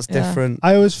 no, that's Yeah. different.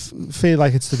 I always feel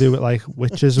like it's to do with like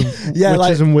witches and Yeah,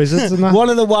 witches and wizards and that. One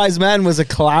of the wise men was a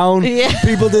clown. Yeah.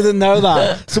 People didn't know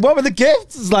that. So what were the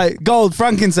gifts? It's like gold,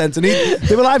 frankincense, and they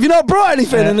were like, "Have you not brought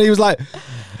anything?" And he was like,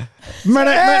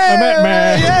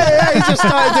 yeah, he just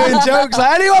started doing jokes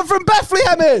like, anyone from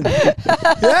Bethlehem in?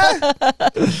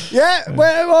 Yeah?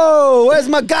 Where's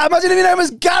my guy? Imagine if your name was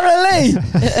Galilee.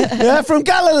 Yeah, from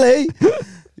Galilee.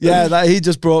 Yeah, he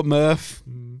just brought mirth.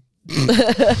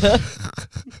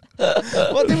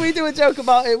 What did we do a joke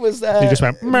about? It was... he just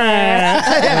went,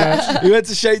 meh. He went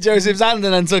to shake Joseph's hand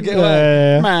and then took it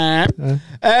away.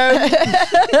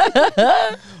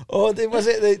 Or was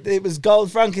it? It was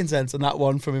gold, frankincense, and that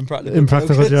one from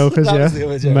Impractical Jokers. That yeah. was the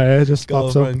other joke. Meh just Gold,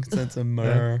 pops up. frankincense, and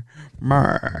myrrh.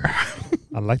 Myrrh.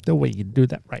 I like the way you do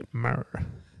that, right, myrrh.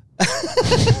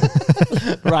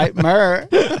 Right, myrrh.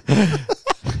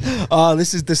 Oh,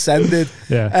 this is descended.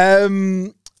 Yeah.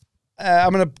 I'm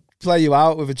gonna play you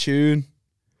out with a tune.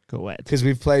 Go ahead. Because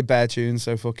we've played bare tunes,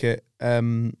 so fuck it.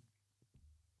 Might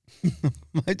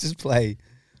just play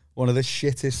one of the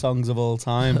shittest songs of all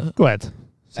time. Go ahead.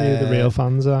 See who the real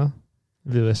fans are.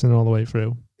 If you're listening all the way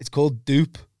through. It's called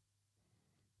Dupe.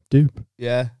 Dupe.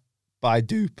 Yeah, by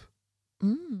Dupe.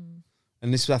 And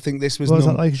I think this was. What was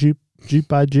that like? Dupe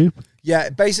by Dupe?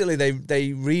 Yeah, basically they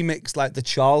remixed like the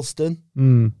Charleston,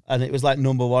 and it was like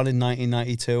number 1 in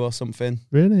 1992 or something.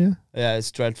 Really? Yeah. Yeah,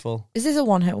 it's dreadful. Is this a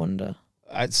one-hit wonder?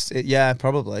 Yeah,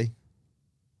 probably.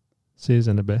 See you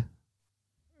in a bit.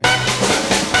 I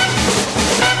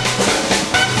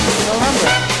don't remember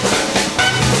it.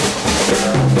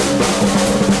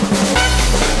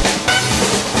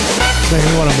 Making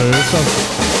me want to move. So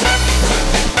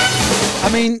I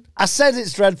mean, I said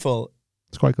it's dreadful.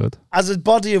 it's quite good. As a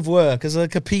body of work, as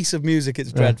like a piece of music,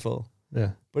 it's dreadful. Yeah.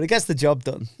 But it gets the job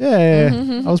done. Yeah.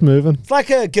 I was moving. It's like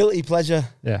a guilty pleasure.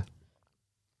 Yeah.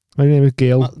 My name is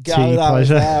Gail. Pleasure. I was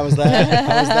there. I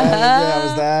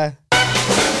was there.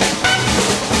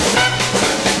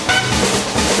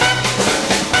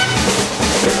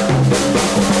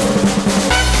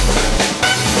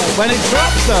 When it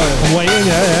drops, though. I'm waiting.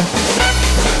 Yeah.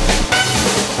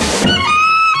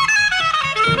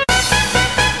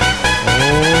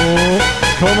 Oh,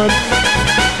 coming.